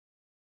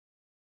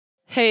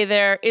Hey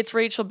there, it's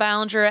Rachel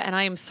Ballinger, and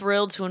I am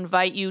thrilled to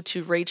invite you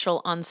to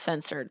Rachel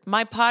Uncensored,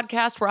 my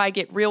podcast where I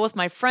get real with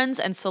my friends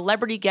and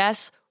celebrity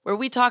guests, where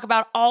we talk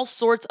about all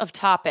sorts of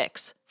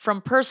topics.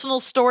 From personal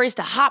stories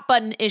to hot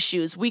button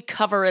issues, we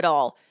cover it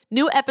all.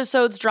 New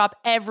episodes drop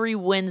every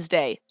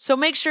Wednesday, so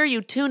make sure you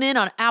tune in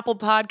on Apple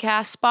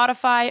Podcasts,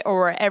 Spotify, or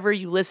wherever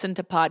you listen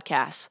to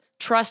podcasts.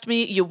 Trust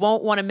me, you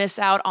won't want to miss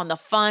out on the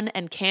fun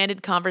and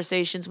candid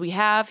conversations we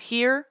have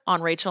here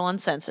on Rachel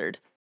Uncensored.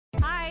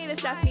 Hi, this is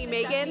Stephanie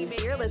Megan.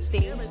 You're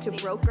listening to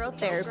Broke Girl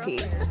Therapy.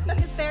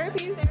 Because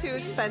therapy is too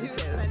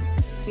expensive.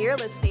 You're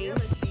listening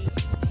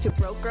to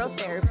Broke Girl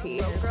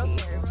Therapy.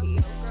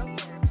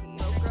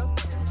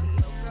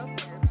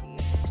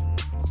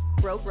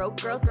 Broke Girl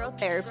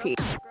Therapy.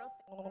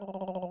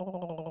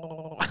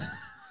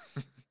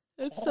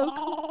 It's so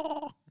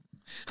cool.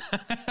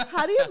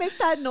 How do you make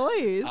that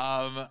noise?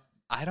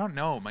 I don't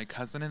know. My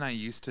cousin and I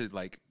used to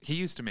he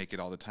used to make it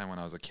all the time when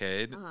I was a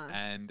kid,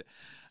 and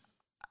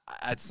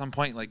at some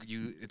point,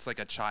 it's like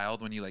a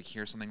child when you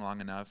hear something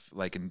long enough,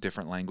 in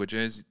different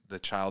languages, the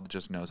child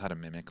just knows how to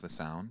mimic the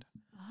sound.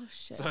 Oh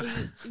shit! So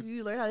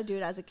you learned how to do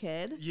it as a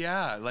kid?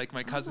 Yeah,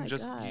 my cousin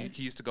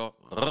he used to go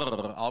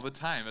all the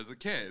time as a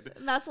kid.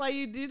 And that's why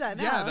you do that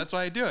now. Yeah, that's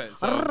why I do it.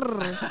 So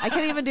I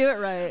can't even do it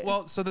right.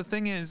 Well, so the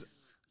thing is,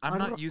 I'm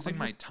not using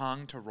my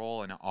tongue to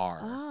roll an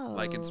R. Oh.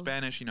 Like in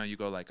Spanish, you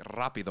go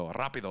rápido,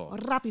 rápido.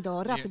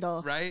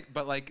 Rapido. Right?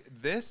 But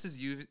this is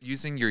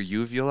using your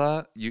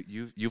uvula,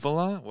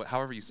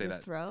 however you say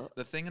that. Throat?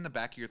 The thing in the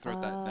back of your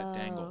throat that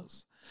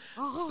dangles.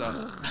 Oh.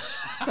 So,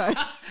 Sorry.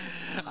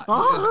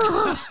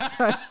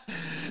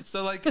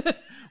 So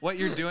what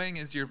you're doing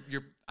is you're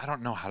I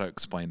don't know how to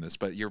explain this,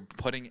 but you're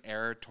putting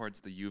air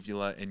towards the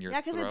uvula in your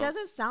throat. Yeah, because it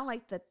doesn't sound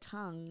like the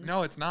tongue.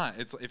 No, it's not.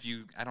 It's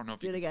I don't know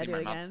if you can see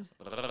my mouth.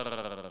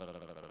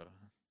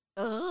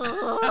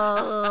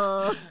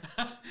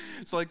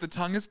 So the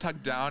tongue is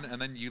tucked down,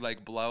 and then you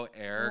blow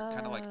air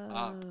kind of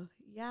up.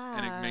 Yeah.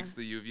 And it makes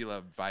the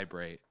uvula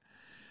vibrate.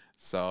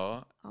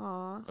 So.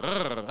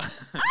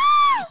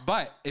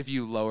 But if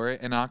you lower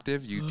it an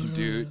octave, you can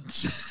do.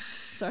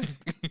 Sorry.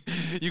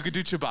 You could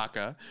do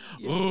Chewbacca.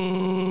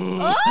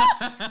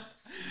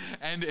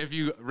 And if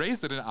you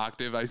raise it an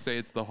octave, I say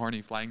it's the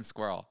horny flying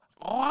squirrel.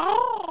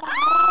 Oh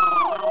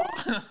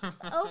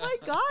my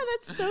god,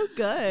 that's so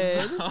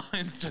good. So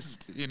it's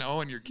just,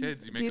 when you're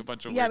kids, you make a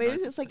bunch of yeah, weird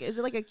maybe noises. it's is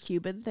it a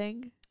Cuban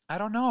thing? I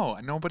don't know.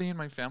 Nobody in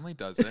my family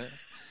does it.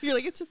 You're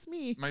it's just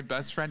me. My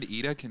best friend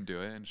Ida can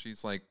do it, and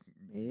she's Maybe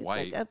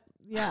white.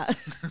 Yeah.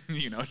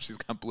 She's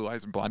got blue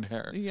eyes and blonde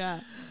hair. Yeah.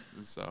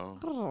 So.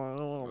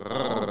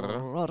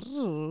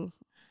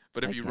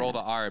 But if I you can't. roll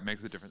the R, it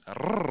makes a difference. I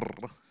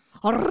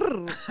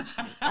don't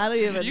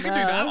even You know. can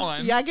do that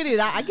one. Yeah, I can do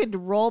that. I can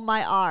roll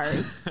my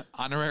R's.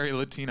 Honorary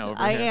Latina over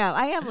I here. am.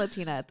 I am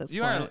Latina at this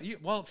You point. are.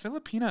 Well,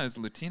 Filipina is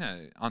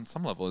Latina on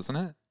some level, isn't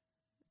it?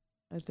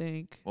 I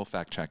think. We'll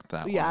fact check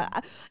that Yeah,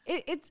 one.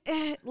 it's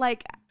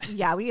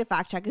yeah, we need to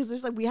fact check because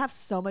there's we have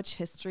so much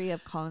history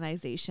of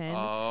colonization.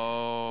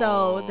 Oh.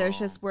 So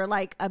there's we're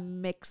a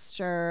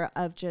mixture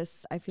of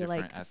I feel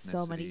Different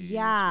so many. ethnicities,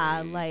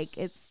 Yeah, race.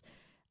 it's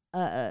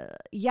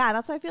yeah,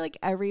 that's why I feel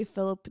every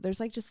there's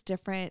just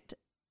different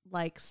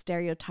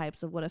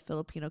stereotypes of what a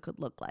Filipino could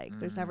look like.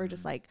 There's never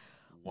just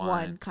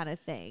one kind of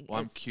thing. Well,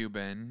 I'm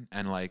Cuban,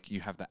 and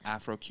you have the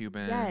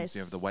Afro-Cubans, Yes.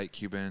 you have the white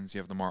Cubans, you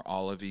have the more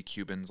olive-y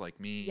Cubans like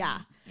me. Yeah.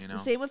 The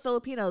same with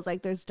Filipinos.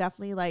 There's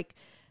definitely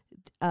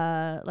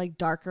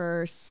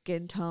darker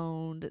skin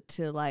toned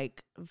to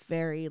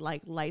very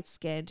light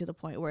skin to the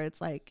point where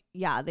it's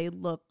yeah, they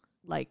look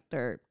like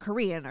they're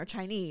Korean or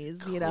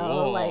Chinese, Cool.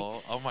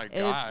 Oh my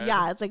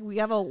God. It's we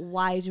have a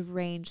wide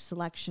range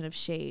selection of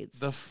shades.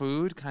 The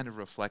food kind of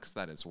reflects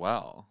that as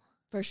well.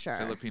 For sure.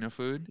 Filipino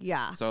food.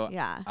 Yeah. So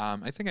yeah.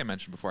 I think I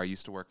mentioned before I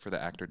used to work for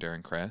the actor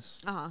Darren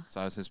Criss. Uh-huh.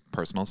 So I was his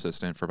personal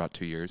assistant for about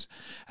 2 years.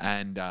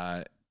 And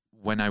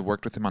when I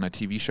worked with him on a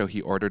TV show,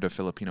 he ordered a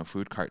Filipino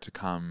food cart to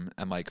come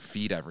and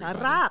feed everybody.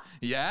 Sarap.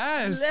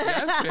 Yes,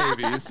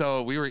 baby.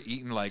 So we were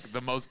eating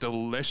the most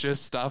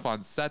delicious stuff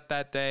on set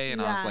that day, and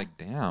I was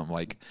Yeah.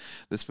 damn,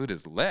 this food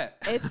is lit.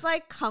 It's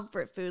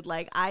comfort food.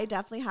 I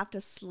definitely have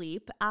to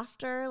sleep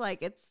after.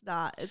 It's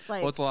not. It's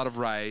Well, it's a lot of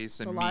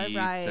rice and a lot meats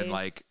of rice, and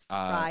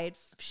fried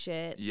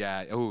shit.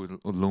 yeah. Oh,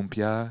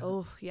 lumpia.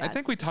 Oh, yes. I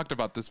think we talked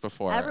about this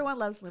before. Everyone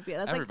loves lumpia.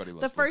 That's Everybody the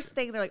loves first lumpia.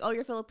 thing they're oh,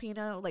 you're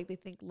Filipino. They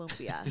think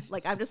lumpia.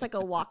 I'm just a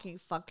walking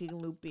fucking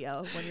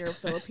lumpia when you're a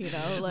Filipino.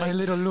 My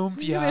little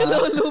lumpia. My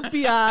little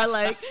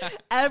lumpia.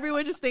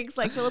 Everyone just thinks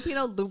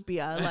Filipino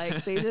lumpia.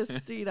 They just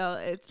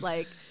it's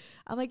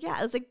I'm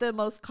yeah, it's the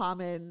most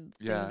common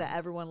thing Yeah. that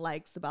everyone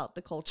likes about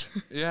the culture.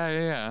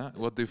 Yeah.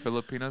 Well, do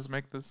Filipinos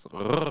make this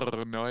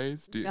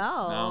noise?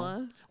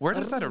 No. Where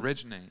does that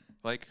originate?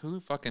 Who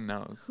fucking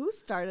knows? Who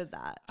started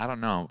that? I don't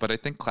know, but I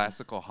think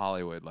classical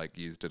Hollywood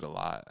used it a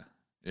lot.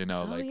 You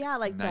know, Oh like yeah,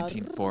 like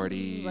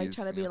 1940s. like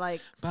trying to be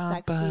like Ba,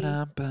 sexy. ba,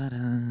 da, ba, da.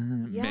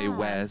 Mae Yeah.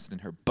 West in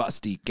her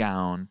busty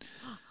gown.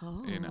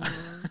 Oh, You know.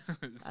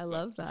 I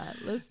love that.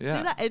 Let's Yeah.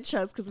 do the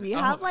intros because we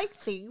have like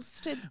things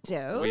to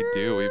do. We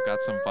do. We've got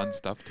some fun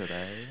stuff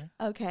today.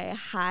 Okay,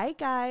 hi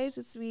guys,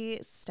 it's me,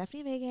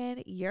 Stephanie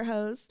Megan, your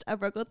host of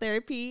Broco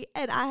Therapy,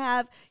 and I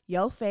have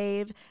yo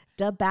fave,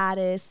 the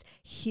baddest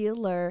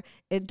healer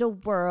in the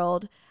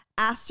world,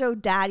 Astro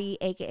Daddy,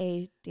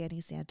 aka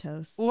Danny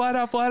Santos. What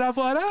up, what up,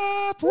 what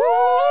up?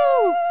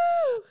 Woo!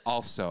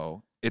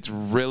 Also, it's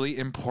really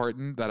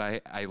important that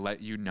I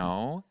let you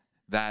know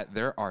that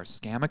there are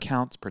scam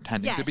accounts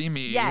pretending to be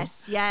me.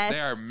 Yes, yes. They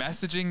are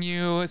messaging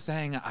you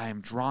saying, I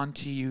am drawn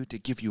to you to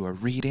give you a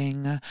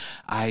reading.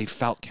 I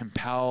felt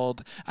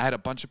compelled. I had a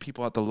bunch of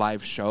people at the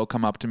live show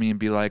come up to me and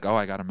be like, oh,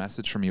 I got a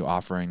message from you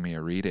offering me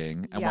a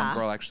reading. And one Yeah.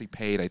 girl actually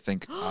paid, I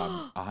think,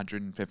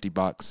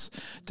 $150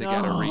 to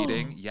get a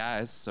reading.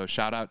 Yes. So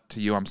shout out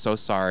to you. I'm so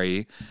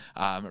sorry.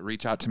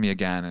 Reach out to me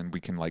again and we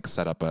can like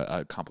set up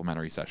a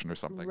complimentary session or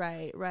something.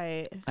 Right,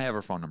 right. I have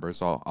her phone number,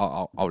 so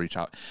I'll reach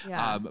out.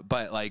 Yeah.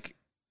 But like,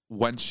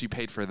 once she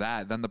paid for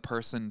that, then the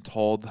person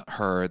told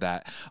her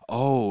that,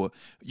 oh,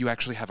 you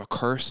actually have a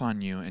curse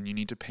on you and you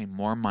need to pay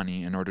more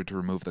money in order to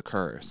remove the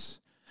curse.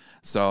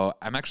 So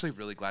I'm actually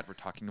really glad we're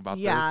talking about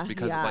Yeah, this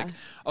because yeah. like,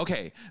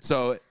 okay,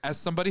 so as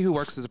somebody who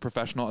works as a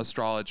professional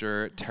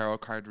astrologer, tarot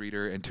card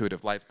reader,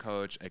 intuitive life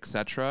coach,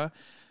 etc.,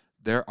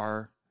 there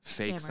are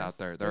fakes out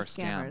there. There are There's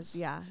scams.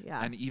 Yeah,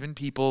 yeah. And even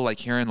people like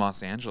here in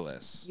Los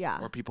Angeles. Yeah.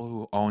 Or people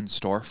who own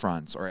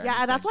storefronts or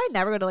yeah, and that's anything. why I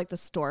never go to like the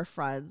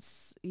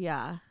storefronts.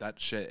 Yeah. That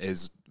shit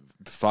is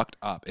fucked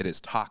up. It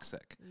is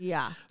toxic.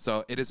 Yeah.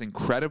 So it is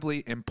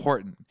incredibly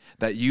important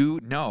that you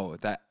know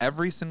that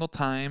every single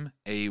time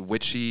a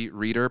witchy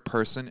reader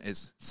person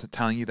is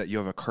telling you that you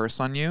have a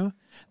curse on you,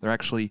 they're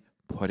actually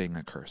putting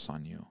a curse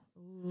on you.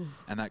 Ooh.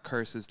 And that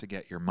curse is to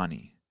get your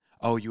money.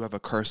 Oh, you have a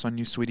curse on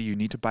you, sweetie. You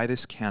need to buy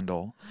this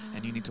candle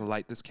and you need to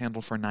light this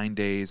candle for 9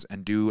 days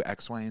and do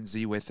X, Y, and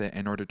Z with it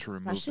in order to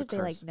remove Especially the if they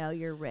curse. like know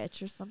you're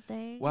rich or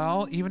something.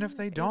 Well, even if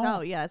they don't. No,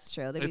 yeah, that's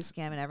true. They be It's-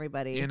 scamming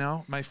everybody. You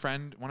know, my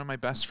friend, one of my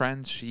best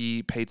friends,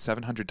 she paid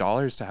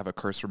 $700 to have a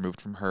curse removed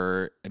from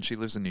her, and she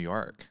lives in New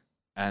York.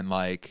 And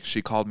like,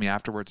 she called me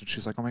afterwards, and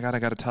she's like, "Oh my god, I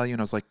got to tell you."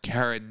 And I was like,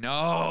 "Karen,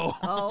 no."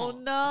 Oh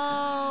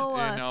no.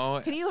 You know.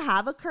 Can you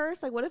have a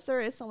curse? Like, what if there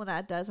is someone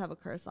that does have a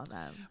curse on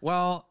them?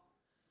 Well,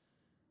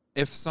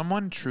 if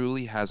someone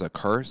truly has a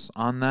curse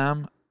on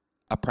them,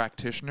 a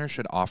practitioner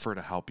should offer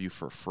to help you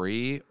for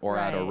free or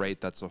at a Right.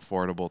 rate that's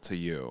affordable to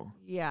you.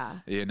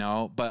 Yeah. You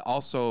know, but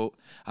also,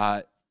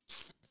 are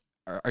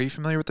you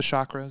familiar with the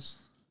chakras?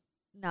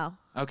 No.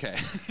 Okay.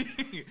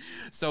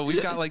 So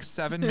we've got like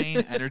 7 main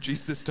energy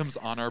systems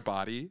on our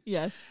body.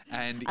 Yes.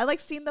 And I like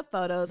seen the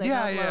photos. I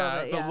know a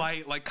little bit, the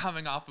light like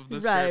coming off of the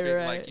Right, spirit,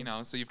 right. like, you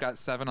know, so you've got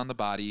 7 on the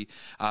body,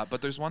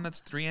 but there's one that's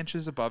 3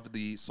 inches above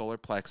the solar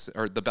plexus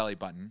or the belly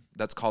button.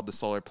 That's called the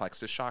solar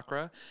plexus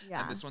chakra.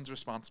 Yeah. And this one's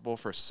responsible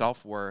for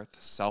self-worth,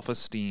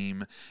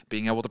 self-esteem,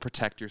 being able to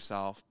protect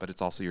yourself, but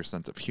it's also your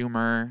sense of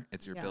humor.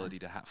 It's your Yeah. ability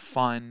to have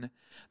fun.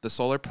 The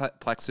solar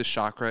plexus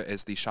chakra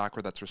is the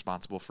chakra that's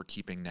responsible for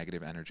keeping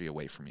negative energy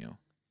away from you.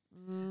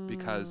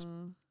 Because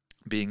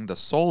being the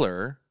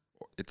solar,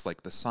 it's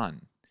like the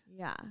sun.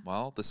 Yeah.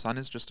 Well, the sun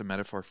is just a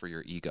metaphor for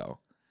your ego.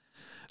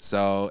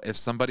 So if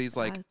somebody's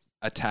like That's-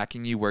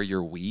 attacking you where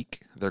you're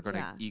weak, they're going to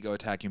Yeah. ego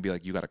attack you and be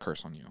like, you got a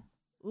curse on you.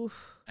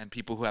 Oof. And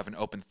people who have an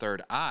open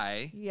third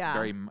eye, Yeah.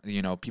 very,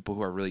 you know, people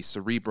who are really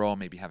cerebral,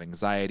 maybe have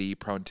anxiety,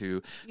 prone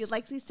to. You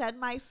like you said,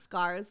 my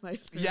scars, my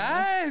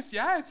Yes.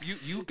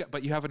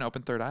 But you have an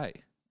open third eye.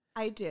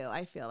 I do.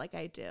 I feel like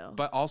I do.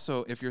 But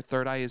also, if your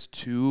third eye is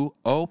too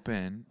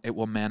open, it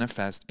will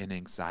manifest in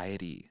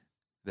anxiety,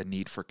 the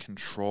need for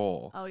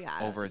control, Oh yeah.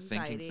 overthinking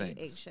anxiety, things.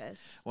 Anxious.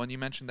 Well, and you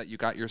mentioned that you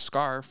got your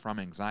scar from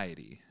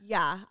anxiety.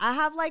 Yeah. I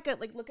have like a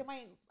look at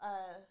my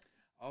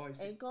Oh, I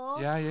ankle.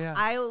 Yeah.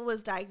 I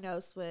was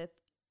diagnosed with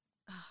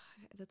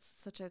that's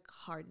such a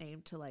hard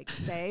name to like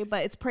say,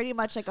 but it's pretty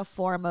much like a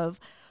form of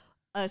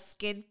a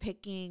skin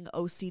picking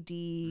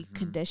OCD Mm-hmm.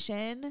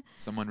 condition.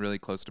 Someone really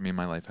close to me in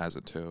my life has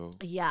it too.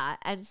 Yeah.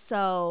 And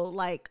so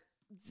like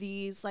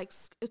these like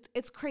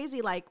it's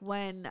crazy like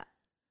when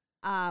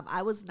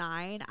I was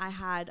 9, I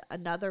had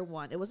another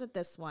one. It wasn't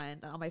this one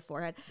on my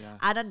forehead. Yeah.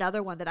 I had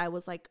another one that I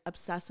was like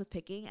obsessed with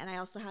picking, and I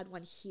also had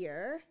one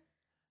here.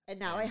 And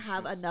now I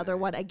have another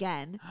one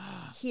again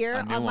here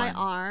A new on my one.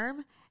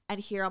 arm and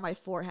here on my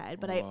forehead.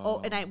 But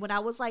when I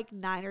was like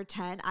 9 or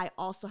 10, I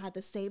also had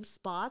the same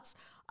spots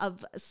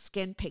of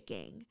skin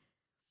picking.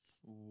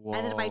 Whoa.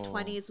 And then in my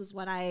 20s was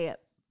when I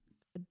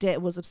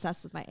was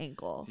obsessed with my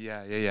ankle.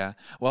 Yeah.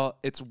 Well,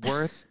 it's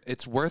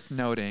worth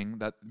noting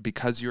that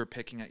because you're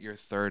picking at your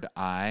third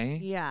eye,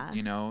 Yeah.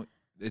 you know,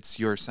 it's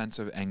your sense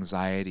of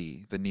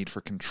anxiety, the need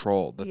for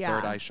control. The Yeah.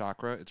 third eye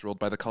chakra, it's ruled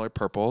by the color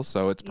purple,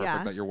 so it's perfect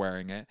Yeah. that you're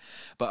wearing it.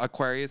 But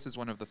Aquarius is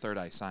one of the third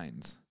eye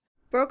signs.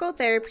 Brocal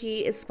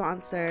Therapy is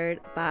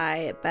sponsored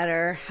by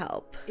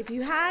BetterHelp. If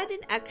you had an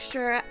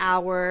extra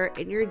hour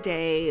in your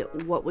day,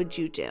 what would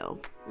you do?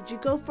 Would you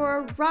go for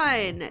a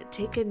run,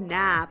 take a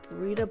nap,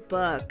 read a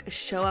book,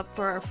 show up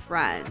for a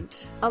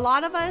friend? A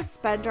lot of us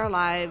spend our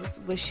lives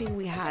wishing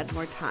we had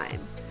more time.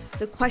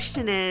 The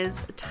question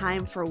is,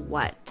 time for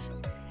what?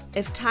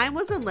 If time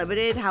was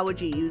unlimited, how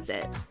would you use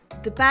it?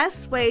 The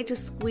best way to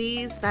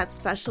squeeze that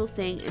special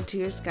thing into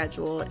your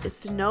schedule is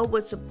to know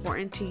what's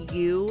important to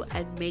you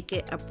and make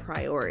it a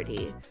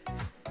priority.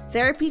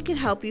 Therapy can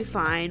help you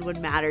find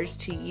what matters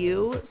to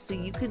you so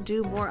you can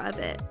do more of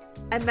it.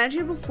 I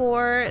mentioned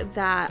before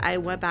that I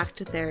went back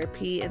to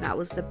therapy and that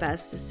was the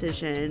best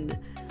decision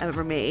I've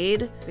ever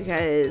made,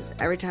 because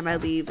every time I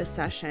leave a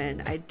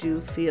session, I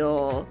do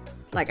feel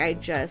like I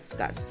just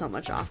got so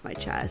much off my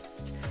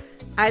chest.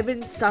 I've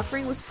been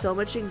suffering with so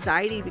much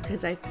anxiety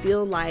because I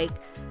feel like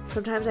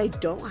sometimes I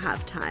don't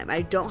have time.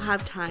 I don't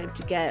have time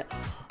to get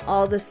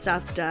all the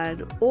stuff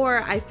done,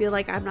 or I feel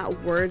like I'm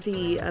not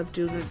worthy of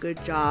doing a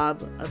good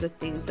job of the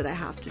things that I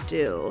have to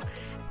do.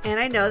 And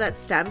I know that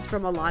stems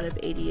from a lot of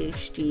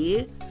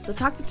ADHD. So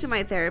talking to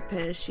my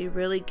therapist, she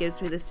really gives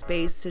me the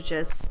space to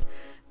just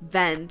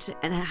vent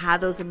and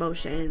have those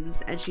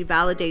emotions, and she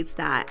validates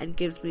that and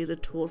gives me the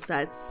tool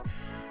sets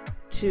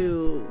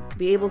to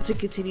be able to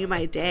continue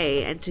my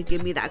day and to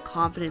give me that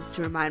confidence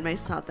to remind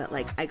myself that,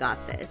 like, I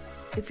got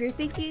this. If you're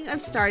thinking of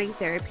starting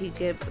therapy,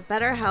 give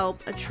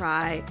BetterHelp a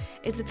try.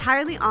 It's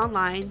entirely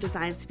online,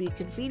 designed to be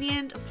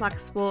convenient,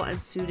 flexible, and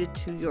suited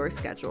to your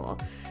schedule.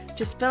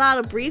 Just fill out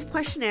a brief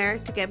questionnaire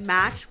to get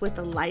matched with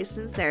a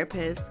licensed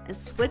therapist and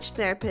switch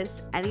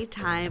therapists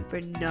anytime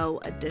for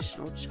no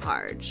additional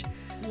charge.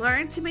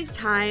 Learn to make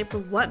time for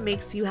what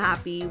makes you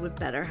happy with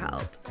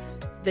BetterHelp.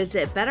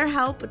 Visit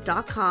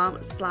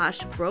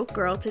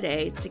betterhelp.com/brokegirl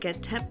today to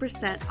get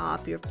 10%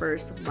 off your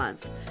first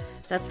month.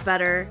 That's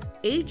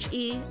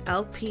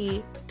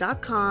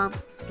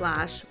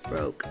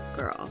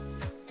betterhelp.com/brokegirl.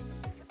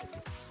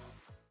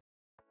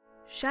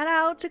 Shout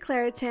out to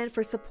Claritin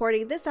for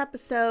supporting this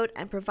episode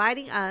and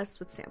providing us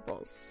with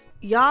samples.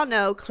 Y'all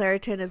know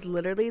Claritin is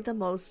literally the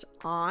most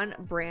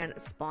on-brand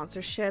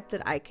sponsorship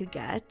that I could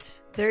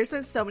get. There's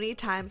been so many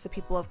times that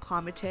people have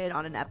commented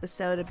on an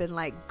episode and been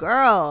like,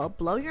 girl,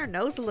 blow your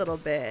nose a little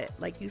bit.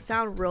 Like, you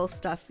sound real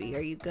stuffy.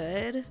 Are you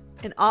good?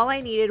 And all I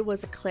needed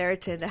was a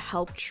Claritin to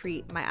help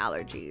treat my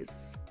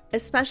allergies.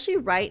 Especially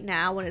right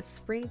now when it's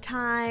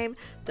springtime,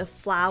 the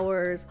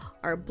flowers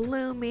are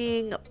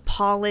blooming,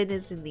 pollen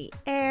is in the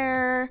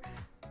air.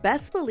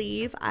 Best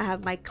believe I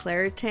have my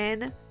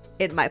Claritin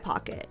in my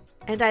pocket.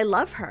 And I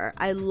love her.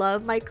 I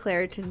love my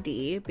Claritin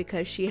D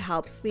because she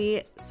helps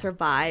me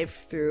survive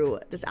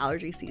through this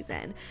allergy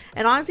season.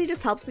 And honestly,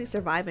 just helps me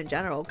survive in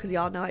general because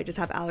y'all know I just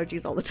have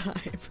allergies all the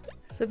time.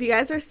 So if you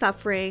guys are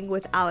suffering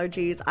with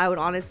allergies, I would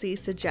honestly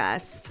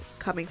suggest,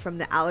 coming from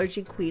the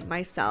allergy queen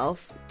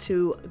myself,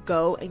 to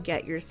go and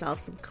get yourself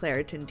some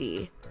Claritin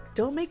D.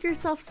 Don't make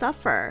yourself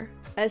suffer,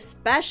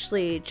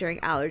 especially during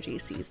allergy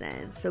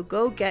season. So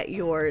go get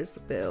yours,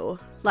 boo.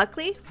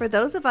 Luckily, for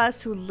those of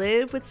us who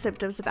live with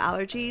symptoms of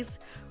allergies,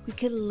 we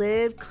can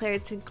live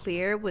Claritin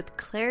Clear with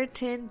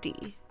Claritin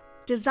D.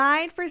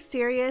 Designed for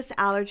serious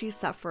allergy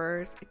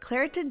sufferers,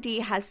 Claritin D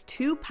has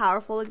 2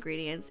 powerful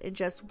ingredients in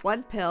just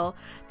one pill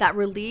that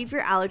relieve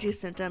your allergy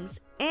symptoms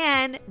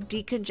and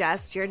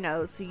decongest your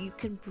nose so you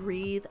can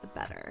breathe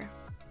better.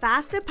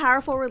 Fast and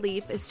powerful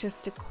relief is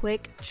just a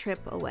quick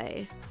trip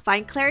away.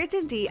 Find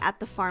Claritin D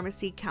at the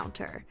pharmacy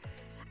counter.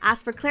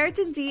 Ask for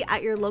Claritin D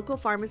at your local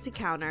pharmacy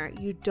counter.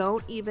 You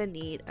don't even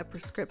need a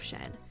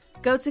prescription.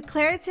 Go to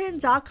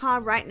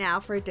Claritin.com right now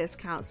for a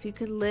discount so you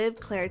can live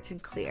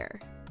Claritin Clear.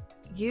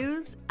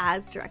 Use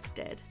as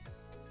directed.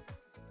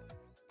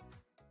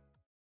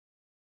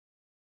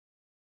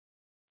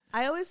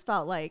 I always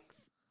felt like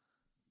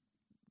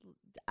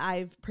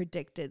I've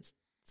predicted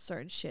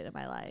certain shit in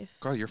my life.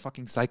 Girl, you're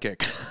fucking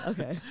psychic.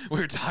 Okay.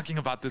 We were talking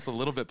about this a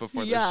little bit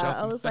before the show. Yeah,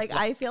 I was like,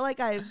 I feel like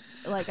I've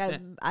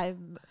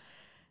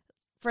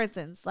for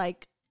instance,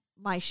 like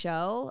my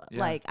show,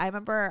 like I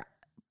remember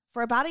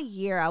for about a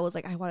year, I was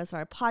like, I want to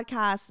start a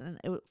podcast, and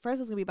first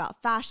it was gonna be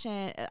about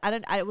fashion.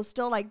 I was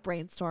still like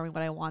brainstorming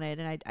what I wanted,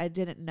 and I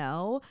didn't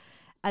know.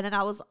 And then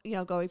I was,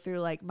 going through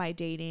like my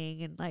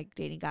dating and like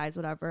dating guys,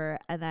 whatever.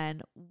 And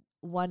then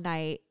one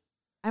night,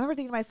 I remember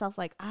thinking to myself,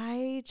 like,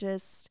 I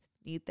just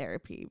need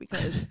therapy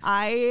because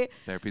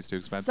therapy's too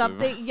expensive.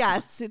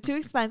 Too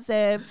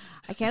expensive.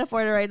 I can't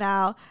afford it right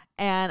now,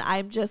 and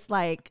I'm just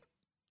like,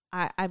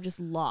 I'm just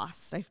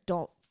lost. I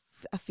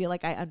feel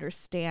like I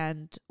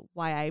understand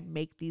why I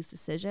make these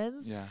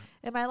decisions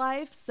in my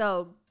life.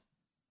 So,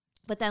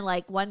 but then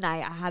like one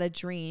night I had a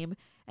dream,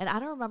 and I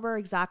don't remember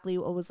exactly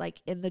what was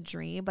like in the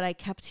dream, but I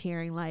kept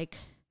hearing like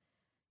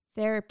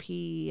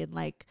therapy and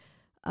like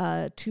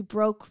too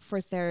broke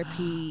for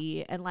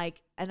therapy and I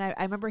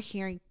remember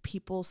hearing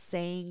people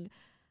saying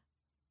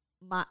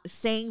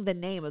the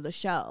name of the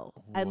show.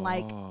 Whoa. And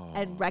like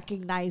and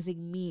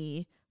recognizing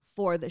me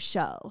for the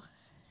show.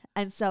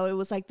 And so it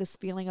was like this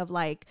feeling of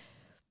like,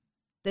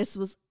 this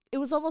was it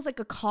was almost like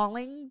a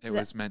calling. It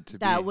was meant to be.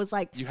 That was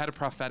like, You had a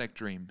prophetic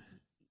dream.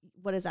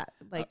 what is that?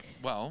 Like,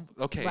 Well,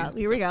 okay. well,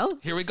 here we go.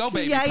 Here we go,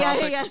 baby.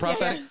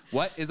 Prophetic.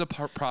 What is a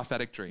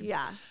prophetic dream?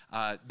 Yeah.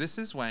 This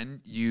is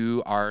when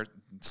you are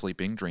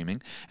sleeping,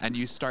 dreaming, and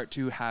you start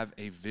to have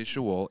a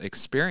visual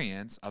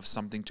experience of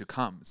something to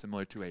come,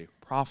 similar to a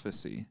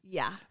prophecy.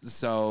 Yeah.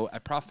 So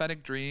a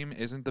prophetic dream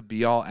isn't the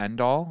be-all,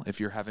 end-all. If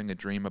you're having a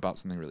dream about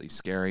something really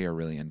scary or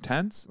really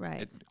intense,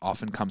 Right. it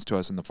often comes to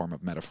us in the form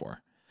of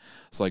metaphor.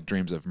 So like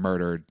dreams of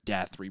murder,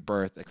 death,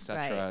 rebirth,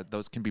 etc. Right.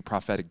 Those can be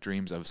prophetic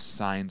dreams of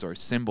signs or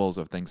symbols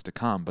of things to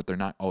come, but they're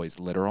not always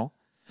literal.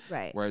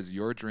 Right. Whereas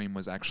your dream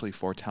was actually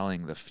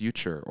foretelling the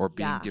future or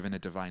being Yeah. given a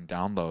divine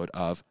download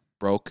of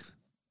broke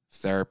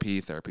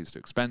therapy's too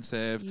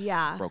expensive.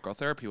 Yeah. Broke girl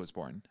therapy was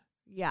born.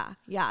 Yeah.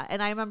 Yeah.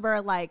 And I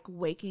remember like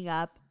waking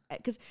up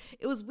because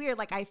it was weird.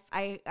 Like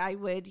I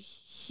would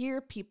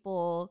hear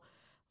people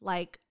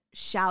like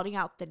shouting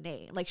out the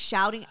name, like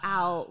shouting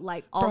out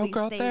like all Broke these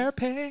girl things.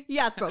 therapy.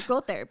 Yeah, broke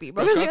girl therapy.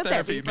 Broke girl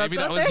therapy. Maybe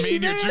that was me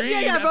in your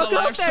dream Yeah, at broke the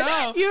girl live therapy.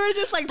 show. You were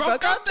just like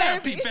Broke girl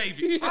therapy,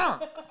 therapy. baby.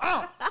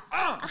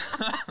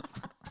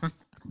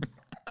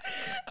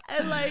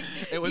 And like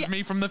It was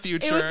me from the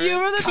future. It was you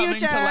from the coming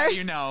future. to let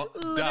you know.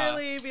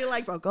 literally be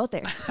like, bro, go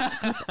there.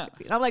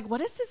 And I'm like, what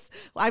is this?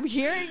 I'm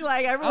hearing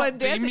like everyone Upbeat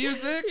dancing.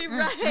 music?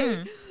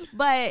 Right.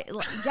 But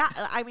yeah,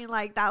 I mean,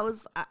 like that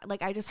was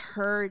like, I just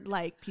heard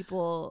like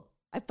people,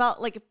 I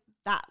felt like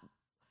that,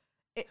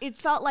 it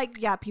felt like,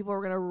 yeah, people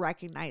were going to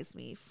recognize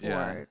me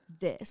for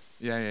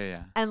this.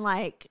 Yeah. And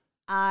like,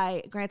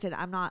 granted,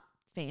 I'm not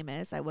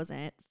famous. I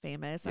wasn't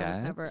famous. I was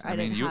never, I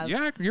mean, didn't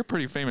have you're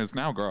pretty famous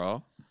now,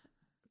 girl.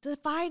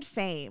 defined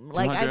fame.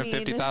 Like, I mean,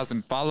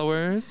 250,000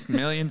 followers,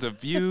 millions of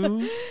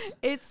views.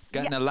 it's,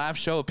 Getting a live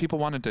show of people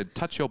wanted to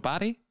touch your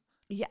body.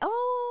 yeah.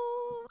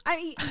 Oh, I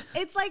mean,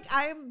 it's like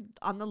I'm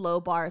on the low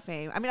bar of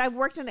fame. I mean, I've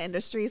worked in the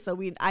industry, so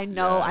I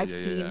know Yeah, I've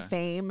yeah, seen yeah.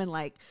 fame, and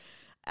like,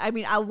 I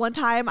mean, one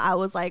time I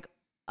was like,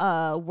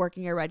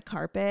 working a red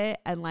carpet,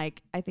 and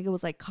like I think it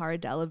was like Cara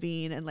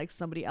Delevingne and like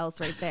somebody else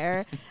right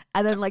there,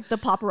 and then like the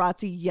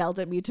paparazzi yelled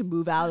at me to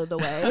move out of the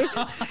way.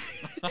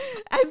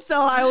 And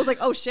so I was like,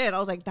 oh shit. I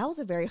was like, that was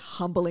a very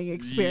humbling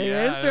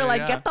experience. Yeah, They're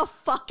like, yeah. get the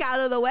fuck out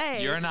of the way.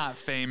 You're not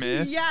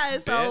famous. Yeah,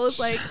 so I was bitch.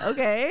 like,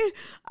 okay,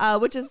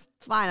 which is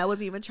fine. I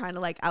wasn't even trying to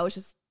like, I was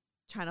just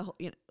trying to,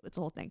 it's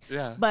a whole thing.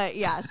 Yeah. But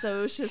yeah, so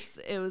it was just,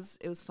 it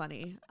was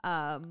funny.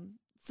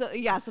 So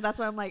yeah, so that's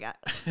why I'm like,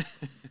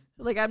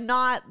 like I'm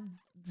not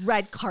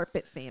red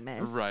carpet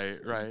famous.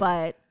 Right.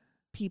 But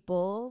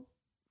people,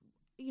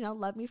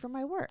 love me for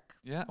my work.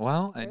 Yeah.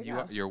 Well, There and you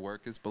go. your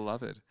work is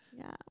beloved.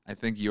 Yeah. I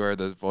think you are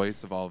the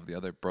voice of all of the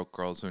other broke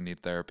girls who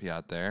need therapy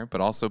out there, but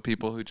also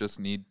people who just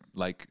need,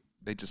 like,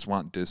 they just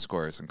want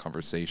discourse and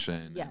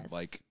conversation. Yes. And,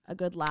 like, a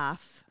good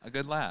laugh. a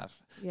good laugh.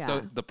 Yeah. So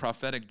the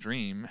prophetic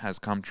dream has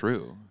come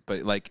true,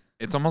 but like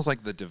it's almost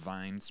like the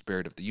divine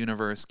spirit of the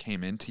universe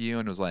came into you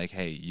and was like,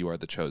 "Hey, you are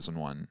the chosen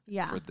one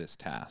Yeah. for this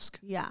task."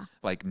 Yeah.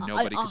 Like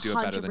nobody could do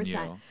it better than 100%.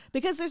 you.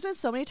 Because there's been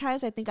so many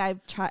times I think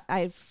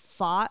I've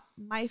fought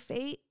my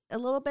fate a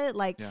little bit.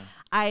 Like Yeah.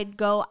 I'd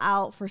go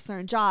out for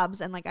certain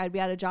jobs and like I'd be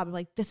at a job and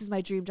like, this is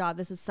my dream job.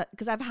 This is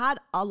because I've had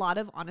a lot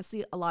of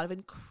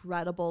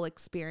incredible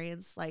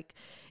experience like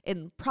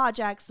in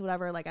projects,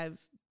 whatever. Like I've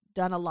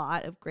done a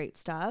lot of great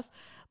stuff,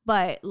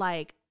 but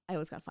like I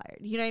always got fired.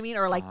 You know what I mean?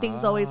 Or like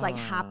things always like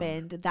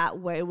happened that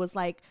way. It was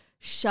like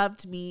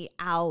shoved me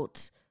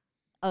out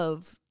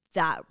of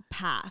that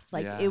path.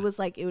 Like Yeah. it was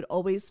like it would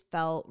always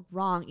felt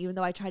wrong, even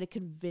though I tried to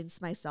convince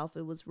myself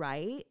it was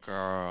right.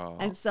 Girl.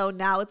 And so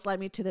now it's led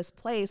me to this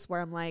place where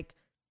I'm like,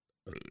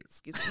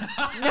 excuse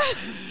me.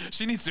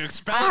 She needs to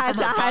expel I it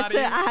from her body.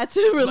 I had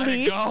to Let it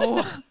release.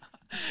 go.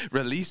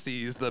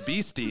 Releases the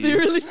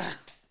beasties.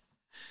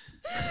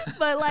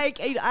 But like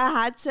I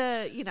had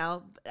to,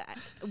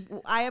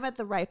 I am at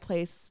the right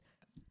place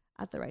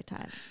at the right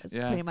time. It's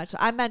Yeah. pretty much.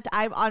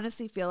 I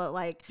honestly feel it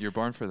like, You're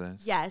born for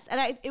this. yes.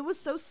 And it was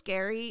so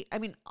scary. I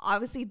mean,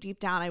 obviously deep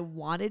down I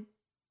wanted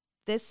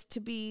this to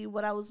be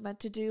what I was meant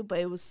to do, but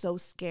it was so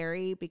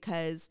scary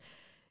because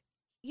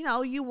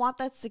you want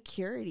that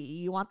security.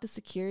 You want the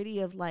security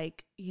of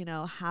like,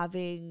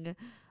 having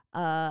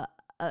a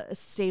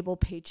stable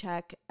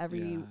paycheck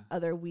every Yeah.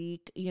 other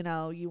week. You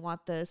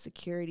want the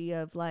security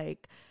of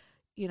like,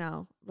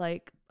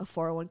 like a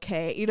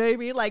 401k. You know what I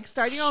mean? Like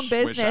starting your own Wish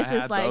I business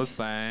had is like, those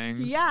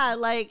things. yeah,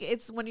 like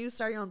it's when you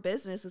start your own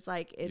business, it's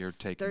like You're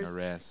taking a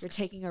risk. You're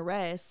taking a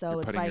risk. So You're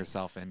it's putting like,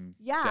 yourself in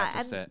yeah,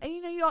 deficit. and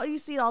you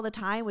see it all the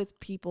time with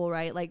people,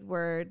 right? Like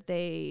where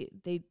they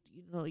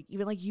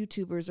even like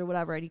YouTubers or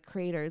whatever, any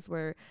creators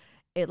where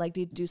it like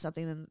they do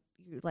something and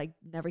you like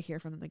never hear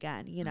from them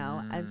again,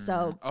 and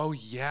so Oh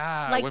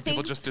yeah, like when people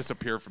things- just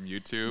disappear from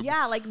YouTube.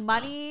 yeah, like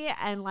money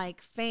and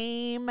like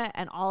fame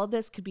and all of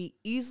this could be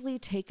easily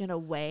taken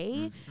away.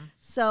 Mm-hmm.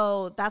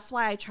 So that's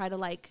why I try to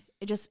like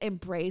just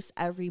embrace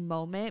every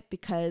moment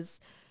because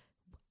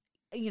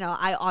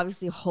I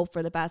obviously hope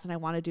for the best and I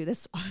want to do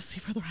this honestly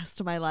for the rest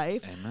of my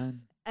life.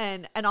 Amen.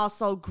 And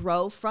also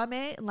grow from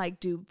it and like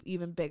do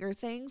even bigger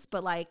things,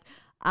 but like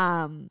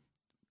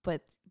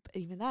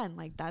even then,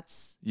 like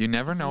that's You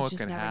never know You what just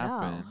can never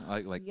happen.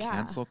 know. Like Yeah.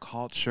 cancel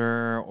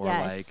culture or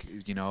Yes.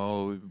 like, you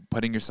know,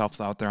 putting yourself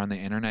out there on the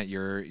internet,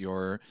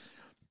 you're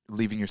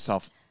leaving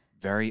yourself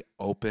very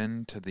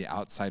open to the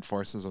outside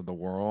forces of the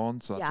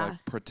world. So that's Yeah. why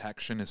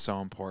protection is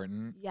so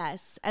important.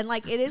 Yes. And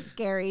like it is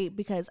scary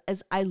because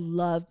as I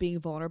love being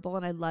vulnerable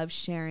and I love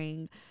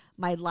sharing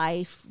my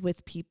life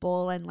with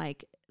people and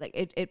like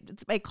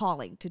it's my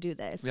calling to do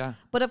this. Yeah.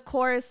 But of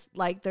course,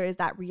 like there is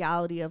that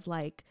reality of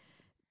like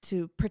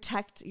to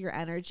protect your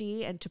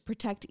energy and to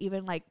protect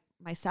even like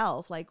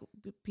myself, like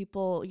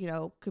people, you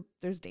know,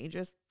 there's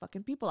dangerous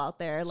fucking people out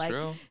there. It's like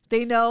true.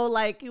 they know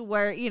like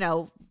where, you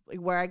know,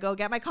 where I go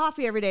get my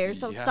coffee every day or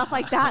some stuff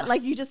like that.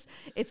 Like you just,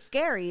 it's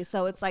scary.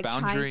 So it's like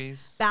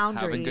Boundaries.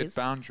 boundaries. Having good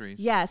boundaries.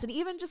 Yes. And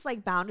even just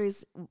like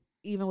boundaries,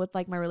 even with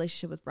like my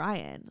relationship with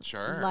Brian.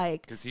 Sure.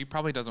 Like, because he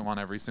probably doesn't want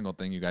every single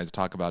thing you guys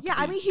talk about. yeah, to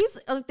be I mean, he's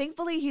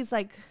thankfully he's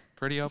like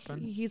pretty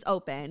open. he's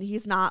open.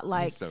 He's not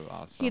like He's so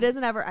awesome. he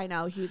doesn't ever. I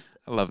know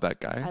I love that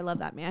guy. I love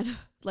that man.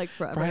 Like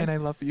forever. Brian, I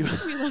love you.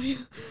 We love you.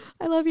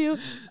 I love you.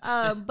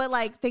 But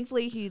like,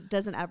 thankfully, he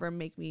doesn't ever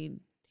make me.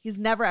 He's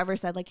never ever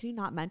said like, can you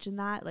not mention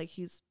that? Like,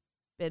 he's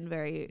been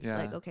very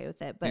like okay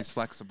with it. But he's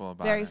flexible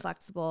about very it.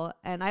 flexible.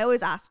 And I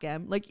always ask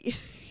him like,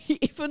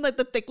 even like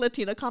the thick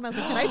Latina comments,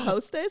 like, can I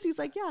post this? He's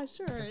like, yeah,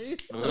 sure. Okay.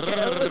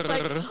 It's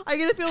like, are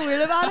you gonna feel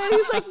weird about it?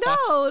 He's like,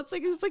 no. It's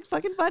like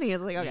fucking funny.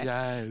 It's like okay.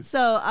 Yes.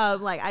 So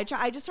like I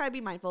just try to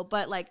be mindful,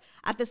 but like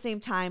at the same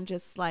time,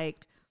 just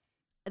like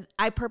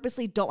I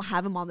purposely don't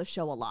have him on the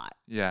show a lot.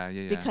 Yeah.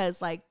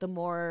 Because like the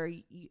more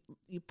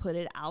you put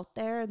it out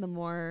there, the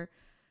more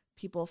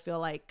people feel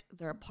like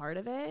they're a part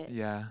of it.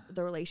 Yeah.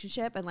 The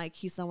relationship, and like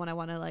he's someone I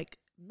want to like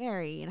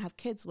marry and have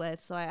kids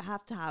with, so I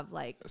have to have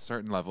like A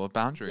certain level of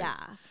boundaries. yeah.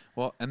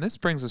 Well, and this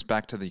brings us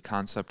back to the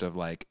concept of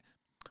like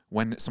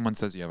when someone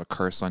says you have a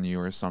curse on you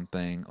or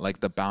something, like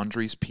the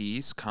boundaries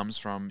piece comes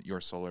from your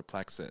solar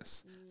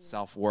plexus.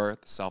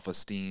 Self-worth,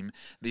 self-esteem,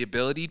 the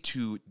ability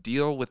to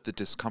deal with the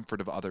discomfort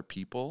of other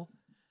people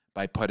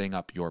by putting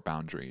up your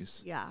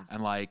boundaries. Yeah.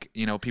 And like,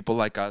 you know, people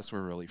like us,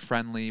 we're really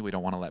friendly. We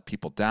don't want to let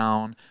people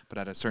down. But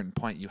at a certain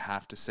point, you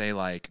have to say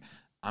like,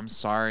 I'm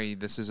sorry,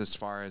 this is as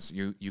far as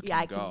you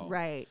can go.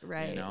 Right,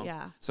 You know?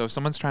 yeah. So if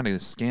someone's trying to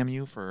scam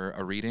you for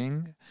a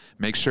reading,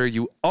 make sure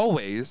you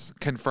always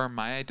confirm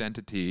my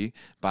identity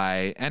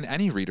by, and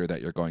any reader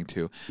that you're going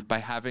to, by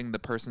having the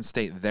person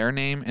state their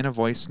name in a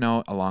voice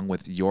note along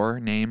with your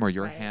name or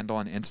your handle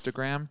on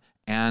Instagram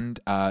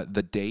and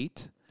the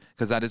date,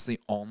 because that is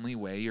the only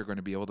way you're going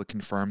to be able to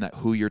confirm that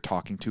who you're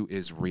talking to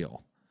is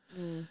real.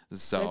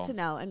 So Good to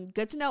know, and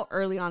good to know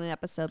early on in an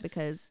episode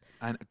because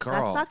and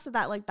girl, that sucks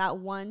that like that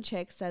one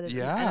chick said it.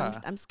 Yeah.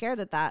 I'm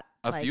scared of that.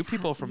 a few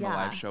people from the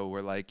live show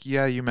were like,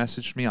 yeah, you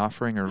messaged me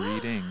offering a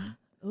reading.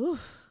 Ooh.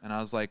 And I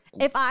was like,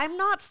 If I'm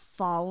not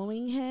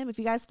following him, if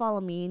you guys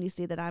follow me and you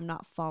see that I'm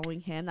not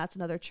following him, that's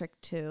another trick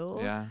too.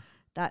 yeah.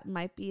 That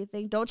might be a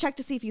thing. Don't check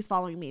to see if he's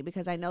following me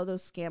because I know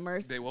those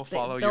scammers. They will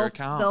follow they'll- your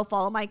account. They'll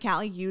follow my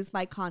account and use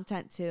my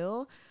content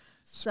too.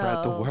 Spread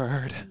the So,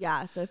 word.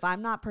 Yeah. So if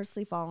I'm not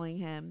personally following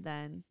him,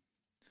 then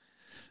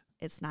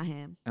it's not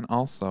him. And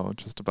also,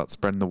 just about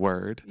spreading the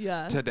word.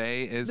 Yeah.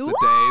 Today is the Woo! day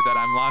that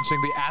I'm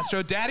launching the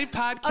Astro Daddy Okay,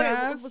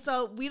 podcast.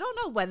 so we don't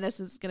know when this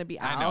is gonna be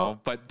out. I know,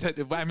 but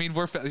I mean,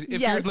 if you're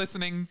Yes.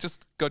 listening,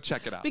 just go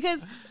check it out.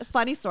 Because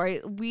funny story,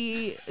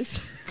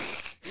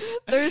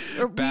 there's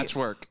Batch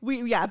work.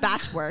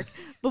 batch work.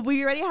 But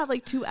we already have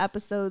like 2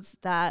 episodes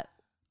that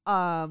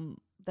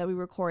we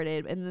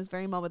recorded, and in this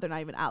very moment they're not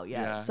even out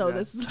yet. Yeah, so yeah.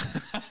 this is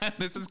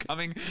This is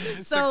coming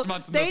so 6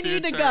 months in they the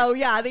need to future. go.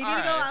 Yeah, they need All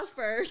to go right. out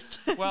first.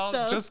 Well,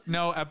 So just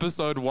know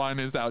episode 1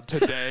 is out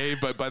today,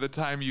 but by the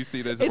time you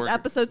see this, it's we're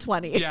episode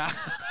 20. yeah.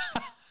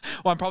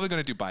 Well, I'm probably going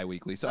to do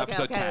bi-weekly, so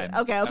episode 10.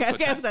 Okay. Episode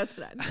 10. Episode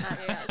 10.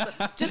 Okay,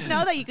 so just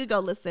know that you could go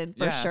listen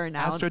for sure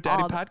now. Astro and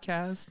Daddy all-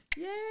 podcast.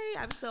 Yay!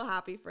 I'm so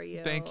happy for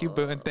you. Thank you,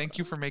 Boo, and thank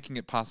you for making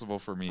it possible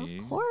for me.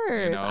 Of course.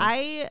 You know?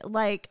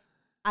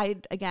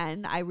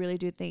 I really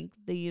do think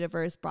the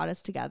universe brought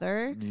us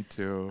together. Me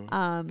too.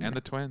 And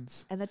the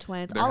twins. And the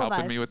twins, They're all helping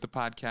of us. me with the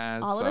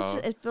podcast. all of so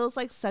us. It feels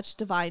like such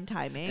divine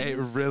timing. it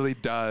really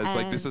does.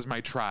 Like, this And- is my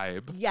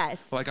tribe. Yes.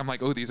 Like, I'm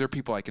like, oh, these are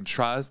people I can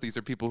trust. These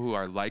are people who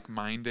are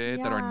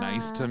like-minded, that are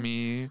nice to Yeah.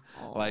 me.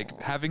 Like,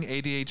 having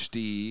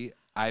ADHD,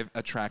 I've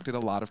attracted a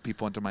lot of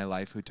people into my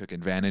life who took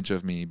advantage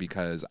of me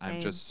because I'm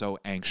Same. just so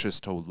anxious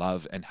to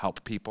love and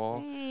help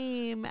people.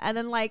 Same. And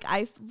then like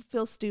I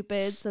feel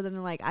stupid, so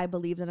then like I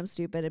believe that I'm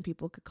stupid, and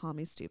people could call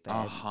me stupid.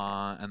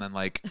 And then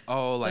like,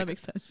 oh, That like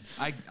makes sense.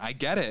 I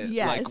get it.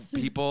 Yes. Like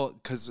people,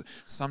 because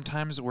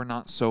sometimes we're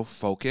not so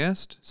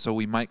focused, so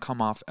we might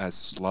come off as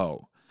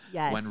slow.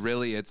 Yes. When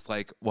really it's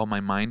like, well, my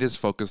mind is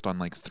focused on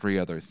like 3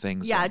 other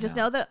things. Yeah, right just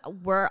now. know that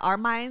our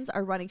minds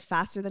are running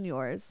faster than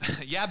yours.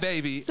 Yeah,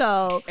 baby.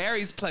 So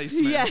Aries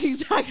placement. yeah,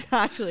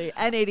 exactly.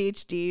 And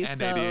ADHD.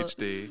 And so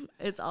ADHD.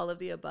 It's all of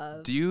the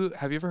above.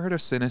 Have you ever heard of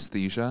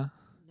synesthesia?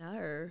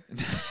 No.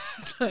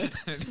 No.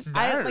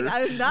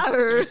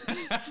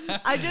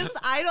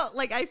 I don't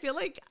like, I feel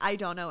like I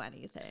don't know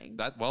anything.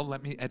 Well,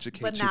 let me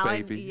educate But you, now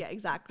baby. yeah,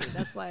 exactly.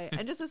 That's why.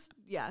 And just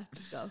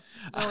go.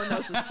 No one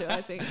knows this too,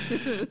 I think.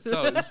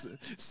 So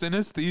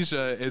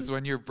synesthesia is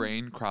when your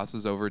brain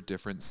crosses over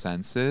different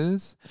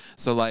senses.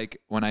 So like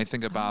when I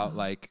think about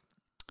like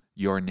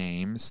your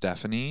name,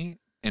 Stephanie,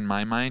 in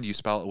my mind, you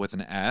spell it with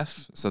an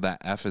F. So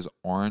that F is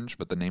orange,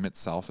 but the name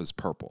itself is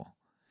purple.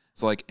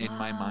 So like in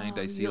my mind,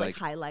 I see you like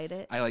highlight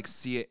it. I like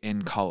see it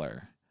in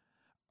color.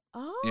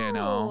 Oh, You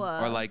know,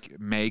 or like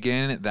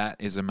Megan, that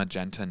is a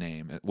magenta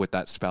name with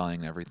that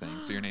spelling and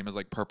everything. So your name is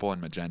like purple and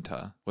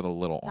magenta with a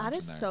little orange. that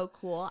is in there. so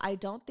cool. I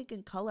don't think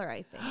in color.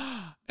 I think.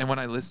 And when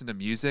I listen to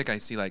music, I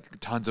see like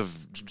tons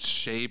of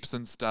shapes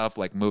and stuff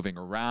like moving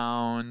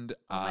around.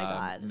 Oh my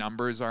God.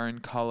 Numbers are in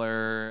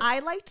color. I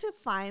like to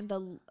find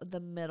the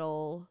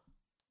middle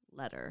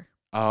letter.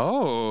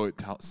 Oh,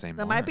 say more.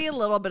 That might be a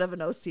little bit of an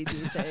OCD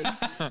thing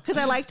because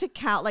I like to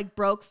count like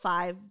broke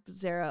 5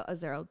 0 a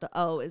 0. The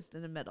O is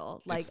in the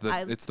middle. Like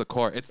it's the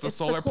core. It's the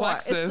solar core.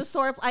 plexus. It's the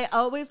solar. I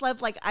always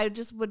loved like I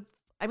just would.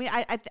 I mean,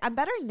 I'm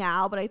better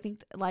now, but I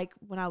think like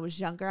when I was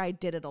younger, I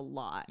did it a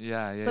lot.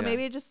 Yeah. So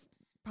maybe it just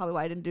probably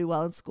why I didn't do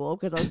well in school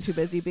because I was too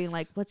busy being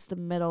like, what's the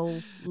middle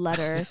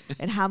letter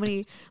and how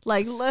many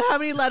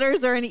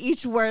letters are in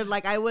each word?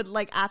 Like I would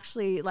like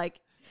actually like.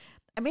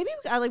 And maybe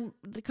I like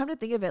to come to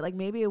think of it, like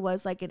maybe it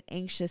was like an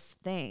anxious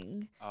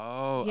thing.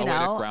 Oh, you a know?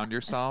 way to ground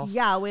yourself.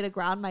 Yeah, a way to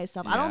ground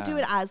myself. I don't do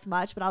Yeah. it as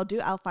much, but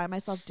I'll find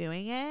myself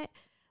doing it.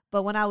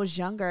 But when I was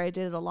younger, I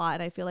did it a lot,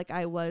 and I feel like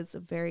I was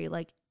very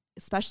like,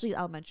 especially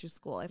elementary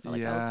school. I feel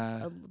like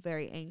I was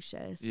very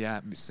anxious.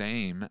 Yeah,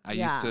 same. I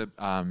Yeah. used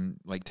to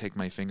like take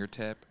my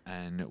fingertip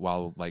and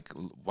while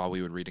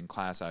we would read in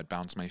class, I would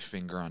bounce my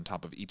finger on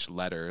top of each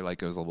letter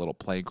like it was a little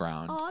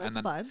playground. Oh, that's and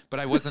then, fun. But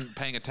I wasn't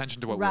paying attention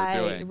to what Right,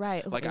 we were doing.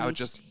 right. Like I would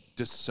just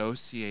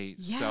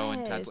dissociate so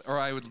intensely, Yes. or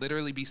I would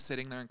literally be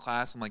sitting there in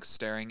class and like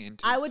staring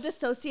into. I would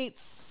dissociate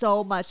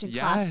so much in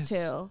class Yes.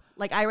 too.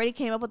 Like I already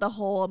came up with a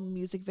whole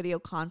music video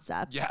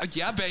concept.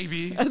 Yeah,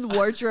 baby. And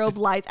wardrobe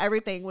lights,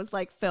 everything was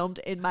like filmed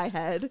in my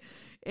head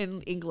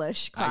in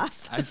English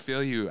class. I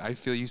feel you. I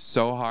feel you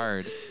so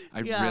hard.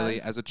 I Yeah.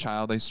 really, as a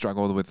child, I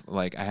struggled with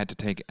like I had to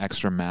take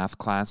extra math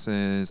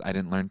classes. I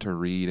didn't learn to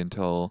read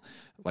until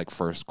like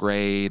first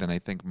grade, and I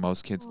think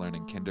most kids learn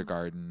in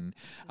kindergarten.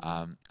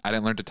 I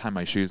didn't learn to tie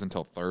my shoes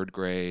until third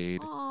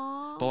grade.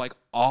 Aww. But like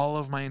all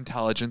of my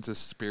intelligence is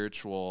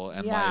spiritual,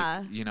 and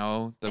Yeah.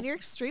 like And you're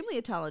extremely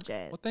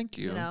intelligent. well, thank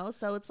you. You know,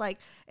 so it's like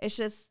it's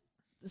just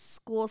the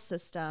school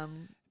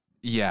system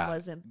Yeah,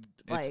 wasn't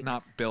like it's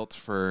not built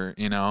for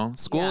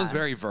School is Yeah.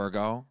 very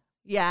Virgo.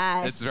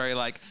 yes. It's very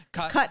like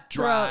cut Cutthroat,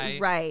 dry,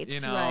 right, You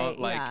know, right,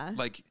 like yeah.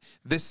 like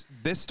this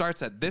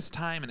starts at this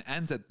time and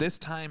ends at this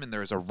time, and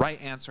there's a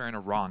right answer and a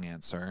wrong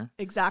answer.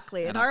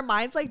 exactly. And I- our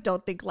minds like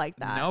don't think like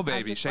that. No, I'm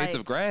baby, just, shades like,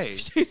 of gray.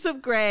 Shades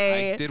of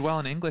gray. I did well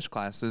in English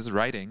classes,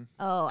 writing.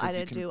 Oh, 'cause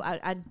you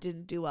I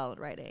didn't do well at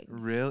writing.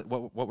 Really?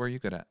 What were you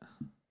good at?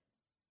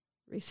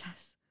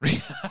 Recess.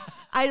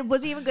 I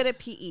wasn't even good at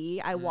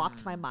PE. I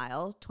walked my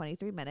mile,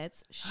 23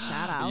 minutes.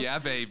 Shout out. Yeah,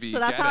 baby. So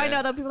that's get how I it.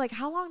 know that people are like,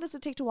 how long does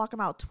it take to walk a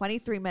mile?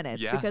 23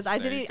 minutes. Yeah, because I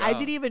there you I go.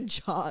 didn't even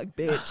jog,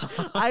 bitch.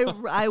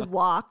 I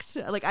walked.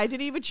 Like I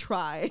didn't even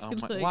try. Oh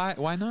my, Like,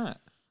 why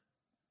not?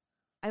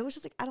 I was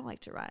just like, I don't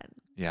like to run.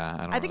 Yeah, I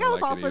don't. I think really I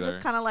was like it also just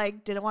either. kind of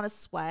like didn't want to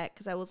sweat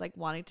because I was like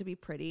wanting to be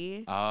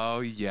pretty.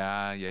 Oh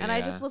yeah. And I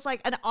just was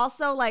like, and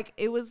also like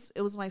it was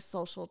my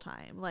social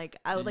time. Like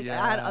I would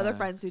I had other Yeah.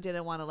 friends who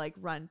didn't want to like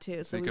run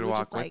too, so you we could would walk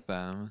just like with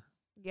them.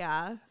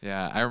 yeah.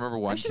 Yeah, I remember I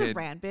one should have kid.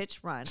 ran, bitch,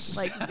 run.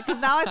 Like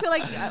because now I feel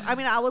like I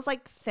mean I was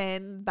like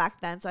thin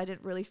back then, so I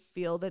didn't really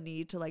feel the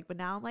need to like. But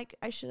now I'm like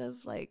I should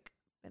have like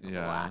been a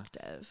little Yeah.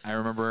 active. I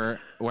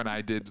remember when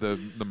I did the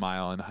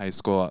mile in high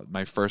school.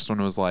 My first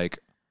one was like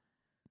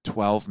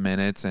 12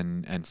 minutes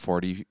and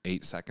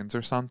 48 seconds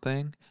or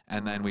something.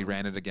 And then we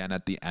ran it again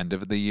at the end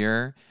of the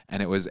year,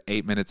 and it was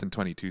 8 minutes and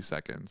 22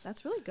 seconds.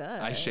 That's really good.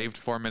 I shaved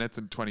 4 minutes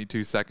and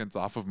 22 seconds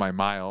off of my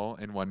mile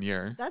in 1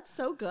 year. That's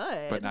so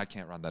good. But now I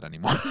can't run that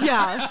anymore.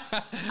 yeah,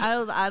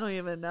 I don't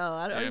even know.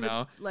 I don't You even,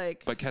 know?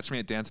 like. But catch me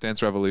at Dance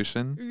Dance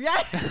Revolution.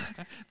 Yes.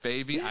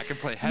 Baby, I can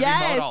play heavy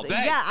mode all day.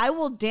 Yeah, I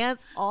will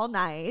dance all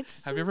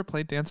night. Have you ever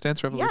played Dance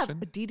Dance Yeah, Revolution?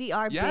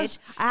 DDR, Yes. bitch.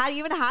 I had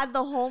even had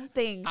the home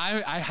thing.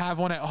 I have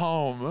one at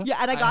home. Yeah,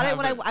 and I got it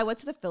when have I went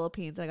to the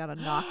Philippines. I got a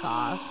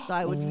knockoff, so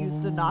I would use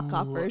the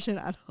knockoff version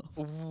at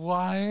home.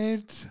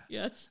 What?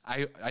 Yes.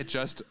 I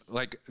just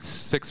like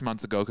 6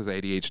 months ago, because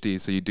ADHD,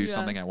 so you do Yeah.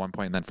 something at one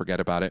point and then forget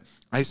about it.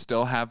 I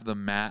still have the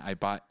mat. I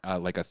bought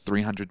like a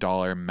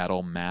 $300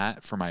 metal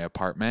mat for my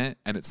apartment,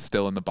 and it's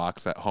still in the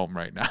box at home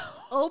right now.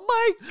 Oh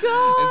my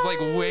god. It's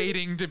like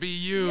waiting to be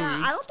used. Yeah,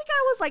 I don't think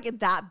I was like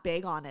that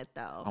big on it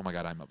though. Oh my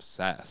god, I'm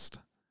obsessed.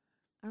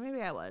 Or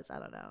maybe I was. I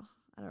don't know.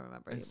 I don't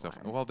remember It's anymore.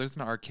 so fun. Well, there's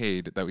an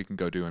arcade that we can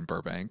go do in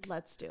Burbank.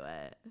 Let's do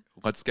it.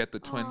 Let's get the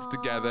twins Aw,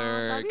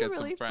 together. that'd be Get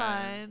really some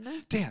friends.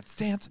 fun.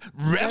 Dance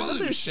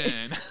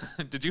Revolution.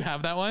 Did you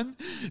have that one?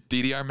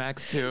 DDR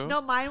Max 2?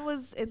 No, mine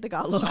was in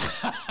Tagalog.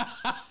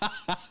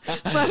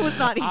 Mine was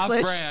not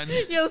English. Off-brand.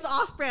 Yeah, it was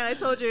off-brand. I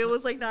told you it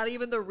was like not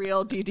even the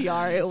real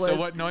DDR. It was. So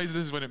what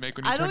noises would it make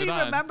when you I turned don't it even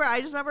on? remember.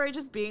 I just remember it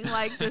just being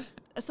like just.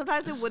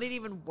 Sometimes it wouldn't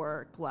even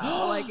work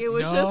well. Like it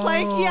was just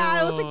like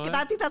yeah. It was like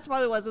I think that's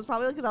probably what it was. It was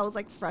probably because I was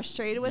like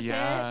frustrated with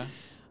it.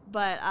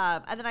 But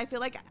and then I feel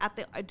like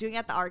doing it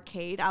at the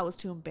arcade, I was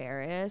too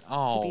embarrassed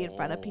to be in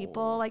front of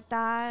people like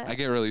that. I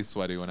get really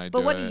sweaty when I do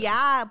But when it.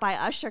 Yeah by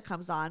Usher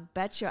comes on,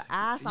 bet your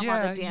ass I'm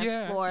on the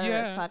dance floor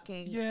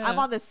I'm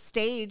on the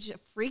stage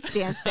freak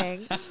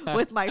dancing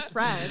with my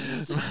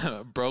friends.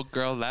 Broke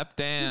Girl Lap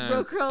Dance.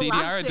 Broke Girl DDR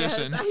Lap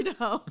edition. Dance. I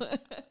know.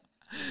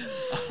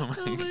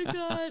 Oh my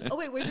God. Oh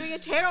wait, we're doing a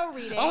tarot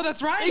reading. Oh,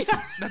 that's right.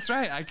 That's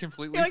right. I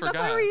completely You're like, forgot.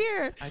 that's why we're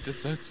here. I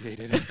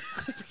dissociated.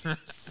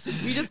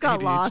 We just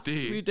got lost.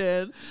 ADHD. We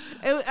did.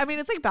 I mean,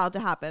 it's like about to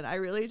happen. I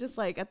really just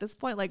like at this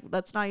point, like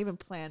let's not even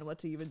plan what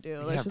to even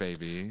do. Let's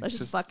baby. Let's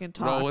just fucking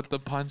talk. Roll with the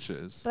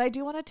punches. But I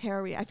do want a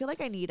tarot read. I feel like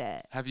I need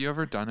it. Have you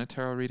ever done a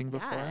tarot reading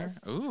before? Yes.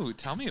 Ooh,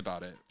 tell me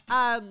about it.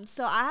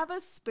 So I have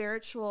a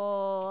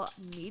spiritual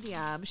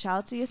medium. Shout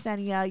out to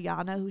Yesenia,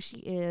 Yana, who she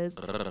is.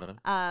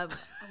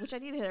 Which I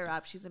need to hit her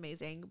up. She's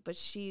amazing. But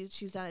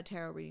she's done a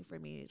tarot reading for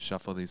me.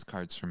 Shuffle these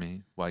cards for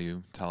me while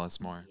you tell us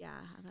more. Yeah,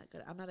 I'm not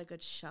good. I'm not a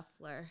good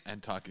shuffler.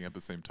 And talking at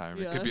the same time.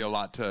 Yeah. It could be a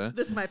lot to.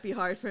 This might be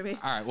hard for me.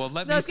 All right. Well,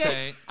 let me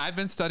say I've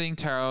been studying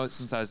tarot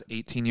since I was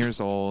 18 years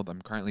old.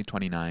 I'm currently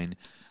 29.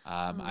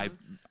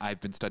 I've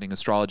been studying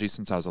astrology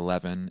since I was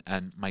 11,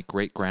 and my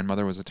great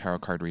grandmother was a tarot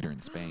card reader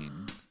in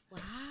Spain.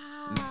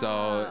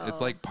 So it's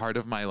like part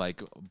of my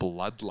like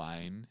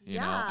bloodline, you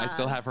know. I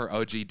still have her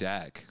OG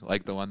deck,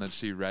 like the one that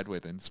she read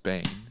with in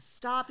Spain.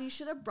 Stop! You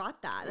should have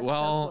brought that. That's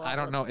Well, so cool. I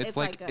don't know. It's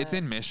like it's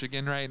in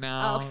Michigan right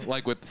now,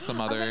 like with some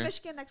I'm other. in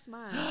Michigan next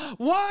month.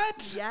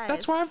 What? Yes.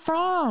 That's where I'm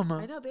from.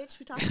 I know, bitch.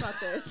 We talk about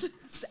this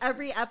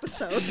every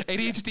episode.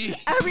 ADHD.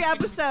 Every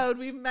episode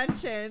we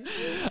mentioned.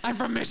 I'm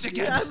from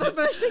Michigan. Yeah, I'm from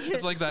Michigan.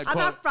 It's like that I'm quote.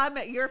 not from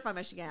it. You're from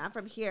Michigan. I'm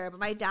from here, but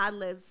my dad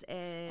lives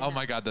in. Oh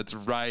my God, that's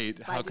right.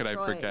 How could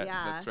Detroit, I forget?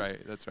 yeah. That's right.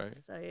 That's right.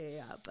 So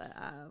yeah,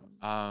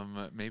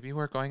 but Maybe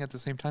we're going at the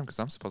same time because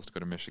I'm supposed to go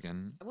to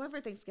Michigan. I'm going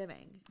for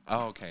Thanksgiving.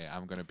 Oh, okay.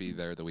 I'm gonna be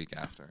there the week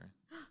after.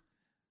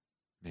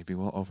 Maybe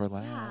we'll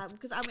overlap. Yeah,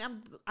 because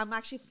I'm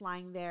actually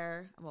flying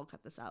there. I won't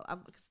cut this out.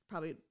 I'm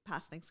probably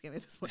past Thanksgiving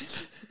at this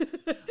point.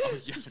 Oh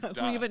yeah,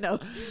 Who even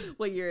knows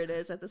what year it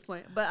is at this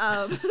point? But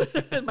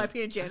it might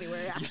be in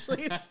January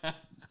actually.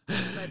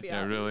 Might be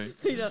Yeah, out. really.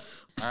 You know.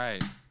 All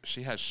right.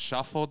 She has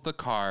shuffled the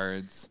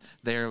cards.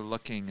 They're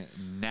looking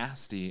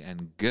nasty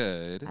and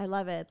good. I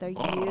love it. They're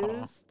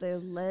used. They're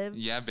lived.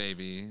 Yeah,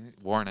 baby.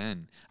 Worn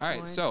in. All right.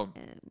 worn So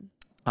in.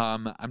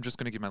 I'm just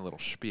going to give my little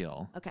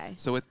spiel. Okay.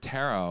 So with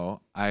tarot,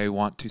 I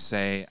want to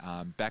say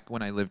back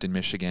when I lived in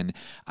Michigan,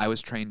 I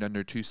was trained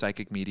under 2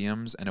 psychic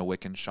mediums and a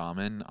Wiccan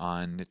shaman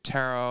on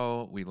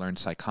tarot. We learned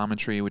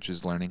psychometry, which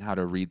is learning how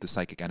to read the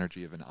psychic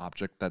energy of an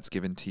object that's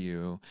given to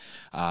you.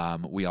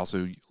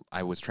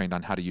 I was trained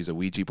on how to use a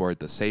Ouija board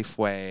the safe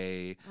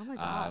way. Oh my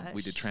gosh.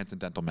 We did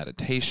transcendental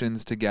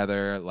meditations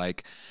together,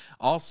 like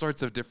all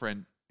sorts of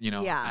different.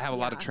 I have a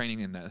lot of training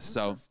in this. I'm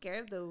So so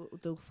scared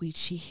of the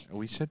Ouija.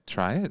 we should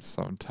try it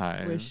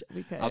sometime. Wish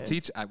we could. I'll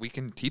teach. We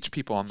can teach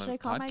people on the podcast. Should I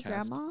call my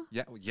grandma?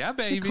 Yeah,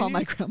 baby. Should call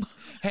my grandma.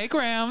 Hey,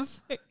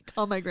 Grams.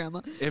 Call my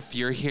grandma. If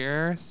you're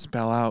here,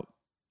 spell out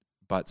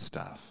butt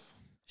stuff.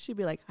 She'd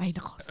be like, I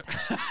know.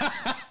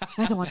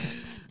 I don't want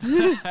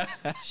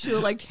to. She'll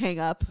like hang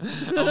up.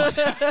 Yeah,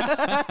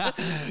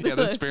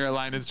 the spirit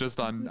line is just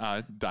on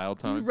dial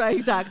tone. Right,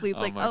 exactly. It's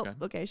like, my oh, God.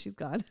 okay, she's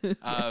gone.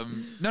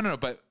 No,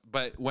 but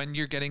when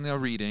you're getting a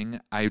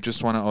reading, I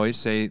just want to always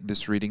say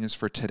this reading is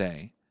for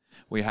today.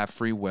 We have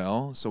free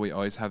will, so we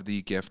always have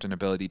the gift and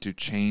ability to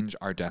change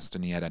our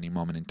destiny at any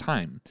moment in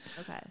time.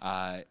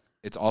 Okay.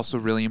 It's also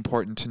really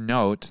important to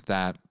note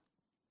that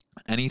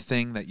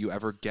anything that you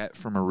ever get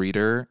from a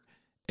reader,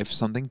 if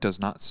something does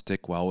not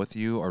stick well with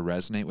you or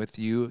resonate with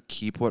you,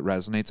 keep what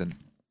resonates and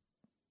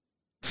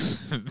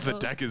the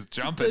deck is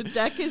jumping. The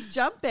deck is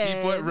jumping.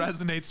 Keep what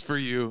resonates for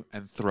you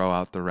and throw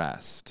out the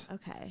rest.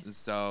 Okay.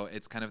 So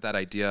it's kind of that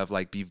idea of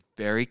like be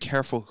very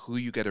careful who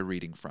you get a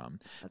reading from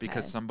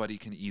because Okay. somebody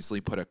can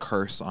easily put a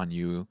curse on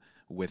you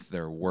with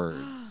their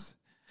words.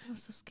 I'm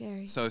so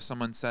scary. So if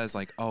someone says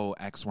like, oh,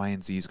 X, Y,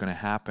 and Z is going to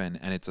happen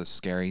and it's a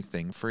scary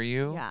thing for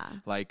you, Yeah.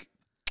 like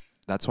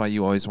that's why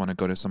you always want to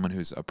go to someone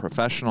who's a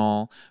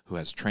professional, who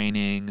has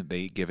training.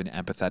 They give an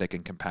empathetic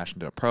and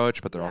compassionate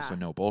approach, but they're also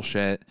no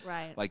bullshit.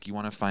 Right. Like you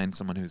want to find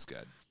someone who's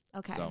good.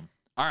 Okay. So,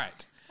 all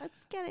right.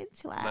 Let's get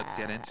into it. Let's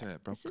get into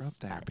it. Broke This girl is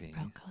fun. therapy.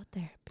 Broke girl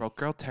therapy. Broke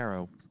girl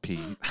tarot P.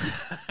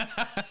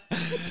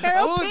 Tarot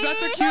Oh, P?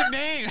 that's a cute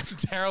name.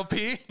 Tarot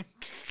P.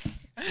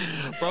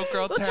 Broke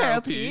girl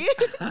tarot P.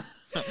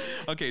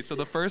 Okay, so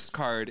the first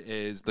card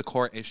is the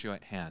core issue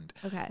at hand.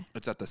 Okay.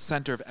 It's at the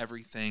center of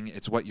everything.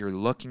 It's what you're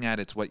looking at.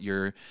 It's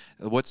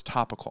what's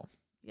topical.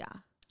 Yeah.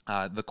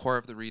 The core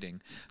of the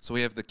reading. So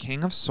we have the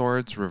King of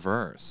Swords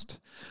reversed.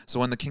 So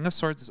when the King of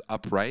Swords is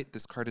upright,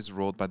 this card is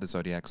ruled by the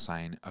zodiac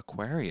sign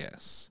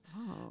Aquarius.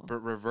 Oh. But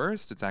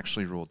reversed, it's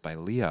actually ruled by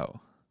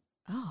Leo.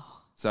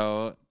 Oh.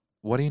 So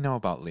what do you know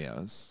about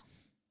Leos?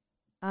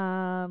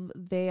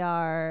 They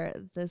are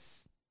the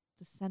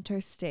center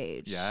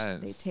stage.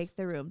 Yes. They take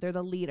the room. They're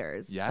the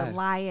leaders. Yes. The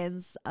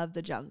lions of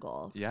the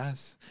jungle.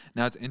 Yes.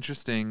 Now it's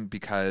interesting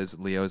because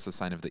Leo is the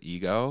sign of the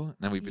ego.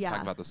 And we've been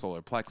talking about the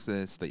solar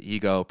plexus, the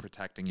ego,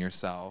 protecting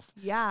yourself.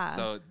 Yeah.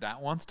 So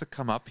that wants to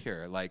come up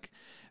here. Like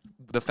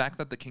the fact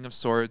that the King of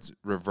Swords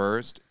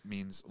reversed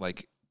means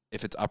like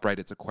if it's upright,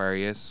 it's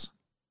Aquarius.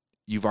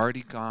 You've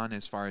already gone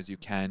as far as you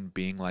can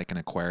being like an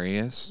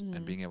Aquarius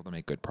and being able to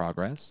make good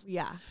progress.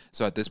 Yeah.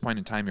 So at this point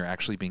in time, you're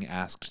actually being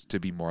asked to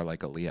be more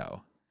like a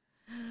Leo.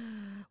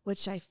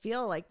 Which I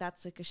feel like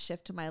that's like a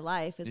shift to my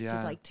life is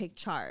to like take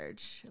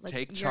charge. Like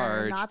Take you're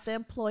charge. not the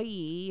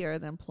employee, you're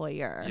the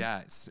employer.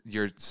 Yeah,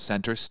 you're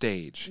center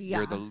stage. Yeah.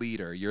 You're the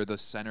leader. You're the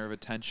center of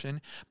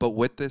attention. But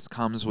with this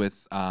comes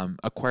with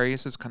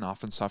Aquariuses can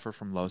often suffer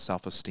from low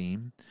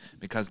self-esteem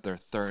because their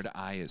third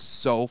eye is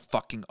so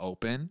fucking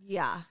open.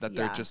 Yeah. That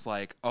they're just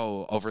like,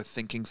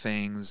 overthinking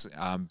things,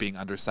 being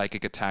under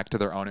psychic attack to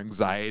their own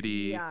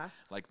anxiety,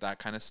 like that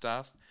kind of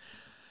stuff.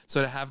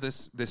 So to have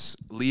this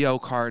Leo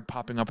card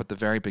popping up at the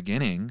very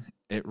beginning,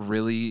 it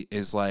really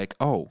is like,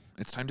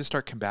 it's time to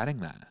start combating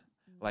that.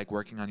 Like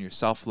working on your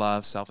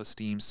self-love,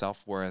 self-esteem,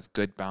 self-worth,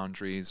 good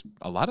boundaries.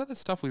 A lot of the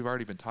stuff we've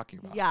already been talking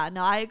about. Yeah,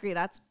 no, I agree.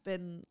 That's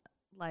been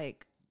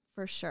like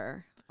for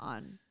sure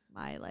on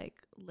my like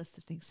list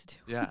of things to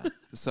do. Yeah.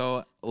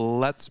 So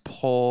let's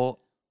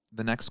pull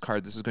the next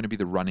card. This is going to be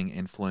the running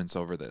influence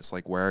over this.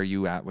 Like where are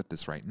you at with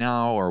this right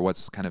now, or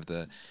what's kind of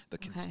the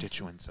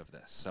constituents of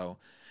this? So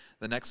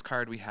the next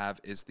card we have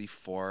is the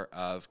Four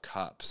of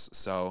Cups.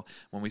 So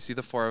when we see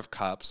the Four of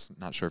Cups,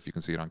 not sure if you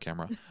can see it on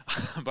camera,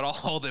 but I'll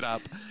hold it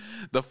up.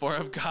 The Four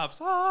of Cups,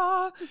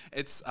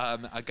 it's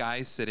a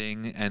guy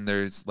sitting and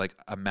there's like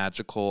a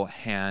magical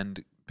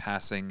hand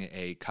passing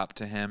a cup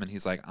to him and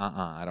he's like,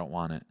 I don't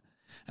want it.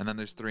 And then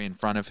there's three in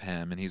front of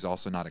him and he's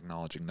also not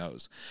acknowledging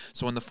those.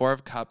 So when the Four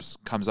of Cups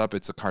comes up,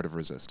 it's a card of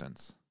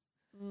resistance.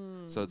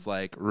 So it's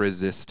like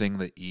resisting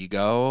the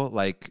ego,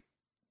 like,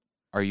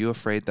 are you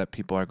afraid that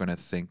people are going to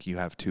think you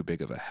have too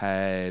big of a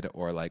head,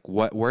 or like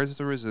where's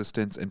the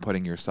resistance in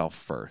putting yourself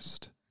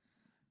first?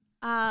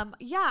 Yeah,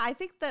 I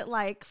think that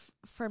like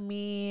for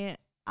me,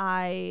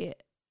 my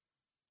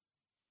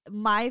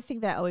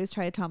thing that I always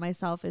try to tell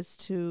myself is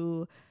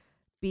to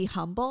be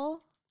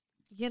humble,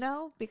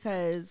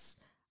 because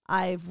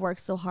I've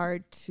worked so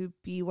hard to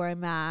be where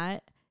I'm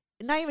at,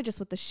 not even just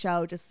with the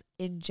show, just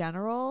in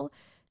general,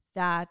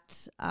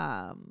 that,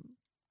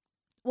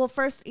 well,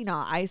 first,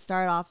 I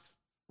started off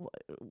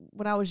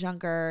when I was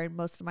younger, and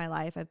most of my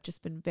life, I've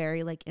just been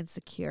very like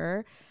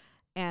insecure,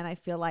 and I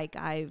feel like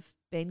I've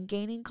been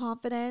gaining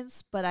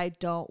confidence, but I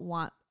don't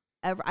want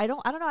ever. I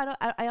don't know.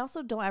 I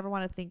also don't ever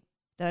want to think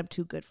that I'm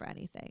too good for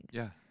anything.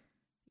 Yeah.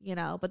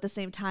 But at the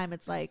same time,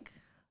 it's like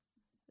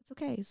it's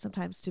okay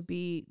sometimes to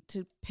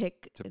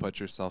put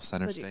yourself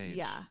center stage.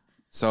 Yeah.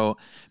 So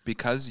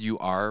because you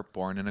are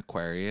born in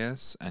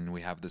Aquarius and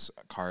we have this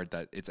card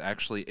that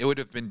it would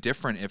have been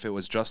different if it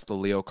was just the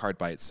Leo card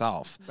by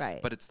itself. Right.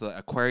 But it's the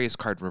Aquarius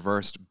card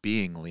reversed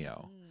being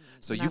Leo.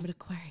 So I'm an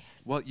Aquarius.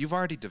 Well, you've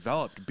already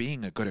developed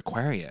being a good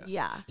Aquarius.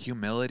 Yeah.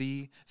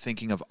 Humility,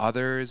 thinking of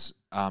others,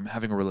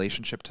 having a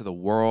relationship to the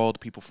world,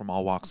 people from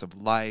all walks of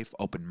life,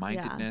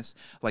 open-mindedness.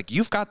 Yeah. Like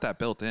you've got that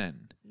built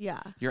in.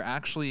 Yeah. You're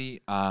actually,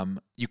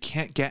 you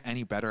can't get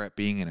any better at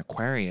being an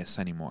Aquarius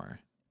anymore.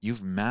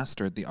 You've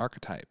mastered the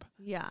archetype.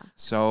 Yeah.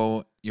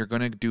 So you're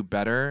going to do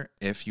better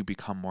if you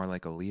become more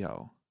like a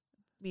Leo.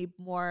 Be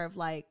more of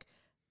like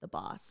the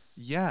boss.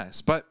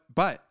 Yes, but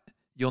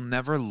you'll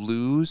never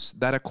lose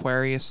that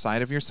Aquarius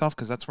side of yourself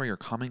because that's where you're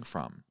coming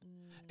from.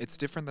 It's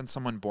different than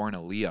someone born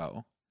a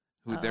Leo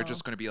who they're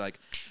just going to be like,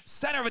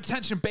 center of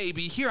attention,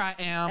 baby, here I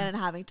am. And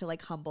having to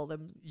like humble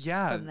them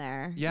from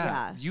there.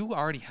 Yeah. You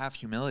already have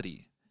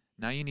humility.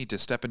 Now you need to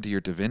step into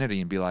your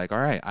divinity and be like, all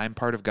right, I'm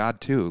part of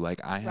God too.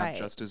 Like I have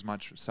just as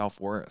much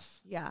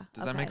self-worth. Yeah.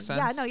 Does that make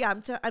sense? Yeah, no, yeah.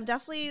 I'm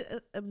definitely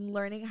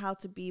learning how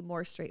to be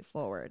more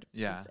straightforward.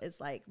 Yeah. Is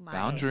like my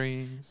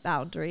boundaries.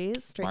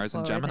 Mars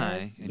and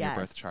Gemini in your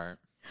birth chart.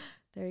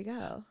 There you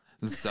go.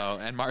 So,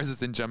 and Mars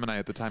is in Gemini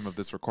at the time of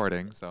this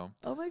recording. So,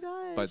 oh my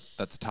gosh. But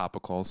that's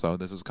topical. So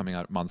this is coming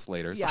out months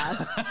later. So.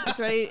 Yeah.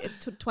 It's already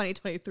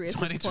 2023.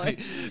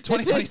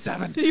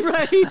 2027.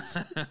 Right.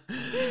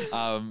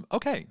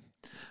 Okay.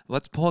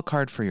 Let's pull a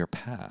card for your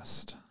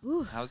past.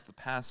 Ooh. How's the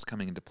past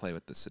coming into play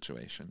with this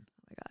situation?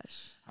 Oh my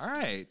gosh. All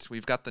right.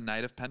 We've got the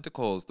Knight of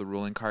Pentacles, the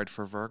ruling card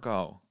for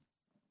Virgo.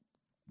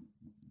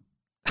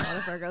 A lot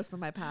of Virgos from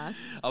my past.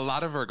 A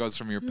lot of Virgos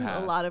from your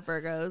past. A lot of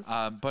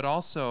Virgos. But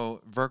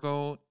also,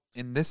 Virgo,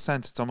 in this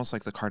sense, it's almost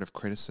like the card of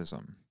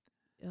criticism.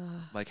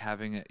 Like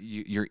having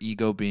your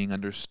ego being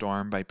under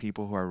storm by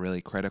people who are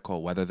really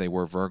critical, whether they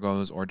were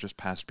Virgos or just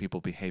past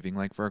people behaving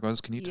like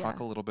Virgos. Can you talk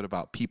a little bit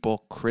about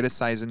people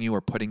criticizing you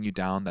or putting you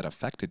down that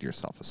affected your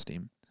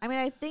self-esteem? I mean,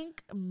 I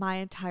think my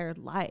entire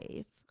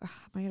life. Ugh,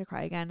 am I gonna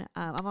cry again?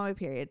 I'm on my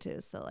period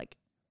too, so like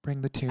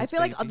Bring the tears. I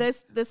feel like baby.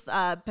 this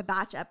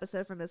batch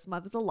episode from this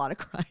month is a lot of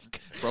crying.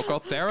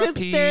 Broco 'Cause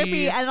therapy.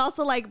 therapy and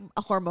also like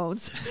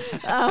hormones.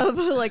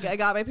 Like I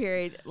got my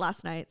period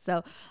last night,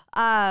 so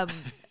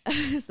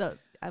so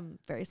I'm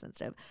very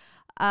sensitive.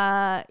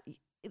 My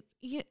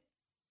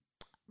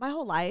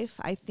whole life,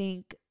 I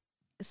think,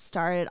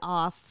 started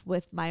off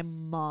with my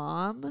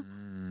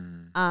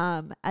mom.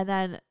 And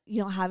then,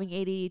 having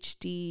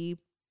ADHD,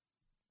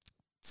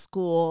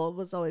 school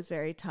was always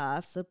very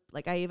tough. So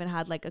like I even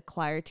had like a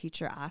choir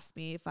teacher ask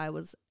me if I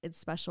was in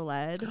special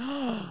ed.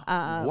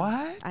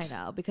 What? I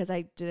know, because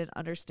I didn't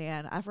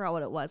understand. I forgot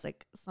what it was.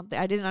 Like something,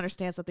 I didn't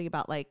understand something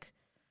about like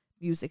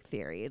music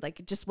theory. Like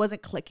it just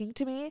wasn't clicking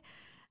to me.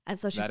 And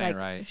so she's That like, ain't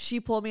right. she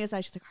pulled me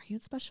aside. She's like, "Are you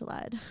in special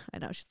ed?" I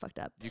know, she's fucked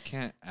up. You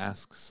can't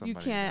ask somebody.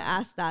 You can't that.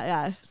 ask that.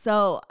 Yeah.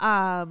 So,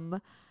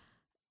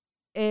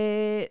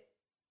 it,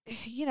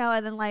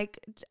 and then like,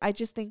 I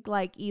just think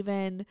like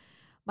even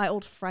my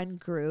old friend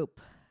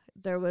group,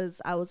 I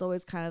was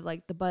always kind of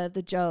like the butt of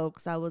the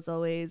jokes. I was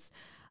always,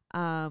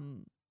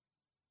 and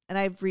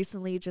I've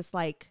recently just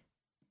like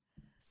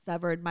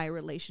severed my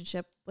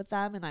relationship with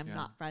them, and I'm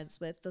not friends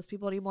with those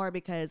people anymore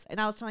because,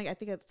 and I think I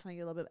was telling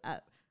you a little bit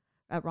at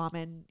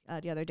ramen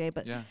the other day,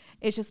 but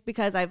it's just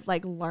because I've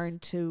like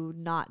learned to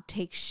not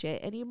take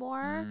shit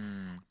anymore.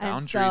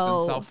 Boundaries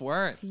and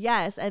self-worth.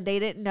 Yes. And they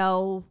didn't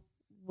know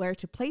where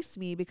to place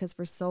me because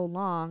for so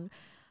long,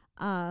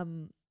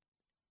 and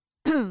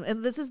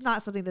this is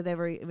not something that they've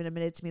ever even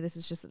admitted to me. This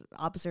is just an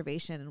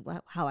observation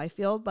and how I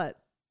feel. But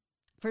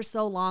for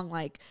so long,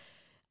 like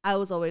I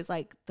was always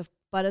like the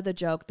butt of the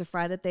joke, the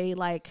friend that they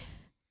like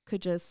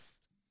could just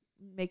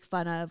make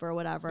fun of or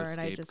whatever.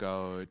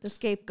 The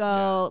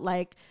scapegoat,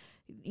 like,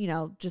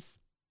 just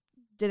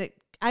didn't,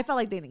 I felt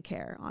like they didn't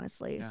care,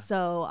 honestly. Yeah.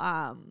 So,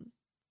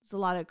 there's a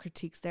lot of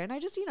critiques there. And I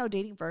just,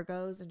 dating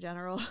Virgos in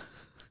general.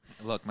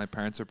 Look, my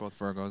parents are both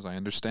Virgos. I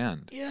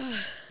understand. Yeah.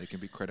 They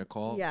can be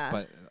critical. Yeah.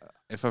 But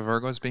if a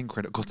Virgo is being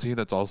critical to you,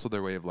 that's also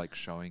their way of like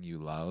showing you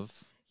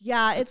love.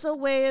 Yeah, it's a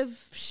way of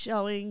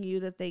showing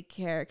you that they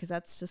care because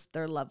that's just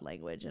their love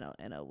language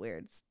in a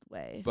weird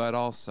way. But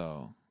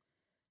also,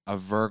 a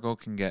Virgo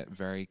can get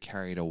very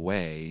carried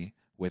away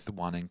with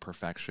wanting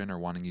perfection or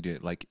wanting you to,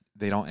 like,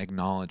 they don't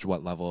acknowledge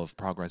what level of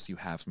progress you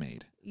have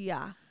made.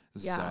 Yeah.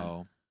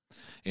 So,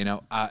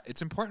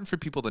 it's important for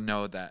people to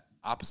know that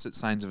opposite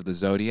signs of the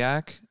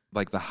zodiac,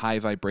 like the high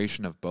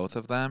vibration of both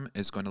of them,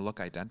 is going to look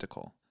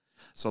identical.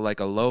 So like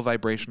a low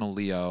vibrational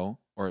Leo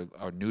or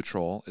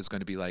neutral is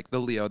going to be like the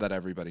Leo that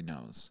everybody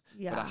knows.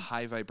 Yeah. But a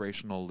high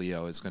vibrational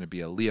Leo is going to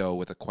be a Leo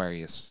with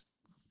Aquarius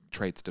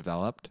traits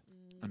developed.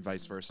 And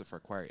vice versa for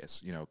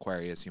Aquarius.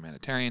 Aquarius,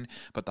 humanitarian,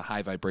 but the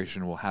high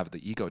vibration will have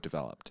the ego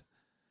developed.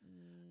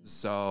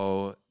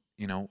 So,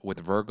 with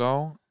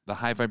Virgo, the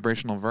high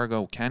vibrational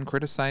Virgo can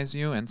criticize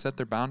you and set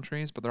their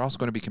boundaries, but they're also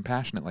going to be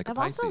compassionate like a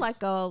Pisces. I've also let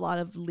go a lot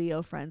of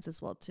Leo friends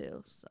as well,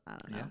 too. So I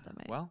don't know if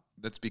that Well,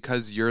 that's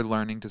because you're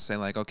learning to say,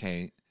 like,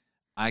 okay,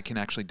 I can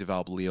actually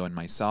develop Leo in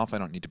myself. I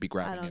don't need to be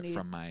grabbing it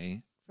from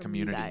my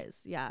community. You guys.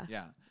 Yeah.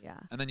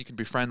 And then you can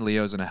befriend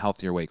Leos in a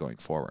healthier way going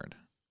forward.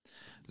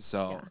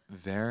 So,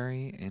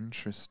 very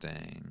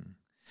interesting.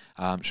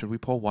 Should we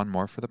pull one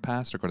more for the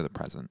past or go to the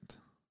present?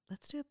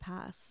 Let's do a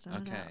past. I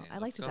don't know. I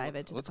let's like to dive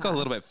into Let's the go a past.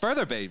 little bit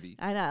further, baby.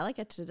 I know. I like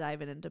it to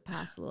dive into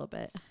past a little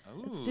bit.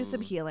 Let's do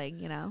some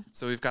healing,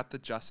 So we've got the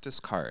Justice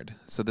card.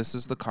 So this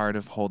is the card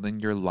of holding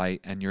your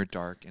light and your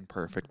dark in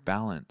perfect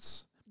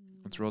balance.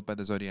 It's ruled by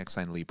the zodiac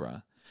sign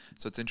Libra.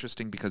 So it's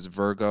interesting because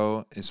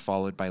Virgo is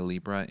followed by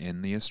Libra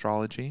in the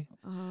astrology.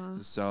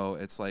 So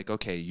it's like,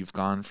 okay, you've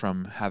gone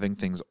from having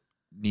things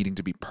needing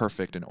to be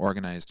perfect and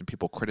organized and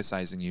people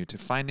criticizing you to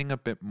finding a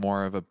bit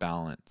more of a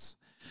balance.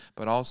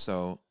 But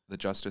also, the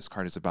Justice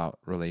card is about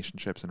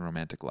relationships and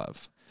romantic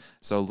love.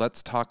 So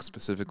let's talk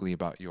specifically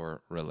about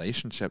your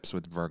relationships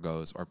with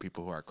Virgos or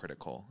people who are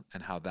critical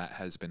and how that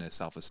has been a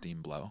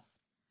self-esteem blow.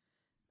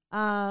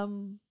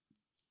 My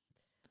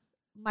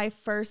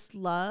first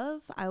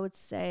love, I would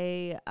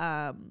say,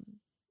 my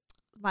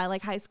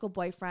like high school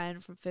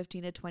boyfriend from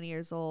 15 to 20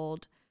 years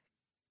old,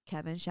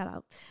 Kevin, shout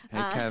out.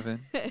 Hey, Kevin.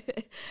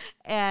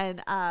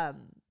 And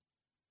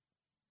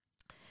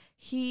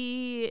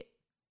he,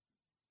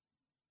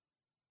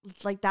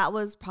 like, that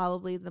was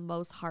probably the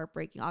most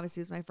heartbreaking.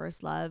 Obviously, it was my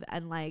first love.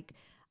 And like,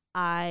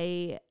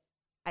 I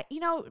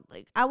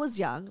like I was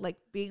young, like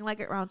being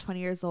like around 20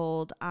 years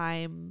old,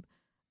 I'm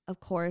of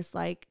course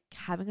like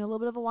having a little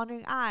bit of a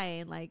wandering eye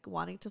and like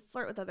wanting to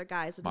flirt with other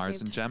guys at Mars the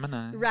same and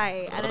Gemini.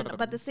 Right. And then,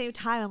 but at the same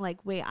time, I'm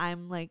like, wait,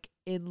 I'm like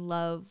in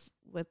love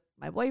with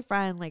my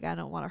boyfriend. Like, I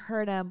don't want to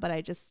hurt him, but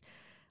I just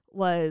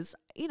was,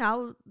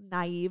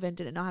 naive and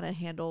didn't know how to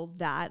handle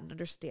that and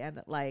understand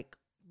that like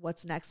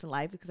what's next in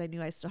life because I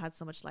knew I still had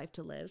so much life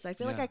to live. So I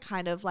feel like I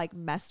kind of like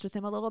messed with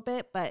him a little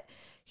bit, but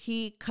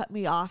he cut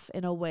me off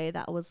in a way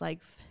that was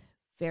like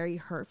very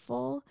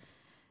hurtful.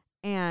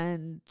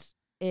 And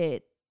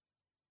it,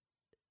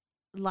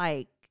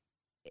 like,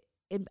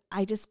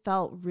 I just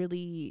felt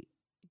really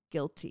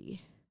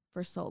guilty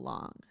for so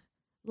long.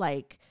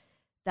 Like,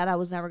 that I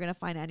was never going to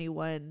find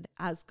anyone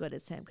as good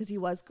as him, because he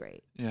was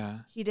great. Yeah.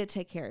 He did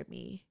take care of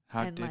me.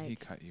 How and did like, he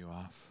cut you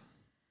off?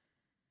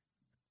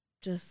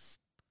 Just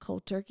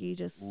cold turkey.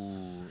 Just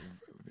Ooh.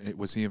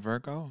 Was he a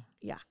Virgo?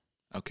 Yeah.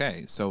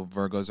 Okay, so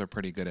Virgos are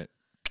pretty good at.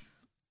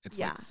 It's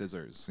Yeah. like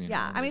scissors. You yeah.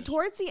 know, I they mean,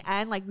 towards the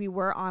end, like, we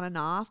were on and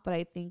off, but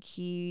I think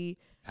he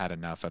had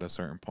enough at a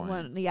certain point.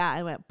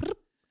 I went, "Prrp,"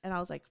 and I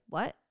was like,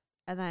 what?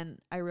 And then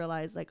I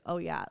realized, like, oh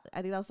yeah,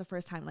 I think that was the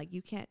first time, like,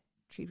 you can't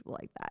treat people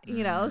like that,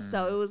 you know?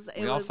 So it was,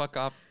 we all fuck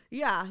up.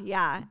 Yeah.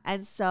 Yeah.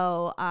 And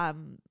so,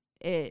 and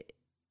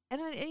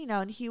you know,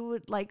 and he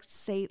would like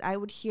say, I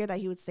would hear that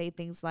he would say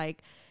things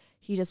like,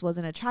 he just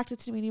wasn't attracted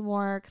to me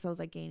anymore because I was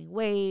like gaining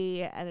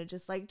weight, and it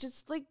just like,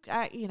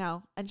 you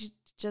know, and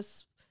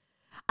just,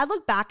 I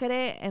look back at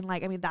it and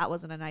like, I mean, that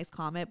wasn't a nice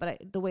comment,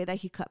 but the way that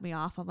he cut me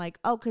off, I'm like,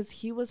 oh, because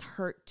he was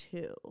hurt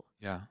too.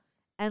 Yeah.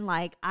 And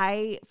like,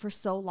 I, for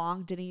so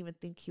long, didn't even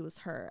think he was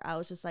hurt. I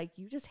was just like,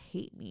 you just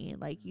hate me.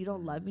 Like, you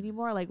don't love me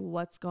anymore. Like,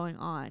 what's going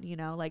on? You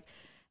know, like,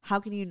 how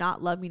can you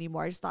not love me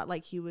anymore? I just thought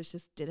like he was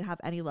just didn't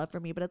have any love for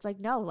me. But it's like,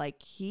 no,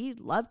 like, he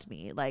loved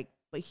me. Like,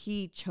 but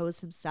he chose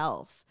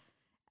himself.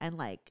 And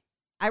like,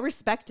 I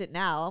respect it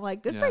now. I'm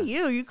like, good for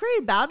you. You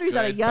created boundaries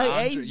at a young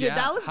age. Yeah.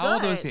 That was How good.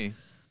 old was he?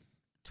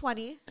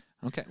 20.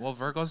 Okay. Well,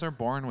 Virgos are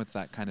born with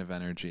that kind of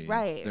energy.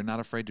 Right. They're not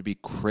afraid to be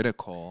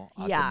critical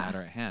of the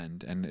matter at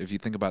hand. And if you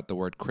think about the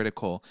word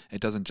critical,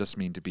 it doesn't just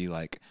mean to be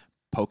like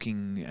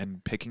poking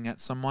and picking at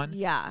someone.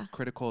 Yeah.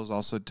 Critical is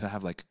also to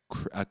have like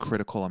a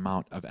critical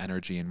amount of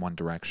energy in one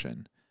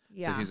direction.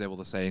 Yeah. So he's able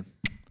to say,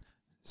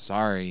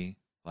 sorry,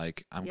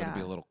 like, I'm going to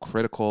be a little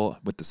critical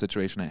with the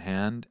situation at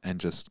hand and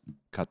just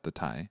cut the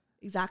tie.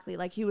 Exactly.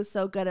 Like, he was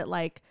so good at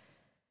like,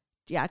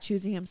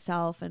 choosing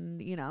himself, and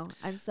you know,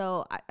 and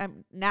so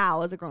I'm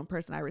now, as a grown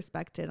person, I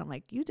respect it. I'm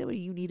like, you did what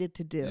you needed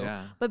to do.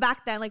 Yeah. But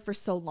back then, like, for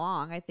so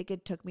long, I think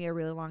it took me a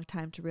really long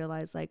time to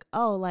realize, like,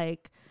 oh,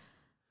 like,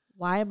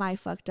 why am I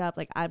fucked up?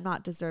 Like, I'm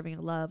not deserving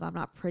of love. I'm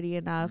not pretty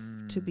enough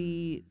to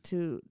be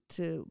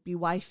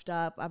wifed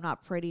up. I'm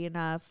not pretty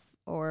enough,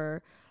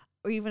 or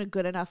even a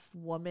good enough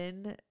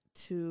woman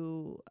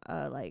to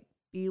like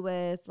be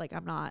with. Like,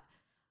 I'm not.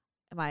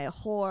 Am I a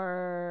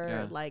whore?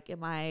 Yeah. Like,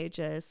 am I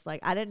just like,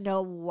 I didn't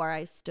know where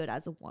I stood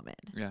as a woman.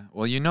 Yeah.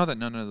 Well, you know that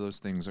none of those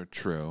things are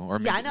true. Or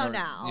I know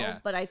now,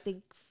 but I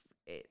think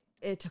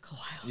it took a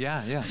while.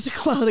 Yeah, yeah. It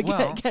took a while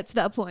to get to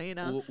that point, you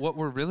know? What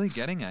we're really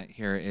getting at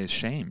here is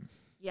shame.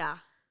 Yeah.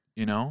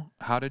 You know,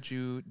 how did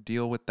you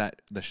deal with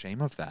the shame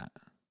of that?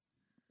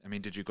 I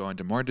mean, did you go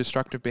into more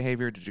destructive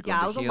behavior? Did you go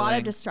into healing? Yeah, it was a lot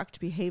of destructive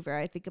behavior.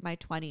 I think in my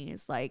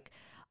 20s, like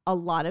a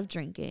lot of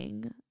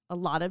drinking, a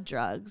lot of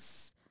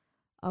drugs,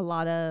 a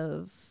lot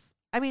of,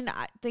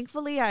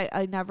 thankfully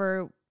I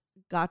never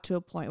got to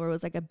a point where it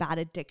was like a bad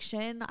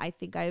addiction. I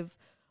think I've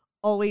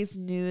always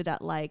knew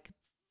that like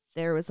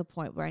there was a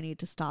point where I needed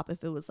to stop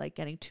if it was like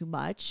getting too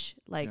much.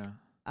 Like,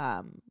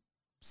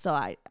 so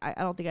I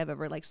don't think I've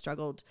ever like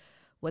struggled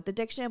with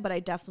addiction, but I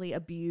definitely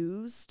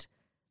abused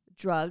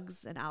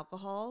drugs and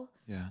alcohol.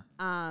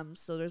 Yeah.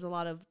 So there's a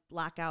lot of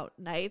blackout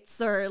nights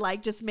or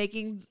like just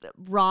making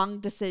wrong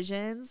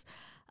decisions.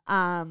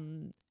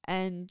 And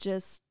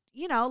just,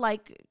 you know,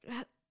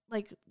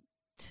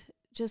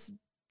 just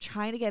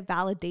trying to get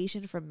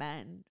validation from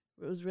men.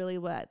 It was really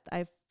what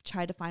I've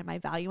tried to find my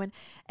value in.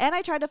 And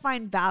I tried to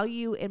find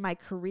value in my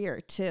career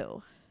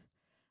too.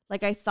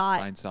 Like, I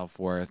thought, find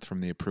self-worth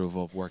from the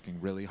approval of working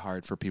really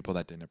hard for people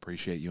that didn't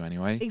appreciate you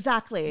anyway.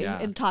 Exactly.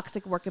 In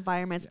toxic work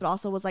environments, but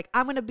also was like,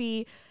 I'm going to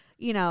be,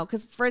 you know,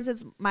 because for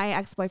instance, my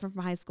ex-boyfriend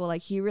from high school,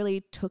 like he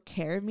really took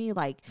care of me.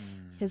 Like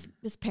his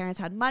parents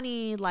had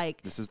money.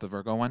 Like, this is the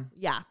Virgo one?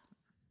 Yeah.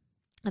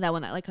 And that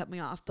one that like cut me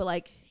off. But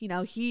like, you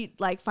know, he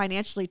like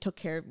financially took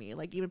care of me,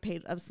 like even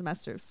paid a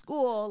semester of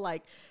school.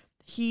 Like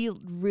he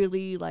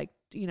really like,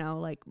 you know,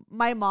 like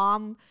my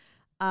mom,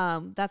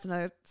 that's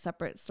another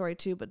separate story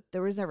too, but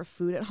there was never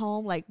food at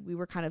home. Like we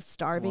were kind of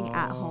starving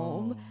at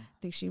home. I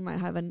think she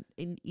might have an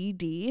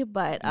ED,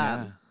 but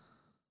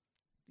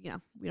you know,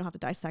 we don't have to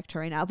dissect her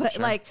right now, but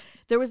like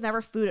there was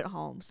never food at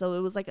home. So it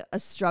was like a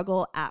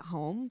struggle at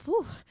home.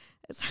 Whew.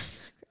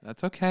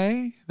 That's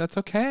okay. That's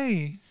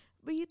okay.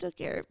 But he took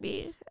care of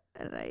me,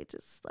 and I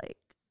just like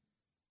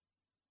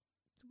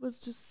was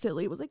just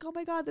silly. It was like, oh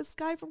my God, this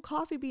guy from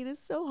Coffee Bean is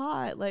so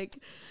hot. Like,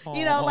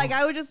 you know, like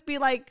I would just be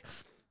like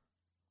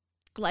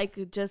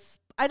just,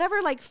 I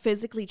never like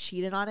physically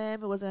cheated on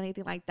him. It wasn't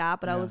anything like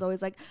that, but I was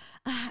always like,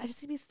 I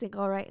just need to be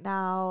single right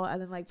now.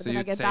 And then like, but then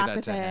I get back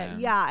with it.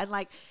 Yeah. And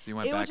like, so you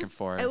went back and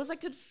forth. It was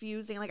like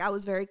confusing. Like I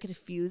was very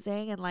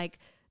confusing and like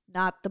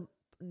not the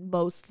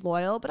most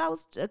loyal, but I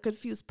was a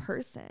confused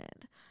person.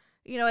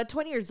 You know, at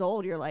 20 years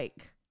old, you're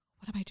like,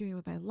 what am I doing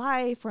with my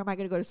life? Where am I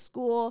going to go to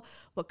school?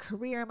 What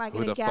career am I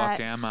going to get? Who the fuck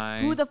am I?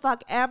 Who the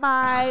fuck am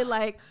I?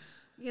 Like,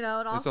 you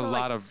know, and there's also a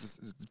like, lot of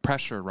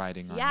pressure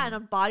riding on you. Yeah, and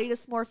a body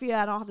dysmorphia.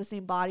 I don't have the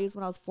same body as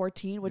when I was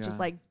 14, which is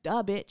like,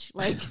 duh, bitch.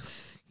 Like,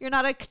 you're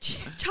not a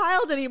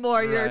child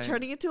anymore. You're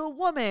turning into a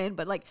woman.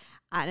 But like,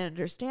 I didn't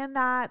understand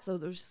that. So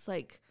there's just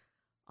like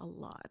a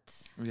lot.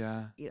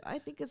 Yeah. I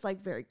think it's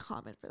like very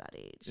common for that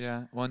age.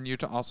 Yeah. Well, and you're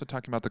also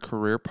talking about the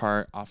career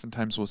part.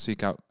 Oftentimes we'll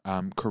seek out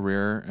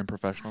career and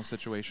professional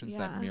situations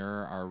that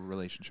mirror our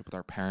relationship with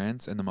our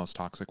parents in the most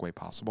toxic way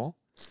possible.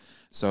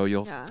 So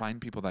you'll find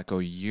people that go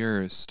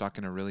years stuck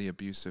in a really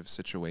abusive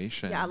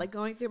situation. Yeah, like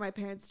going through my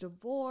parents'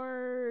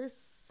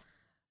 divorce.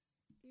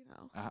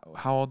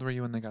 How old were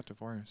you when they got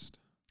divorced?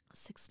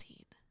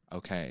 16.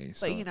 Okay.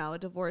 But, a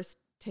divorce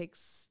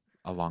takes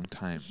a long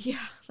time. Yeah.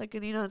 Like,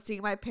 and,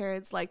 seeing my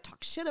parents, like,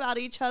 talk shit about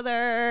each other.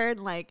 And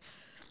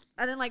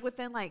then, like,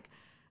 within, like,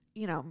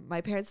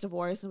 my parents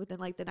divorced. And within,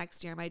 like, the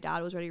next year, my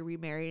dad was ready to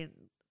remarry and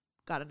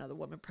got another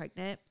woman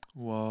pregnant.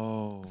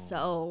 Whoa.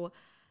 So,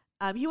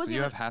 he was. So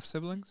you have half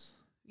siblings?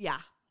 Yeah.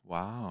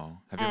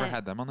 Wow. Have you ever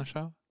had them on the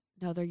show?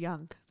 No, they're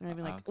young. They're not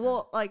even like,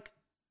 well, like,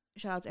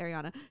 shout out to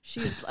Ariana.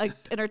 She's like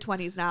in her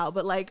 20s now,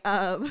 but like,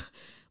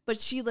 but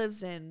she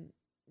lives in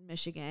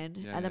Michigan.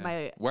 Yeah, and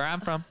then where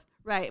I'm from.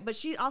 Right. But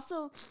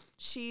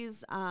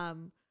she's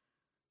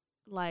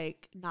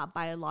like not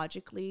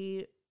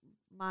biologically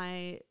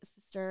my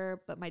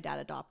sister, but my dad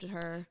adopted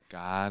her.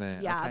 Got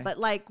it. Yeah. Okay. But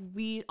like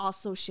we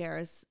also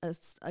share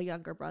a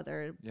younger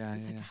brother. Yeah.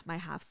 He's like my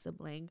half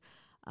sibling,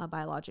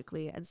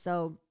 biologically. And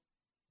so,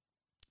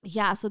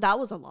 yeah, so that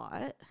was a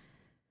lot.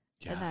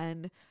 Yeah. And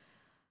then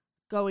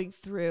going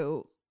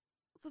through,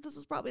 so this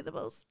is probably the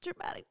most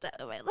dramatic time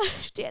of my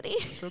life, Danny.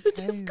 It's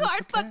okay. This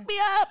card fucked me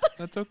up.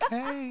 That's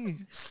okay.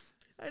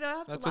 I know I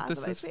have That's to laugh what this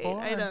at my is pain. for.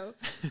 I know.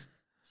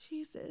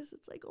 Jesus,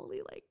 it's like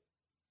only like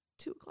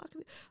 2 o'clock.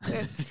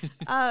 Okay.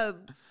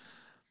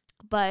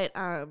 But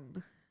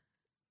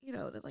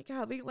then like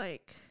having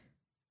like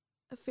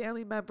a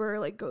family member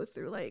like go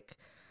through like,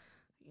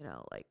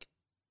 like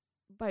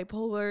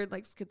bipolar and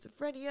like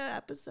schizophrenia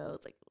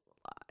episodes, like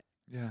a lot.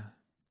 Yeah.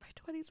 My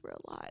 20s were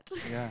a lot.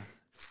 Yeah.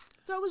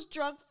 So I was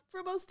drunk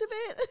for most of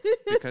it.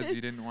 Because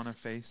you didn't want to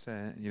face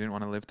it. You didn't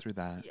want to live through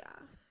that. Yeah.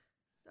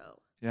 So.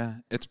 Yeah.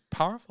 It's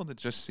powerful to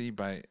just see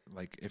by,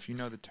 like, if you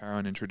know the tarot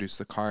and introduce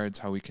the cards,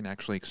 how we can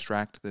actually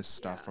extract this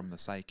stuff from the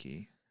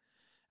psyche.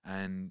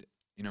 And,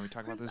 we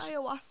talk about this.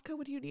 Ayahuasca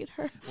when you need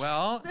her.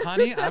 Well,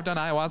 honey, I've done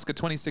ayahuasca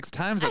 26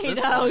 times at this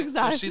point.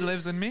 Exactly. So she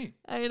lives in me.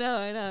 I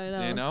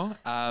know.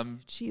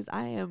 Jeez,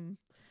 I am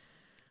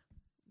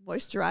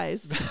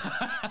moisturized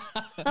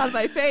on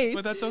my face.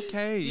 But that's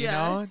okay,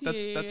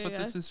 that's what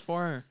this is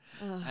for.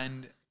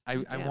 And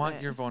I want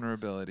your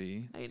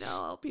vulnerability. I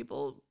know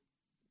people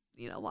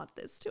want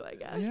this too, I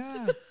guess.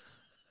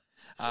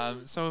 Yeah.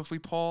 So if we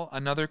pull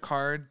another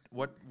card,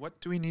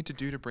 what do we need to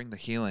do to bring the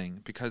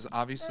healing? Because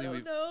obviously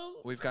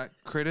we've got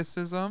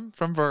criticism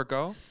from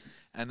Virgo,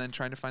 and then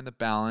trying to find the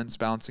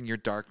balancing your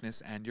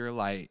darkness and your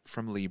light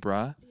from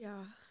Libra.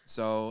 Yeah.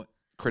 So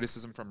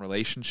criticism from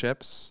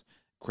relationships,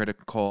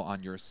 critical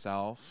on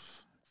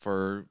yourself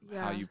for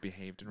how you've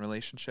behaved in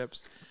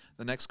relationships.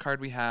 The next card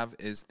we have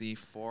is the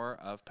 4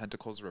 of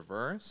Pentacles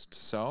reversed.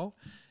 So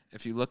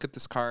if you look at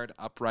this card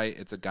upright,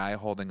 it's a guy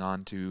holding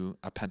on to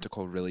a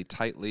pentacle really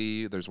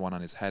tightly. There's one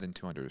on his head and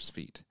 2 under his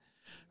feet.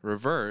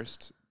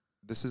 Reversed,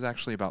 this is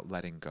actually about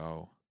letting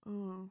go.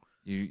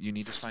 You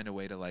need to find a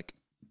way to like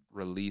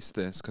release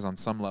this, because on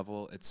some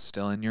level it's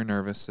still in your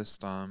nervous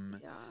system.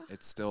 Yeah.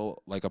 It's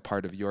still like a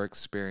part of your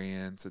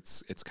experience.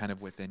 It's kind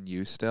of within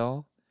you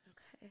still.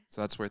 Okay.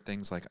 So that's where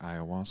things like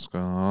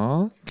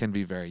ayahuasca can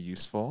be very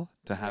useful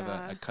to have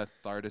a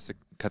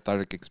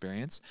cathartic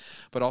experience,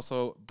 but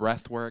also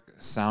breath work,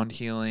 sound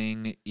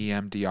healing,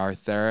 EMDR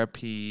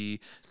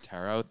therapy,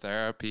 tarot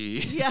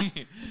therapy. Yeah.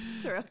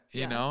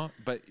 Tarot.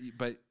 But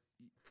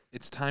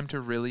it's time to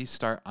really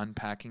start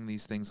unpacking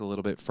these things a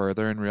little bit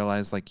further and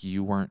realize like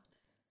you weren't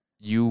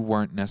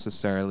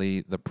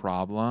necessarily the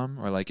problem,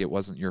 or like it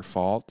wasn't your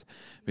fault,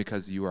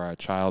 because you are a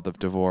child of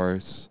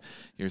divorce.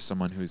 You're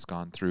someone who's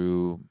gone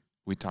through,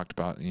 we talked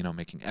about,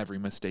 making every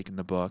mistake in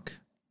the book.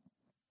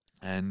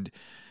 And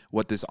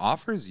what this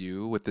offers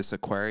you with this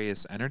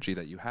Aquarius energy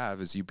that you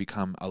have is you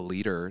become a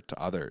leader to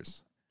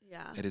others.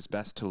 Yeah. It is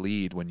best to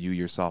lead when you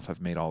yourself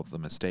have made all of the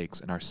mistakes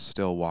and are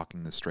still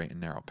walking the straight and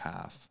narrow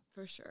path.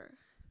 For sure.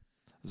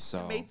 So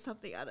I made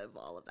something out of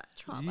all of that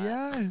trauma.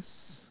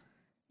 Yes.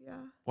 Yeah.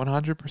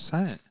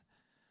 100%.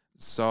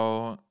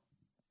 So,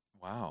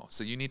 wow.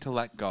 So you need to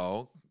let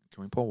go.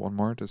 Can we pull one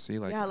more to see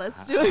like? Yeah,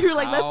 let's do it. You're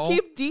like, let's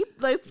keep deep.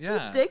 Let's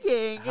keep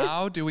digging.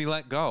 How do we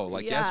let go?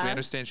 Like, yes, we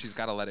understand she's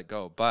got to let it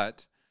go,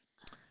 but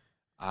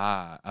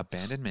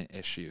abandonment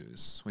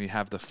issues. We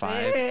have the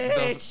 5,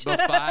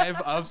 the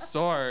 5 of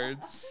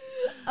Swords.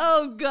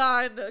 Oh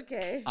God.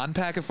 Okay.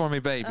 Unpack it for me,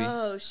 baby.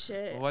 Oh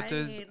shit. What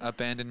does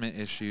abandonment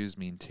issues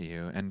mean to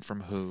you, and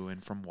from who,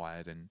 and from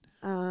what, and?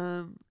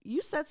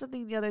 You said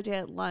something the other day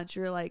at lunch.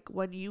 You're like,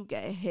 when you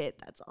get hit,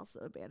 that's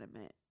also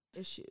abandonment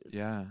issues.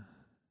 Yeah.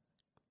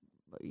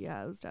 But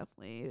yeah, it was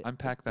definitely.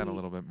 Unpack that a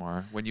little bit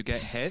more. When you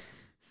get hit.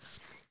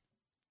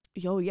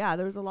 Yeah,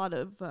 there was a lot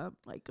of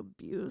like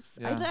abuse.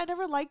 Yeah. I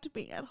never liked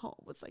being at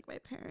home with like my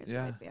parents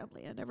and my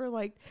family. I never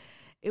liked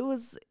it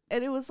was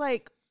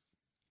like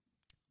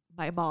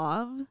my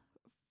mom,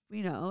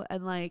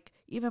 and like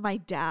even my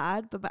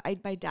dad. But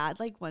my dad,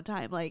 like one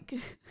time, like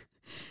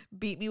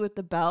beat me with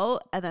the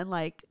belt, and then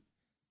like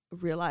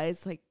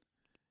realized like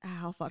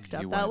how fucked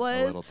up He that went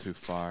was. a little too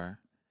far.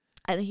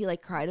 And he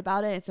like cried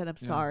about it and said, I'm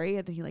Yeah. sorry.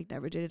 And then he like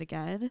never did it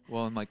again.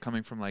 Well, and like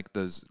coming from like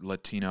those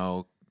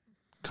Latino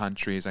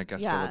countries, I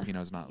guess Yeah.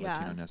 Filipino's not Yeah.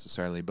 Latino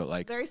necessarily, but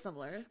like, Very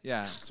similar.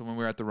 yeah. So when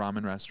we were at the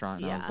ramen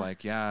restaurant, and I was Yeah.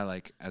 like, yeah,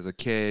 like as a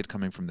kid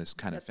coming from this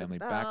kind of Got the family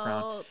background.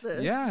 belt,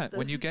 the- Yeah. the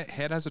When you get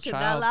hit as a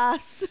child,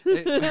 Chanelas.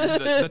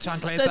 the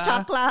chancleta. The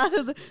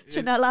chancla. The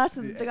It- chanelas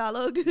in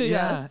Tagalog.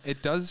 yeah,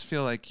 it does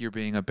feel like you're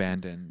being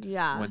abandoned.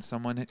 Yeah. When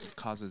someone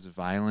causes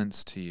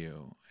violence to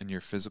you in your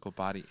physical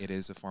body, it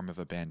is a form of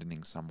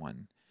abandoning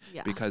someone.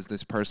 Yeah. Because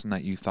this person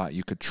that you thought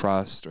you could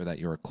trust or that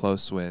you were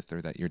close with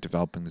or that you're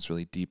developing this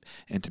really deep,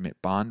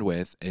 intimate bond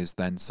with is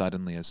then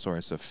suddenly a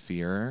source of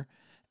fear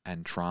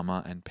and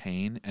trauma and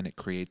pain, and it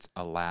creates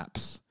a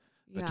lapse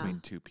Yeah.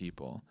 between two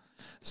people.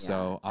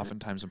 So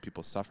oftentimes when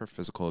people suffer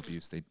physical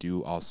abuse, they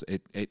do also,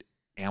 it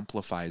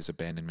amplifies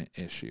abandonment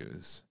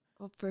issues.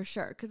 Well, for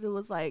sure. Because it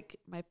was like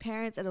my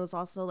parents, and it was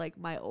also like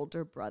my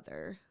older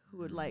brother who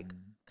would like,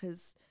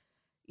 because,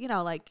 you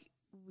know, like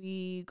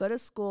we go to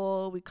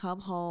school, we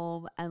come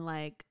home, and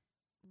like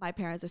my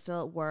parents are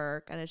still at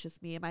work, and it's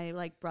just me and my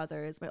like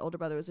brothers. My older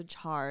brother was in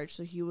charge,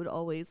 so he would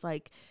always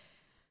like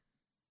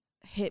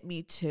hit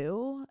me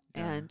too.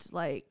 Yeah. And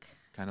like,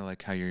 Kind of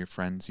like how your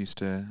friends used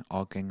to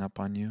all gang up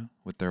on you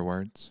with their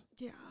words.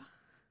 yeah.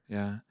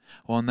 Yeah.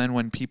 Well, and then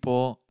when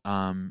people,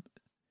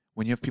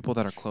 when you have people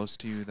that are close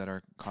to you that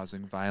are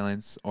causing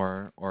violence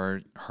or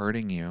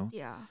hurting you,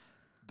 Yeah.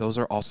 those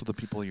are also the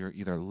people you're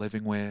either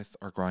living with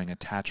or growing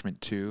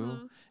attachment to.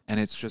 Mhm. And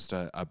it's just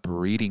a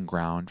breeding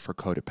ground for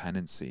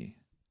codependency.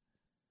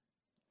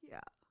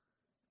 Yeah,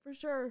 for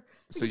sure.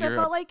 So Because I you're,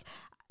 felt like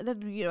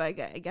then, you know, I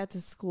got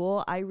to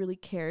school. I really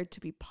cared to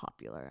be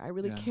popular. I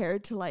really Yeah.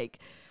 cared to like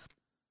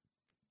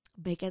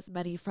make as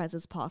many friends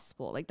as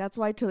possible. Like that's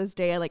why to this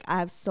day, I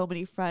have so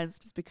many friends,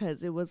 just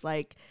because it was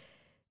like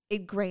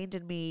ingrained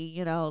in me.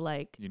 You know,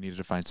 like you needed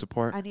to find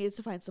support. I needed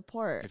to find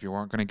support. If you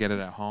weren't going to get it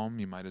at home,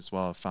 you might as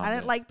well have found I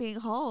didn't it. like being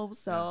home,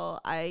 so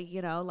I,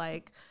 you know,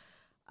 like,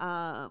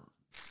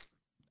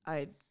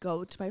 I'd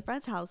go to my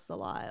friend's house a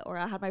lot, or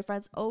I had my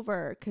friends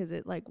over because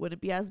it like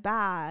wouldn't be as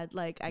bad.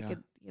 Like I Yeah.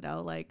 could, you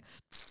know, like,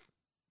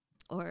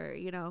 or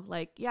you know,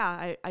 like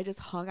I just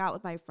hung out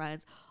with my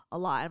friends a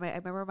lot. And I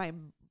remember my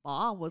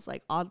mom was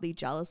like oddly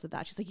jealous of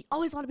that. She's like, you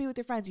always want to be with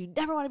your friends, you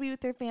never want to be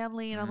with your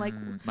family. And I'm like,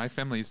 My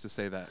family used to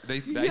say that. I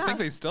Yeah. think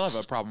they still have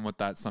a problem with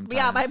that sometimes.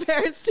 yeah, my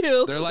parents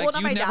too. They're like, Well,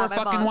 not you my never dad, my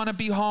fucking mom. want to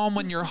be home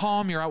when you're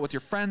home. You're out with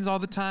your friends all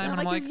the time. And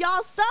And I'm I'm like, like,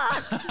 'Cause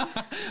y'all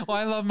suck. well,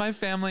 I love my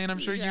family, and I'm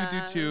sure Yeah.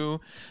 you do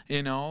too.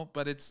 You know,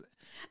 but it's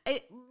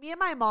Me and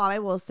my mom, I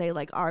will say,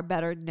 like, are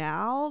better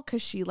now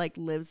because she like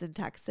lives in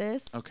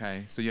Texas.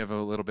 okay. So you have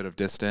a little bit of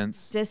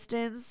distance.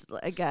 Distance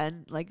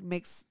again, like,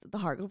 makes the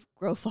heart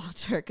grow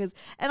fonder.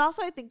 And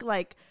also I think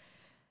like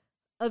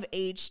of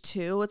age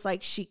too, it's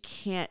like she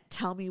can't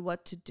tell me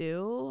what to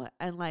do,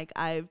 and like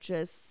I've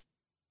just,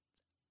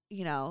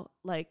 you know,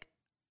 like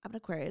I'm an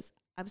Aquarius.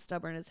 I'm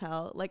stubborn as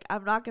hell. Like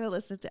I'm not gonna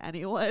listen to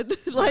anyone.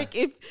 Like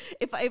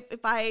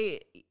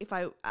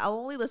I'll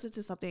only listen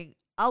to something.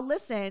 I'll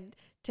listen,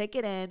 take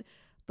it in,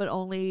 but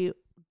only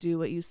do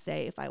what you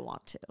say if I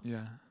want to.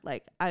 Yeah.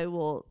 Like I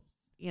will,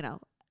 you know,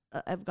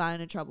 I've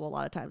gotten in trouble a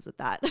lot of times with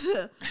that.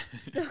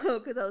 So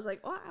because I was like,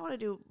 oh, I want to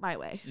do my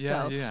way.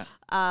 Yeah. So, Yeah.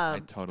 I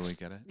Um. totally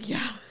get it.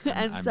 Yeah.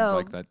 I'm And so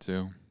like that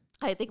too.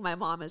 I think my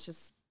mom is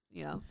just,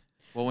 you know.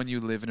 Well, when you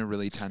live in a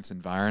really tense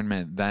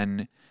environment,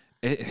 then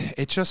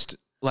it just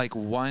like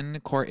one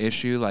core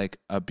issue like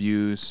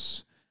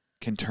abuse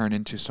can turn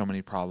into so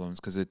many problems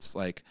because it's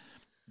like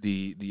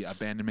the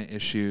abandonment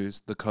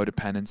issues, the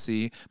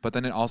codependency, but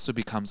then it also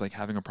becomes like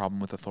having a problem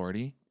with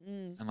authority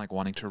and like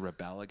wanting to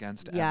rebel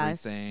against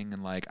Yes. everything.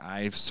 And like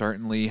I've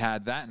certainly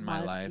had that in my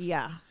wanted- life.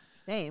 Yeah.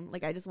 Same.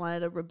 Like I just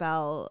wanted to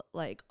rebel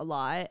like a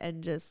lot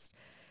and just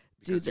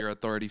do Because your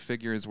authority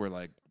figures were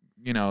like,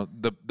 you know,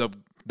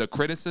 the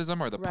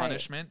criticism or the Right.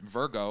 punishment,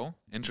 Virgo,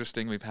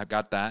 interesting,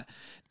 got that,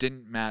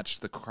 didn't match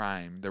the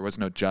crime. There was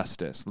no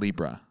justice,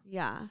 Libra.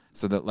 yeah.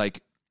 So that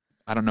like,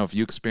 I don't know if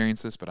you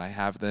experience this, but I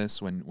have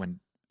this when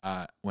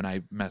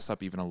I mess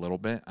up even a little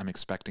bit, I'm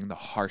expecting the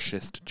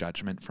harshest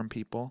judgment from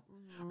people,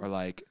 or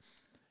like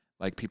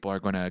people are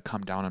going to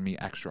come down on me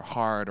extra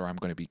hard, or I'm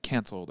going to be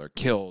canceled or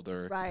killed,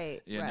 or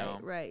Right. you know.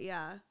 Right.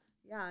 Yeah.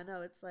 Yeah.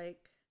 No, it's like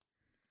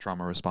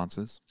trauma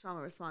responses.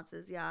 trauma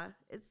responses. Yeah.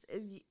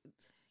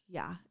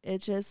 Yeah.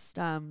 It just,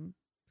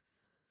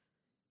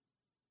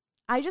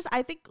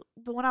 I think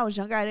when I was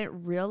younger, I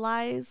didn't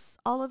realize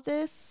all of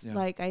this. Yeah.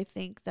 Like, I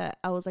think that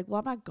I was like, well,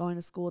 I'm not going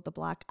to school with a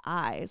black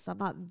eye, so I'm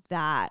not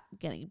that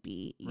getting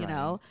beat, you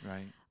know?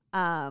 Right.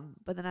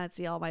 But then I'd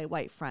see all my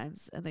white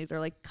friends and they're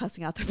like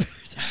cussing out their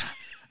parents.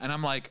 And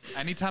I'm like,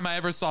 anytime I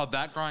ever saw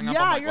that growing up,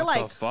 Yeah, I'm like, you're what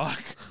like- the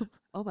fuck?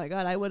 Oh my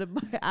God,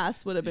 my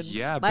ass would have been,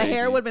 Yeah, my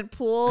hair baby. would have been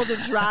pulled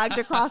and dragged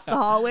across the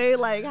hallway.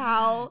 Like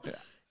how,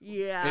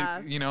 yeah.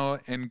 You know,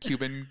 in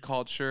Cuban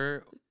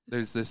culture,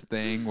 There's this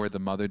thing where the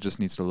mother just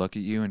needs to look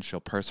at you and she'll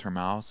purse her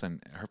mouth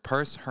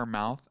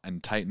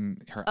and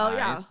tighten her eyes. Oh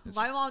yeah,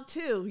 my mom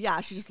too.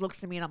 Yeah, she just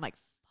looks at me and I'm like,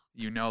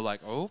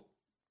 like, oh,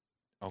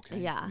 okay,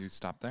 yeah, you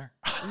stop there.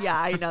 Yeah,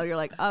 I know. You're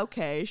like,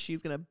 okay,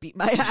 she's gonna beat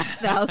my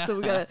ass now,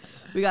 so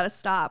we gotta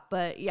stop.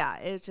 But yeah,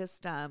 it's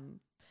just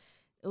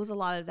it was a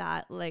lot of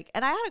that. Like,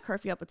 and I had a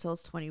curfew up until I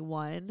was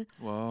 21.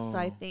 Whoa. So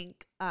I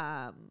think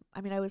I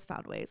mean, I always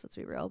found ways. Let's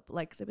be real.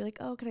 Like, cause I'd be like,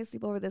 oh, can I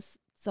sleep over this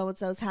so and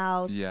so's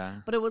house? Yeah.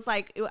 But it was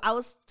like I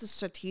was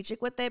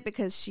strategic with it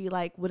because she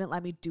like wouldn't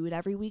let me do it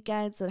every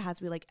weekend, so it had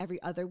to be like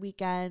every other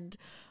weekend.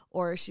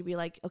 Or she'd be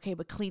like, okay,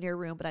 but clean your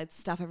room, but I'd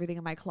stuff everything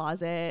in my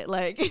closet.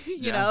 Like,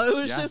 you know, it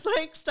was just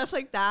like stuff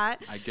like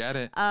that. I get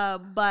it.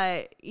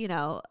 But, you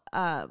know,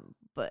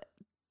 but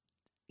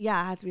yeah,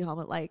 I had to be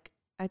home at like,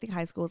 I think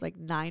high school was like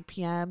 9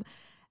 p.m.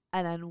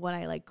 And then when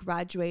I like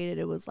graduated,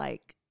 it was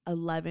like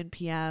 11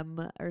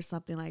 p.m. or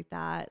something like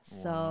that.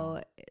 Wow.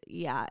 So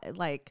yeah,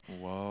 like,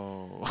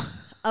 whoa.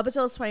 up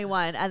until I was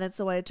 21. And then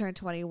so when I turned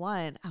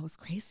 21, I was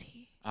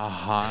crazy.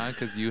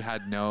 Because you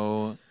had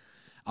no...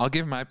 I'll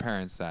give my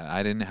parents that.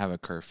 I didn't have a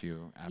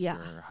curfew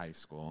after high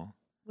school.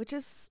 Which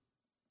is,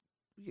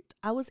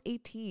 I was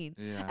 18.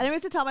 Yeah. And I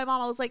used to tell my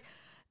mom, I was like,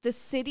 the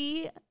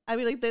city, I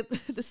mean, like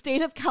the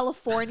state of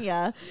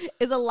California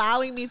is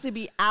allowing me to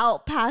be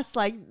out past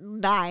like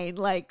 9.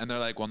 Like, and they're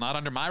like, well, not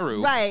under my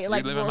roof. Right. You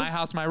Like, live in my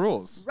house, my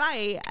rules.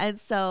 Right. And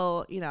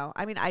so, you know,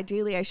 I mean,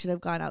 ideally I should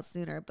have gone out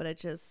sooner, but it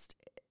just,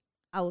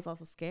 I was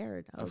also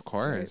scared. Of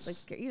course. Like,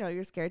 scared, you know,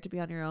 you're scared to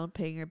be on your own,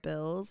 paying your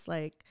bills.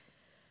 Like,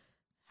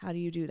 how do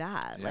you do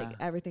that? Yeah. Like,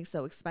 everything's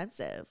so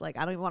expensive. Like,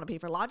 I don't even want to pay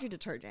for laundry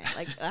detergent.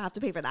 Like, I have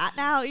to pay for that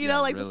now. You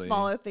know, like really. the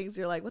smaller things,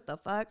 you're like, what the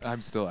fuck? I'm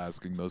still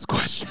asking those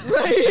questions.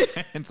 Right.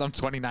 And I'm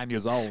 29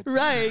 years old.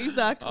 Right,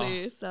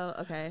 exactly. So,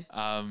 okay.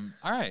 All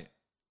right.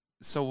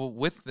 So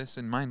with this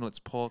in mind, let's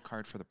pull a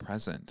card for the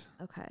present.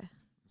 Okay.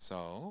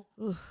 So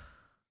Oof.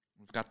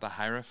 we've got the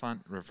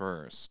Hierophant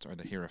reversed, or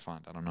the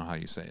Hierophant. I don't know how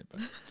you say it,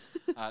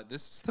 but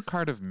this is the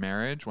card of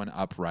marriage when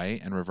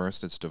upright, and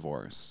reversed it's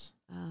divorce.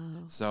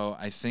 Oh. So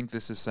I think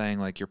this is saying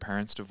like your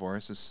parents'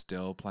 divorce is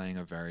still playing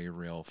a very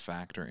real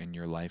factor in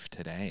your life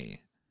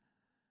today.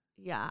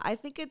 Yeah, I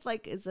think it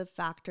like is a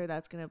factor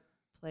that's going to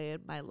play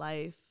in my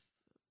life.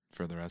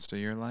 For the rest of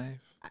your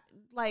life?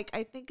 Like,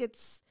 I think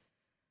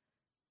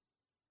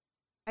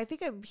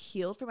I'm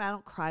healed from it. I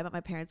don't cry about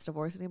my parents'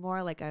 divorce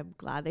anymore. Like, I'm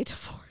glad they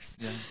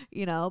divorced,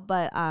 you know,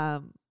 but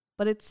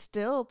it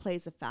still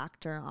plays a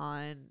factor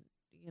on,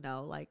 you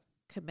know, like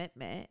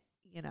commitment,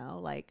 you know,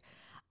 like,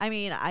 I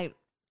mean, I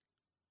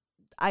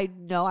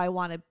know I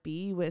want to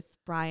be with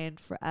Brian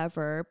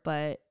forever,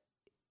 but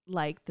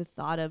like the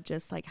thought of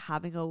just like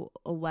having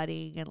a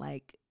wedding and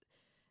like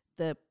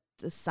the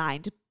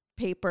signed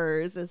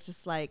papers is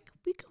just like,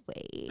 we could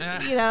wait,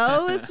 you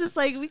know. It's just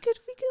like we could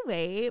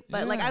wait,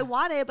 but like I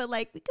want it, but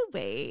like we could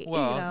wait.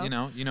 Well, you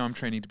know, I'm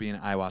training to be an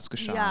ayahuasca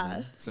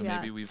shaman, so yeah.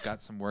 maybe we've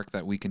got some work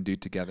that we can do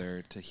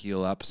together to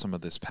heal up some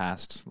of this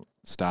past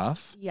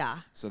stuff. Yeah.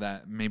 So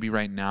that maybe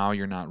right now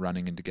you're not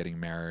running into getting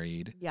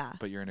married. Yeah.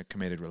 But you're in a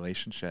committed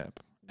relationship,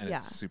 and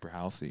it's super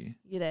healthy.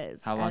 It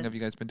is. How long have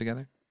you guys been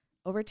together?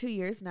 Over 2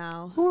 years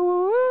now.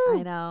 Woo-woo-woo.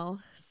 I know.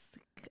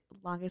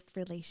 Longest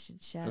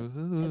relationship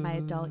in my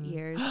adult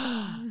years.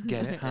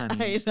 Get it,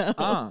 honey? I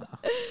know.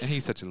 And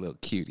he's such a little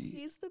cutie.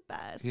 He's the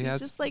best. He's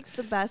just like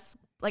the best.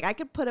 Like, I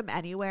could put him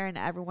anywhere and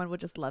everyone would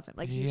just love him.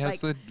 Like, he he's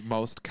has like the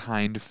most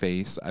kind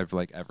face I've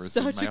like ever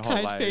seen in such my a whole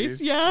kind life.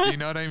 face. Yeah. You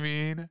know what I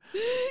mean?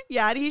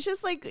 Yeah, and he's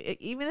just like,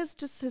 even as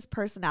just his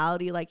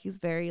personality, like he's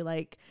very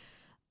like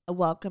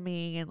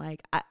welcoming and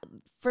like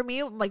for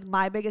me, like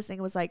my biggest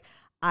thing was like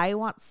I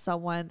want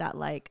someone that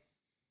like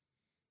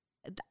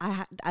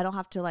I don't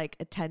have to like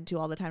attend to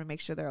all the time to make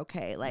sure they're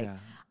okay. Like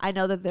I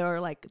know that they're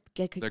like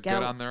they're good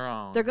on their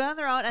own. They're good on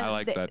their own, and I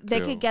like that they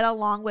too. could get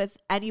along with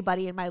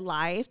anybody in my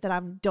life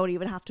that don't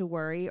even have to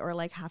worry or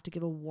like have to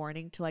give a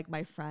warning to like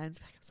my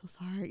friends. Like, I'm so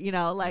sorry, you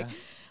know, like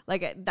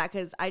that,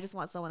 because I just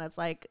want someone that's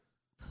like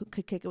who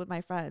could kick it with my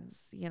friends,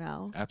 you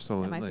know,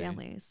 absolutely, and my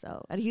family.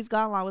 So, and he's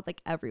gone along with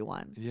like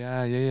everyone.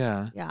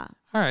 Yeah.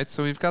 All right,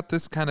 so we've got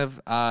this kind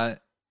of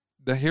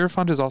the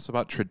Hierophant is also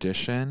about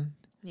tradition.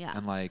 Yeah.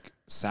 And like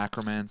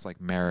sacraments, like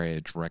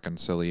marriage,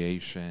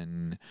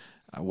 reconciliation,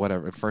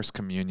 whatever, First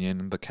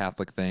Communion, the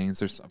Catholic things.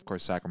 There's, of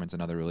course, sacraments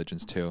in other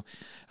religions too.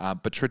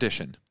 But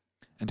tradition.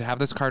 And to have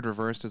this card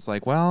reversed is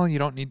like, well, you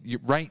don't need,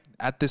 right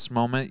at this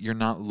moment, you're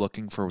not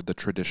looking for the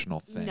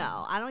traditional thing.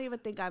 No, I don't even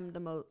think I'm the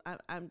most,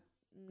 I'm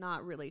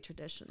not really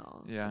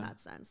traditional in that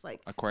sense.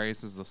 Like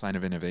Aquarius is the sign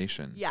of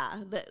innovation.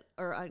 Yeah,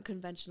 or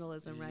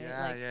unconventionalism, right?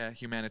 Yeah, like,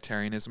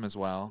 humanitarianism as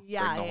well.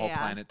 Yeah, bring the whole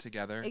planet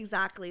together.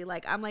 Exactly.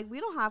 Like I'm like, we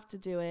don't have to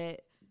do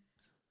it.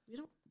 We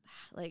don't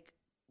like.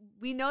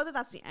 We know that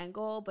that's the end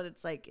goal, but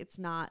it's like it's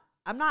not.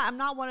 I'm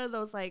not one of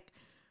those like,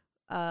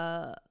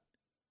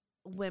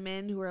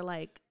 women who are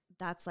like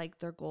that's like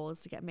their goal is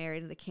to get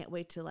married and they can't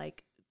wait to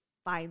like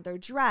find their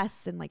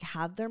dress and like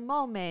have their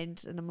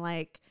moment. And I'm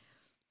like,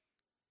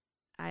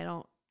 I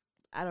don't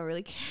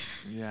really care.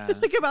 Yeah.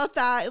 like about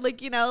that.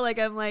 Like, you know, like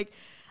I'm like,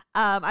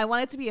 I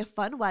want it to be a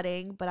fun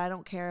wedding, but I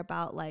don't care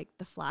about like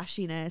the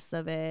flashiness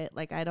of it.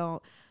 Like I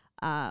don't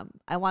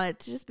I want it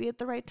to just be at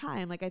the right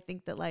time. Like I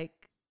think that like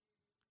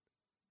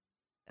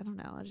I don't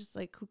know, I just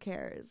like who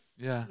cares?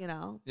 Yeah. You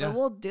know. Yeah. But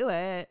we'll do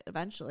it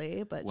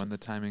eventually, but When the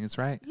timing is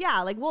right.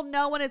 yeah, like we'll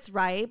know when it's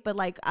right, but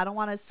like I don't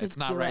want us to It's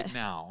not do right it.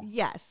 now.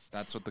 Yes.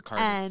 That's what the card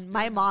And is.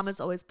 my doing mom is.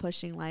 is always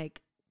pushing like,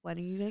 when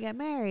are you gonna get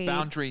married?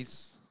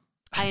 Boundaries.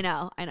 I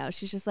know.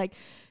 She's just like,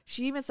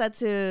 she even said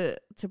to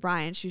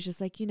Brian, she was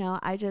just like, you know,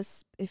 I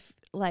just, if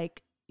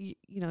like, you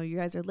know, you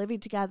guys are living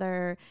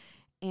together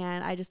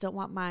and I just don't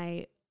want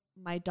my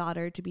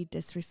daughter to be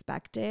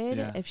disrespected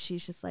Yeah. if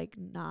she's just like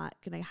not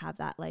gonna have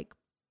that like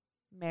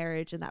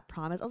marriage and that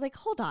promise. I was like,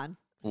 hold on.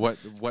 What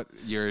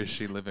year is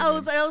she living I in?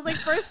 was like,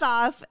 first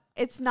off,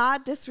 it's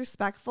not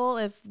disrespectful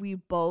if we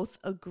both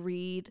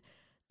agreed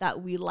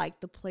that we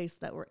like the place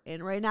that we're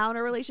in right now in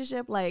a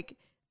relationship. Like,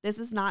 this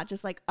is not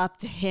just like up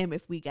to him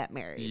if we get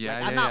married. Yeah,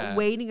 like, yeah, I'm not yeah.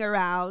 waiting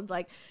around.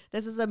 Like,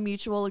 this is a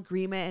mutual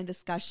agreement and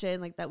discussion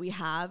like that we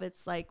have.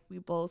 It's like we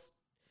both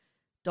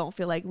don't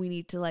feel like we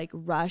need to like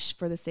rush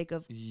for the sake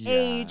of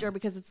age Yeah. or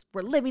because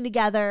we're living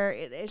together.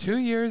 It's 2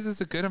 years is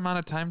a good amount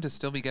of time to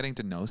still be getting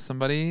to know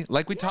somebody.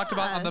 Like we talked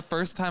about on Yeah. the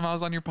first time I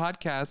was on your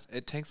podcast,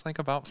 it takes like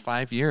about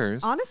 5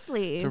 years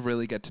honestly to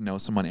really get to know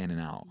someone in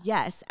and out.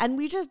 yes. And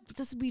we just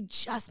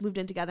moved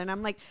in together, and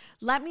I'm like,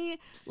 let me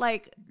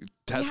like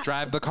Test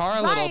drive the car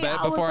a little Right, bit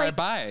I was before I like-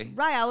 buy.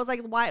 right. I was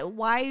like,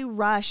 why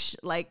rush?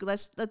 Like,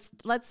 let's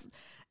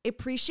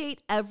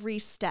appreciate every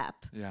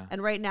step. Yeah.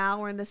 And right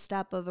now we're in the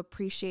step of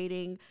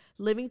appreciating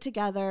living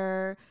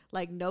together,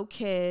 like no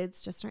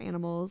kids, just our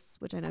animals,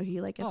 which I know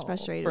he like gets Oh,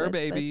 frustrated fur with.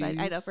 but it's babies. fine.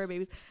 I know, fur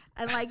babies.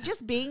 And like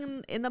just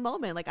being in the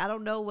moment. Like I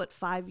don't know what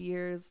 5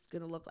 years is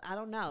gonna look like. I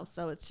don't know.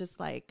 So it's just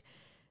like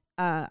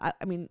I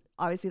mean,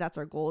 obviously that's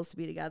our goal is to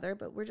be together,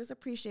 but we're just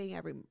appreciating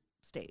every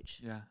stage.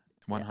 Yeah.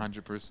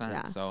 100%.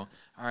 Yeah. So, all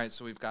right.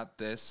 So we've got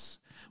this.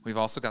 We've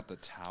also got the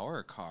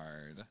Tower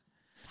card.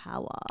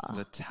 Tower.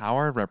 The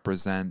Tower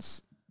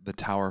represents the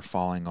tower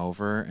falling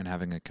over and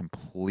having a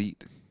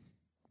complete,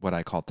 what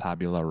I call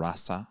tabula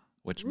rasa,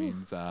 which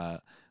means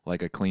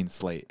like a clean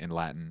slate in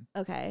Latin.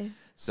 Okay.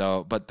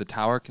 So, but the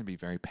Tower can be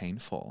very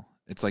painful.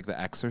 It's like the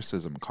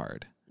exorcism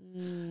card.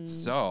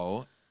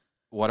 So,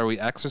 what are we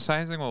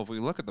exercising? Well, if we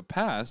look at the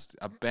past,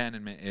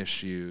 abandonment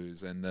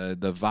issues and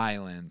the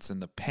violence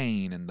and the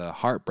pain and the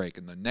heartbreak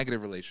and the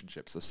negative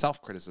relationships, the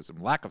self-criticism,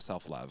 lack of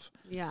self-love.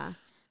 Yeah.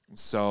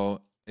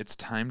 So it's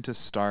time to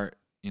start,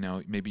 you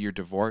know, maybe you're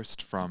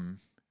divorced from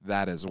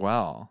that as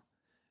well.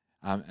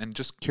 And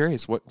just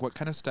curious, what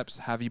kind of steps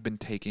have you been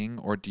taking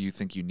or do you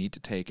think you need to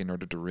take in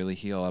order to really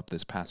heal up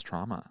this past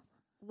trauma?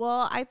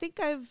 Well, I think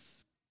I've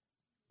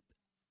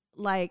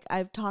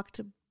talked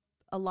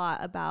a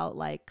lot about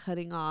like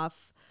cutting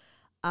off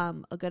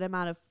a good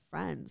amount of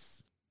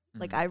friends.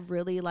 Like I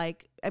really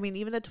like, I mean,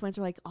 even the twins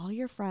were like, all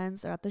your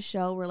friends are at the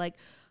show were like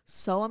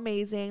so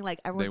amazing. Like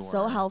everyone's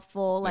so were.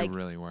 helpful. They Like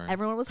really were.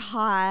 everyone was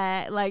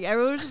hot. Like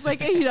everyone was just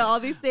like, you know, all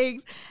these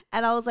things.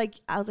 And I was like,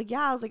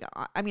 yeah, I was like,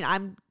 I mean,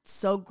 I'm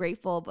so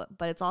grateful,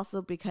 but it's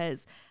also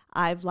because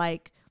I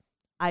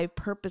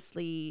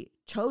purposely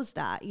chose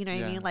that, you know what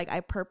I Yeah. mean? Like I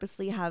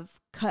purposely have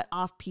cut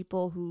off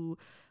people who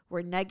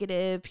were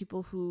negative,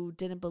 people who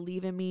didn't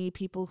believe in me,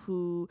 people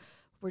who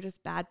were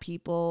just bad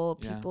people,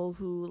 Yeah. people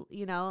who,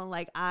 you know,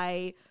 like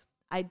I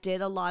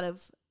did a lot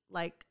of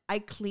like I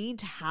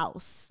cleaned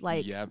house,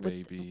 like Yeah,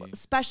 baby.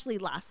 especially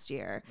last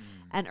year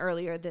and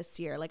earlier this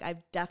year. Like I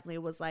definitely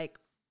was like,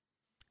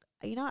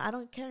 you know, I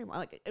don't care anymore.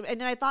 Like,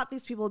 and I thought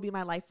these people would be in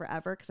my life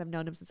forever because I've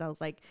known them since I was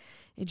like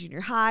in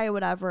junior high or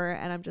whatever.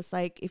 And I'm just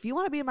like, if you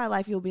want to be in my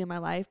life, you'll be in my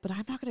life. But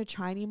I'm not going to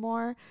try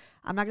anymore.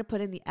 I'm not going to put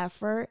in the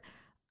effort.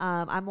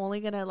 I'm only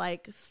going to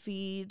like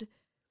feed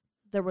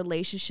the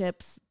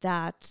relationships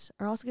that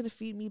are also going to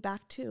feed me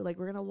back too. Like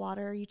we're going to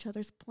water each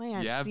other's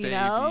plants, Yeah, you baby.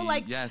 know?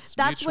 Like Yes,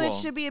 that's what it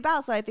mutual. should be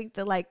about. So I think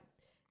that like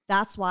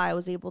that's why I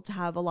was able to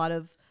have a lot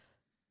of,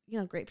 you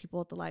know, great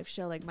people at the live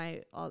show, like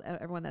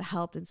everyone that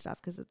helped and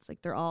stuff, because it's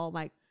like they're all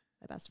my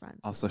best friends.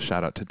 Also,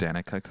 shout out to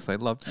Danica because I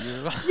love you.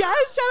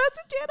 Yes, shout out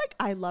to Danica.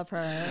 I love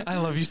her. I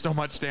love you so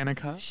much,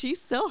 Danica.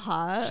 She's so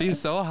hot. She's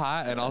so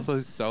hot and also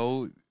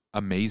so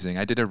amazing.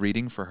 I did a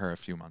reading for her a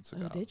few months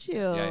ago. Oh, did you?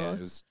 Yeah,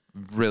 it was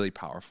really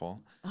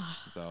powerful.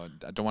 So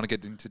I don't want to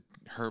get into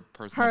her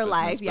personal Her business,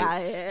 life, but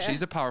yeah.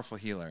 she's a powerful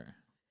healer.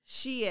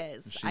 She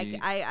is.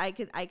 I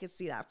could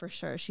see that for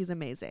sure. She's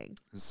amazing.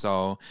 So,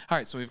 all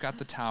right, so we've got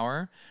the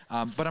Tower,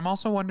 but I'm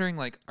also wondering,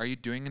 like, are you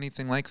doing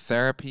anything like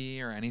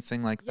therapy or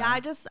anything like Yeah, that? I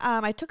just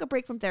I took a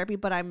break from therapy,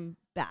 but I'm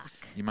back.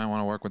 You might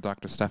want to work with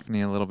Dr.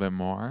 Stephanie a little bit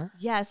more.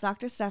 Yes,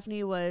 Dr.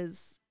 Stephanie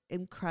was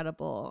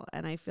incredible,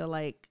 and I feel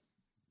like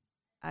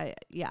I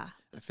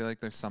feel like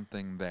there's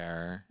something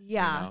there.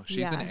 Yeah, you know?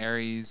 She's an yeah.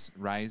 Aries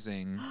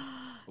rising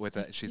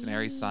she's an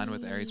Aries sun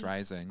with Aries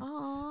rising,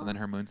 Aw, and then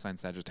her moon sign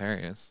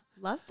Sagittarius.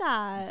 love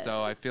that.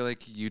 So I feel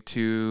like you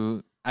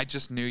two. I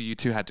just knew you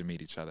two had to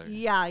meet each other.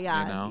 yeah, you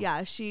know?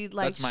 yeah. She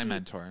like That's my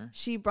mentor.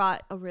 She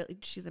brought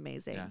she's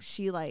amazing. Yeah.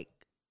 She like,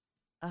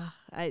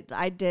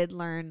 I did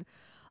learn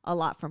a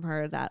lot from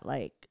her that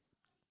like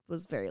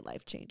was very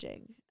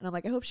life-changing. And I'm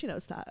like, I hope she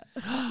knows that.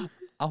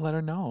 I'll let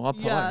her know. I'll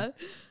tell her.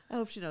 I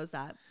hope she knows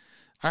that.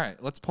 All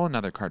right, let's pull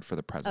another card for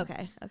the present.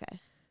 Okay.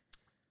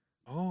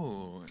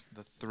 Oh,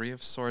 the Three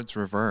of Swords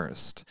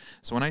reversed.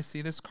 So when I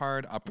see this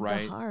card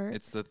upright,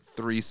 it's the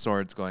 3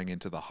 swords going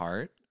into the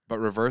heart. But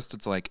reversed,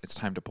 it's like it's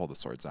time to pull the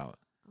swords out.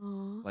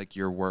 Aww. Like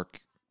your work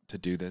to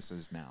do this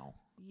is now.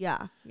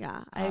 Yeah,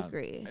 I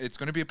agree. It's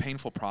going to be a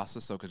painful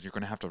process, though, because you're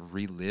going to have to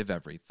relive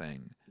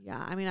everything.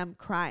 Yeah, I mean, I'm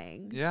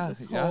crying. Yeah,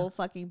 this whole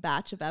fucking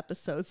batch of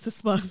episodes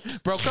this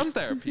month. Broke girl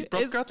therapy.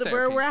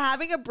 We're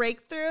having a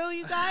breakthrough,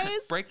 you guys.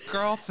 Break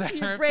girl therapy.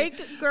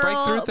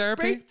 Breakthrough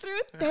therapy. Breakthrough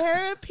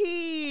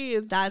therapy.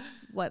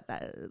 That's what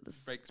that is.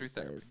 Breakthrough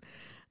therapy.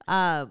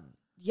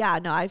 Yeah.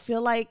 No, I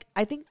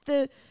think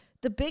the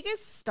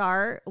biggest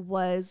start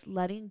was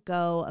letting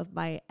go of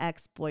my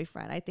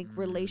ex-boyfriend. I think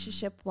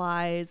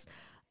relationship-wise.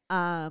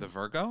 The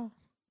Virgo?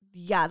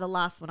 Yeah, the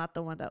last one, not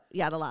the one that.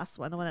 Yeah, the last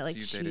one, the one that like so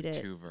you cheated.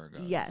 Dated 2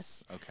 Virgos.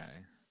 Yes. Okay.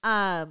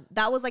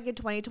 That was like in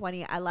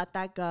 2020. I let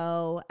that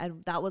go,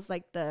 and that was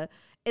like the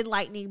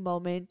enlightening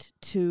moment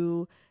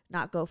to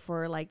not go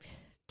for like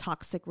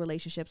toxic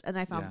relationships. And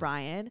I found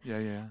Brian.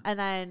 Yeah.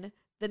 And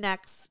then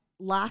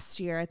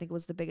last year, I think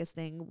was the biggest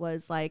thing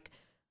was like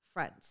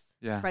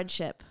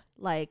friendship,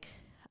 like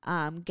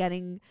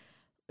getting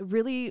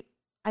really.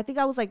 I think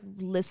I was like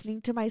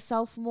listening to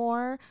myself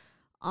more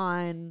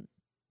on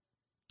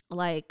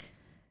like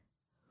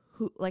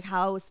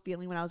how I was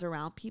feeling when I was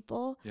around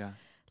people. Yeah.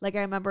 Like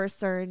I remember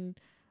certain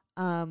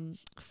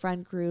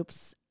friend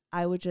groups,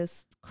 I would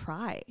just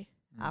cry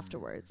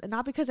afterwards. And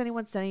not because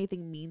anyone said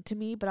anything mean to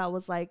me, but I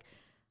was like,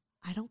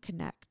 I don't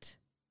connect.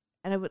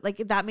 And I would like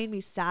that made me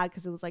sad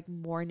because it was like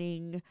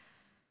mourning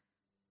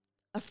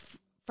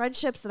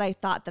friendships that I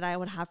thought that I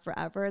would have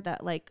forever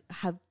that like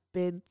have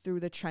been through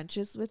the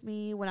trenches with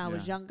me when I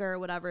was younger,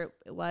 whatever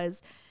it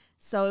was.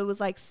 So it was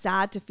like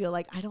sad to feel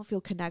like I don't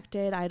feel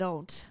connected. I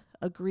don't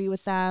agree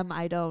with them.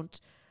 I don't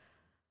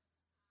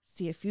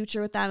see a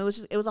future with them.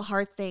 It was a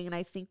hard thing. And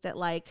I think that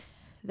like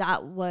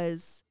that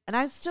was, and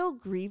I'm still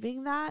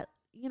grieving that,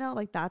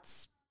 like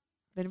that's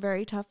been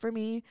very tough for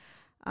me.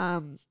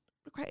 I'll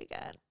cry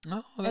again.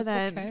 No, that's and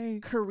then okay.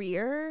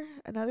 Career,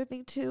 another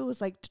thing too, was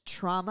like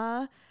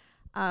trauma.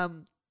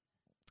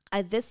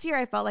 This year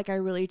I felt like I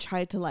really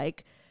tried to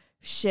like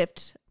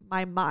shift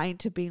my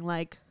mind to being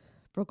like,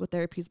 Brocal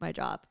therapy is my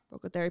job.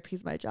 Brocal therapy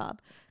is my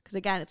job. Because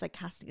again, it's like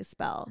casting a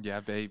spell. Yeah,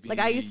 baby. Like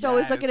I used to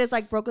always look at it as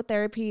like Brocal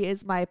therapy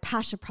is my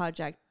passion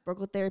project.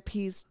 Brocal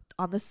therapy is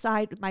on the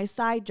side, my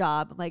side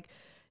job. I'm like,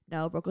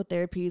 no, Brocal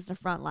therapy is the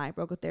front line.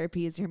 Brocal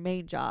therapy is your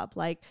main job.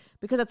 Like,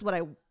 because that's what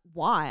I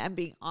want. I'm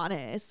being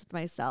honest with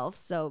myself.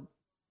 So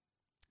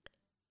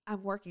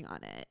I'm working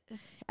on it.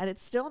 And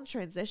it's still in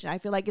transition. I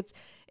feel like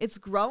it's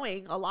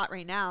growing a lot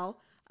right now.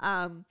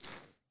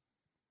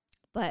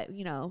 But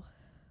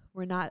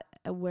we're not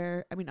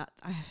aware. I mean,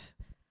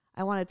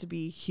 I want it to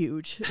be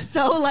huge.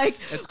 So like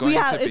it's going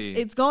to be.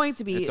 It's going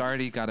to be. It's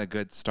already got a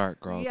good start,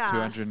 girl. Yeah.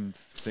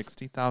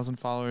 260,000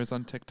 followers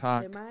on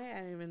TikTok. Am I?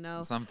 I don't even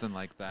know. Something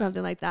like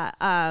that.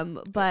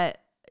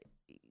 But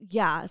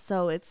yeah,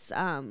 so it's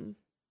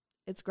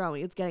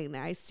growing. It's getting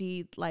there. I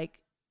see like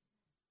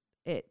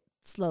it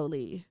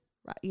slowly,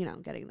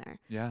 getting there.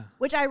 Yeah.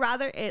 Which I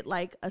rather it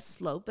like a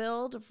slow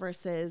build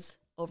versus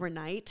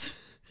overnight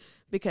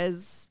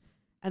because.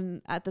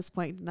 And at this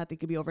point, nothing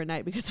could be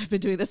overnight because I've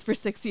been doing this for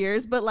 6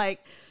 years. But I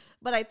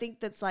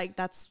think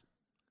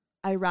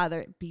I'd rather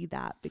it be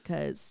that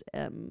because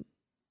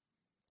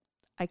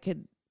I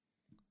could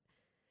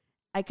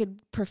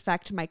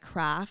perfect my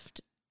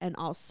craft, and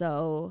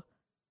also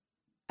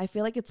I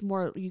feel like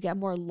you get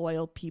more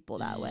loyal people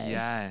that way.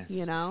 Yes.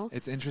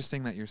 It's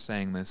interesting that you're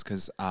saying this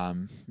because,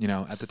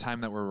 at the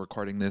time that we're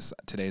recording this,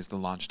 today's the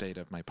launch date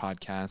of my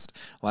podcast.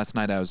 Last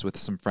night I was with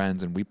some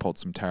friends and we pulled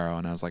some tarot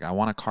and I was like, I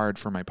want a card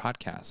for my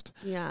podcast.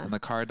 Yeah. And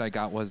the card I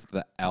got was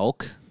the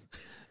elk.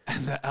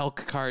 And the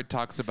elk card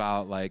talks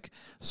about like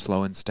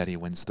slow and steady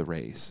wins the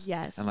race.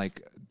 Yes. And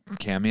like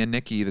Cammie and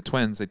Nikki, the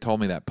twins, they told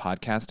me that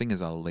podcasting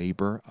is a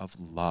labor of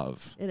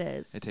love. It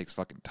is. It takes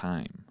fucking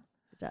time.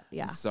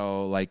 Yeah.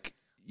 So like,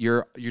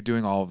 you're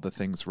doing all of the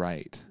things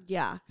right.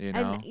 Yeah. And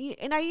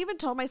I even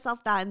told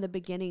myself that in the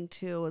beginning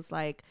too, was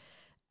like,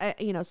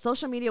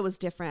 social media was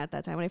different at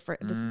that time when I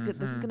first, this is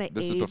going to age.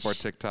 This is before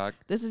TikTok.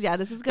 This is going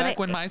to. Back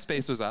when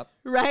MySpace was up.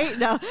 Right?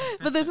 No,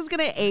 but this is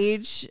going to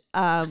age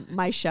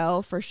my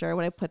show for sure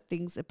when I put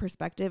things in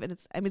perspective. And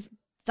it's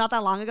not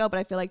that long ago, but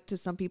I feel like to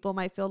some people it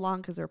might feel long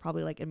because they're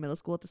probably like in middle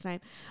school at this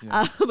time.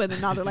 Yeah. But then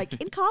now they're like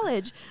in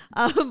college.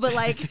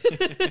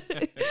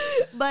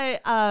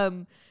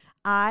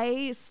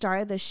 I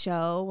started the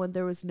show when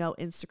there was no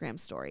Instagram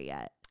story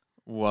yet.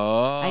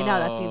 Whoa. I know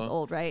that seems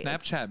old, right?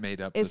 Snapchat made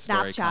up the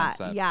story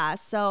concept. Yeah.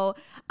 So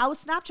I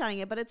was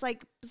Snapchatting it, but it's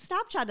like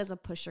Snapchat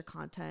doesn't push your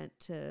content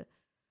to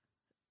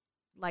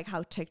like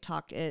how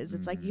TikTok is.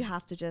 It's like you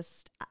have to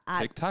just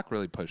TikTok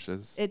really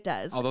pushes. It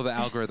does. Although the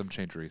algorithm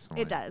changed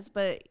recently. It does,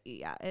 but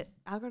yeah,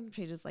 algorithm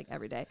changes like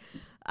every day.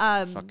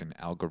 Fucking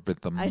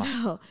algorithm. I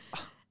know.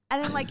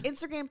 And then like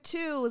Instagram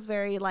too was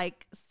very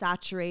like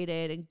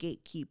saturated and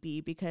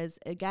gatekeepy because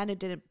again, it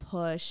didn't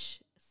push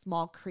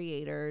small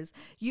creators.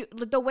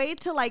 The way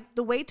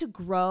to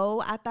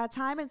grow at that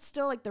time, it's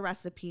still like the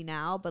recipe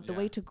now, but the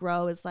way to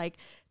grow is like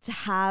to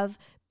have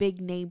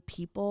big name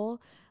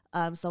people,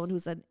 someone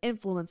who's an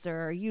influencer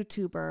or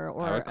YouTuber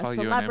or I would call a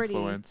celebrity.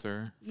 You an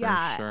influencer.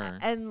 Yeah. For sure.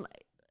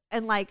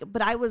 And like,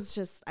 but I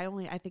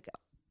only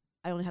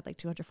had like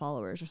 200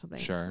 followers or something.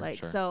 Sure. Like,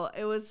 sure. so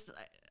I was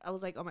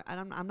like, oh my,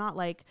 I'm not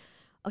like,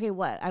 okay,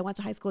 what? I went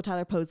to high school with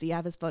Tyler Posey. I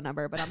have his phone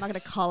number, but I'm not going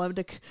to call him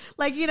to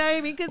like, you know what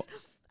I mean? Cause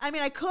I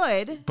mean, I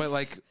could. But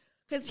like,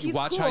 because he's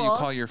watch cool. how you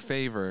call your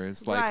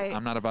favors. Like, Right.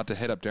 I'm not about to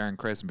hit up Darren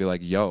Criss and be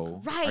like,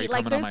 yo, Right, are you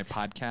like coming on my there's-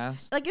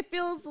 podcast? Like it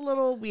feels a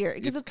little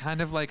weird. 'Cause It's kind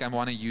of like I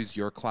want to use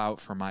your clout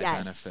for my Yes.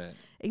 benefit.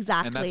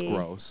 Exactly. And that's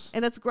gross.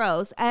 And that's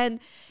gross.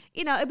 And,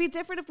 you know, it'd be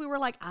different if we were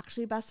like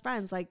actually best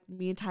friends. Like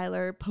me and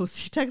Tyler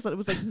Posey texted. It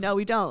was like, no,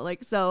 we don't.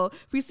 Like, so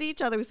if we see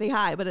each other, we say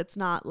hi, but it's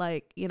not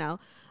like, you know,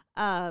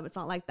 it's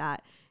not like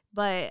that.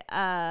 But,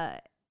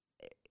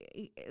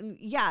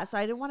 yeah, so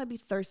I didn't want to be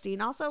thirsty.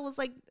 And also it was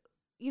like,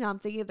 you know, I'm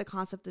thinking of the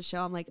concept of the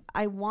show. I'm like,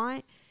 I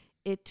want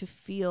it to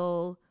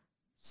feel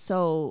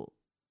so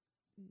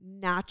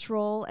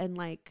natural and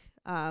like,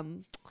 I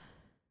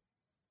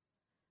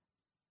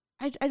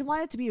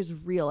want it to be as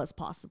real as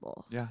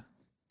possible. Yeah.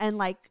 And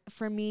like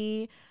for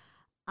me,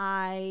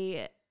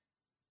 I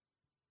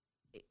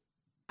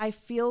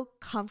feel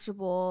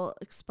comfortable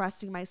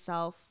expressing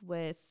myself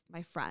with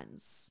my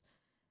friends.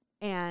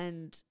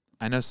 And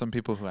I know some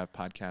people who have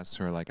podcasts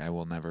who are like, I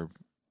will never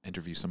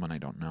interview someone I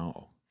don't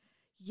know.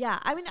 yeah,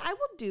 I mean, I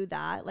will do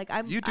that. Like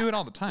You do it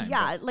all the time.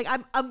 Yeah, like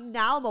I'm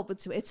now I'm open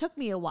to it. It took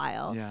me a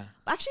while. Yeah.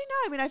 Actually, no.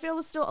 I mean, I feel I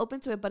was still open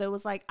to it, but it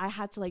was like I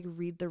had to like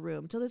read the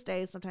room. To this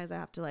day, sometimes I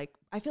have to like.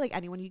 I feel like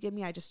anyone you give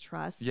me, I just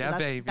trust. So Yeah,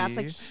 baby. That's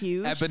like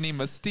huge. Ebony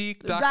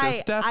Mystique, Dr. Right.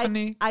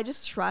 Stephanie. I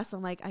just trust.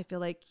 I'm like, I feel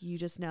like you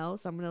just know.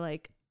 So I'm gonna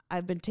like.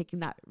 I've been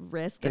taking that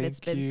risk, and it's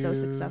Thank been so you.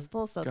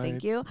 successful. So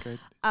thank you. Good.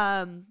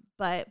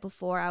 But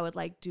before I would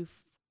like do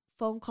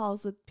phone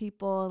calls with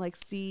people and like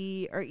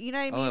see, or you know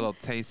what I mean. A little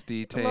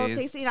tasty taste. A little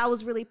tasty, and I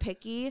was really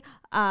picky.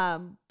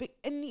 But,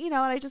 and you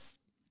know, and I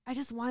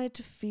just wanted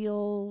to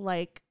feel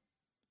like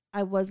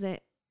I wasn't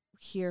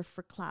here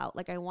for clout.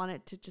 Like I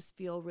wanted to just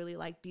feel really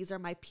like these are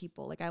my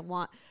people. Like I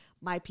want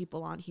my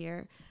people on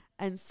here,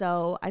 and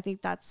so I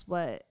think that's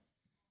what.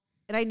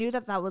 And I knew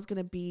that was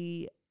gonna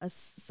be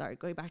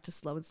going back to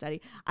slow and steady.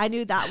 I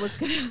knew that was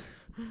gonna.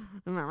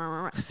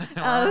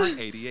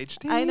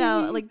 ADHD. I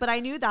know, like, but I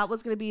knew that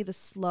was gonna be the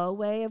slow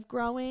way of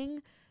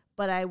growing.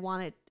 But I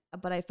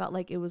felt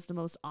like it was the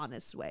most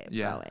honest way of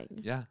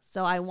growing. Yeah.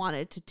 So I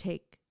wanted to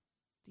take,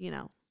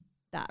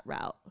 that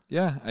route.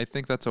 Yeah, I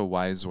think that's a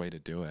wise way to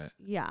do it.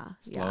 Yeah.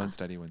 Slow and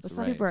steady wins But the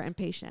some race. people are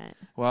impatient.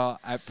 Well,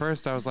 at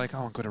first I was like, oh,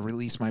 I'm going to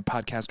release my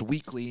podcast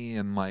weekly.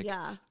 And like,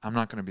 Yeah. I'm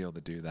not going to be able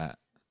to do that.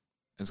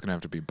 It's going to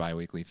have to be a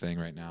bi-weekly thing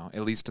right now,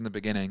 at least in the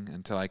beginning,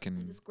 until I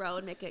can. Just grow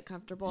and make it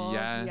comfortable.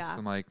 Yes. Yeah.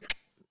 And like,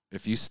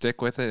 if you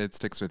stick with it, it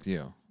sticks with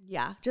you.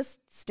 Yeah. Just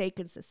stay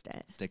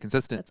consistent. Stay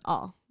consistent. That's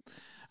all.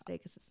 Stay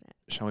consistent.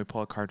 Shall we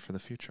pull a card for the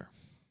future?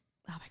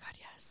 Oh my God,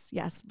 yes.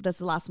 Yes. That's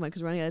the last one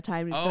because we're running out of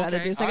time. We still Oh, have to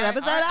okay. do a second All right,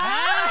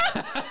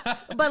 episode. all right.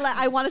 But like,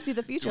 I want to see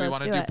the future. Do we Let's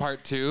want to do do it.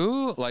 part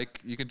 2?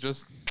 Like, you can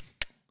just.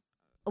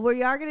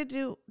 We are going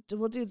to do,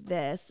 we'll do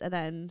this. And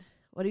then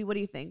what do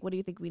you think? What do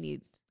you think we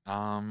need?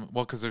 Well,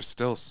 because there's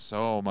still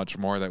so much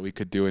more that we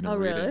could do in a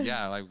reading. Really?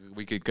 Yeah, like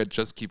we could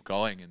just keep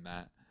going in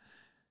that.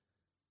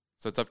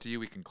 So it's up to you.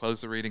 We can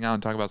close the reading out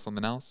and talk about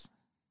something else.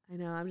 I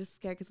know. I'm just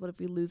scared because what if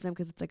we lose them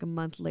because it's like a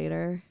month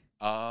later?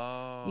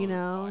 Oh, You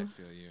know? I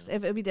feel you.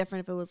 If it'd be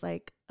different if it was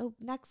like, oh,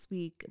 next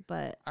week.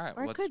 But All right,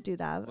 or I could do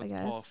that. I Let's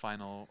guess. pull a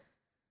final.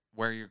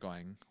 Where you're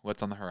going?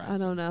 What's on the horizon? I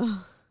don't know. Do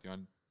you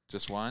want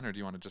just one, or do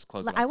you want to just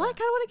close it? I up want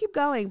there? kind of want to keep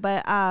going,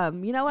 but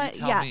you know what? You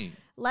tell Yeah, me.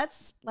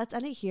 let's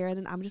end it here, and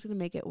then I'm just gonna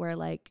make it where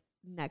like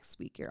next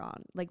week you're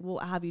on. Like we'll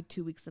have you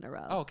 2 weeks in a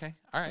row. Oh, okay.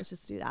 All right. Let's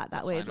just do that. That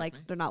That's way, fine with like me.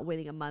 they're not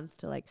waiting a month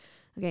to like,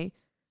 okay.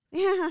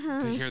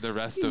 To hear the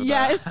rest of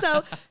Yes, that.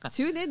 so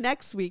tune in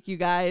next week, you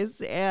guys,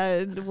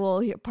 and we'll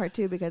hear part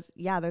 2 because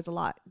there's a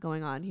lot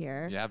going on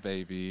here. Yeah,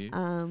 baby.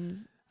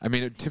 Um, I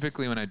mean,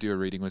 typically when I do a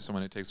reading with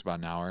someone, it takes about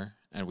an hour,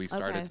 and we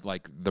started Okay.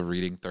 like the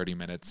reading 30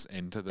 minutes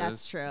into this.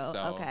 that's true.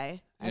 So,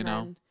 Okay, you and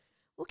know. then,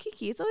 well,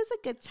 Kiki, it's always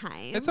a good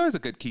time. It's always a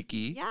good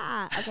kiki.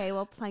 Yeah. Okay.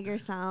 Well, plug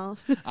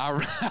yourself. All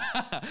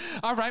right.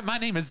 All right. My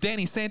name is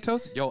Danny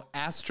Santos, yo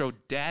Astro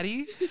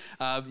Daddy.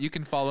 You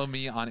can follow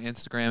me on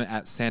Instagram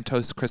at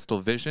Santos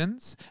Crystal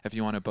Visions. If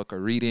you want to book a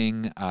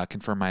reading,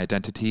 confirm my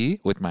identity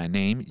with my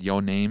name,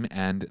 your name,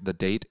 and the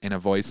date in a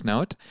voice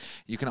note.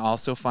 You can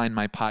also find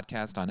my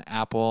podcast on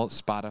Apple,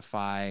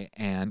 Spotify,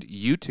 and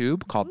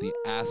YouTube called the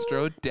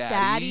Astro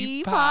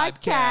Daddy, Daddy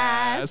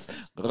Podcast.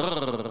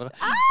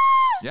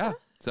 Yeah.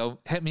 So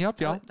hit me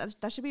up, y'all.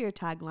 That should be your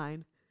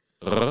tagline.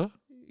 Astro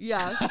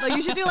Yeah, like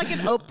you should do like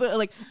an open,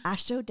 like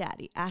Astro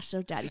Daddy,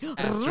 Astro Daddy.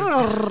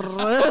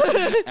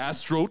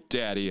 Astro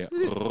Daddy.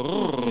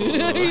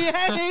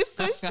 Yes,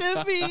 it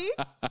should be.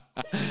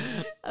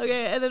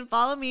 Okay, and then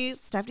follow me,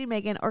 Stephanie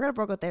Megan, or go to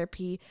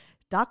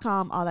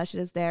brocotherapy.com. All that shit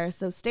is there.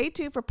 So stay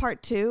tuned for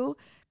part 2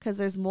 because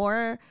there's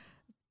more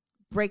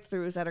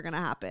breakthroughs that are going to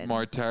happen.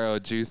 More tarot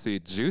juicy,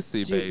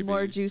 baby.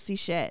 More juicy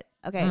shit.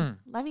 Okay.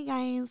 Love you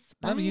guys.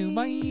 Bye. Love you.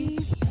 Bye.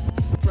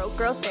 Broke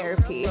Girl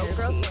Therapy.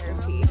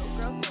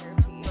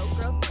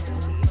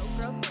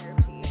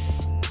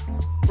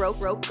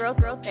 Broke Girl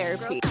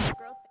Therapy.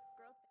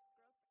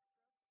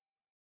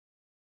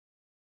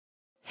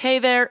 Hey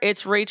there,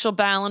 it's Rachel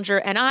Ballinger,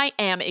 and I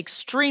am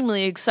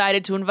extremely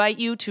excited to invite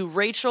you to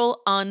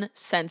Rachel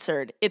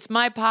Uncensored. It's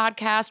my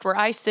podcast where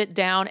I sit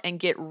down and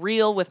get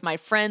real with my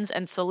friends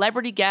and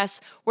celebrity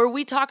guests, where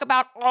we talk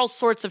about all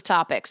sorts of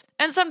topics.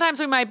 And sometimes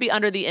we might be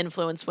under the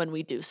influence when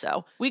we do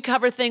so. We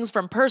cover things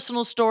from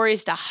personal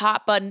stories to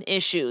hot button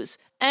issues.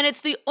 And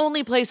it's the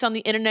only place on the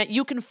internet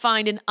you can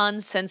find an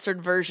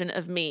uncensored version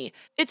of me.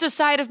 It's a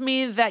side of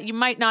me that you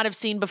might not have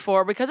seen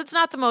before because it's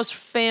not the most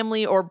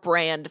family or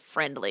brand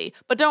friendly.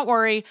 But don't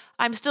worry,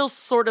 I'm still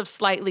sort of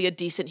slightly a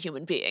decent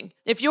human being.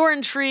 If you're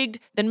intrigued,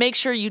 then make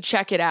sure you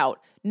check it out.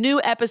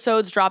 New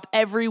episodes drop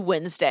every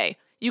Wednesday.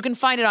 You can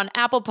find it on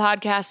Apple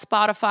Podcasts,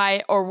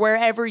 Spotify, or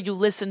wherever you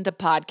listen to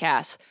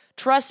podcasts.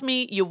 Trust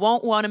me, you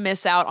won't want to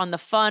miss out on the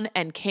fun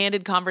and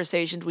candid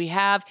conversations we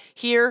have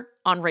here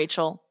on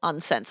Rachel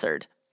Uncensored.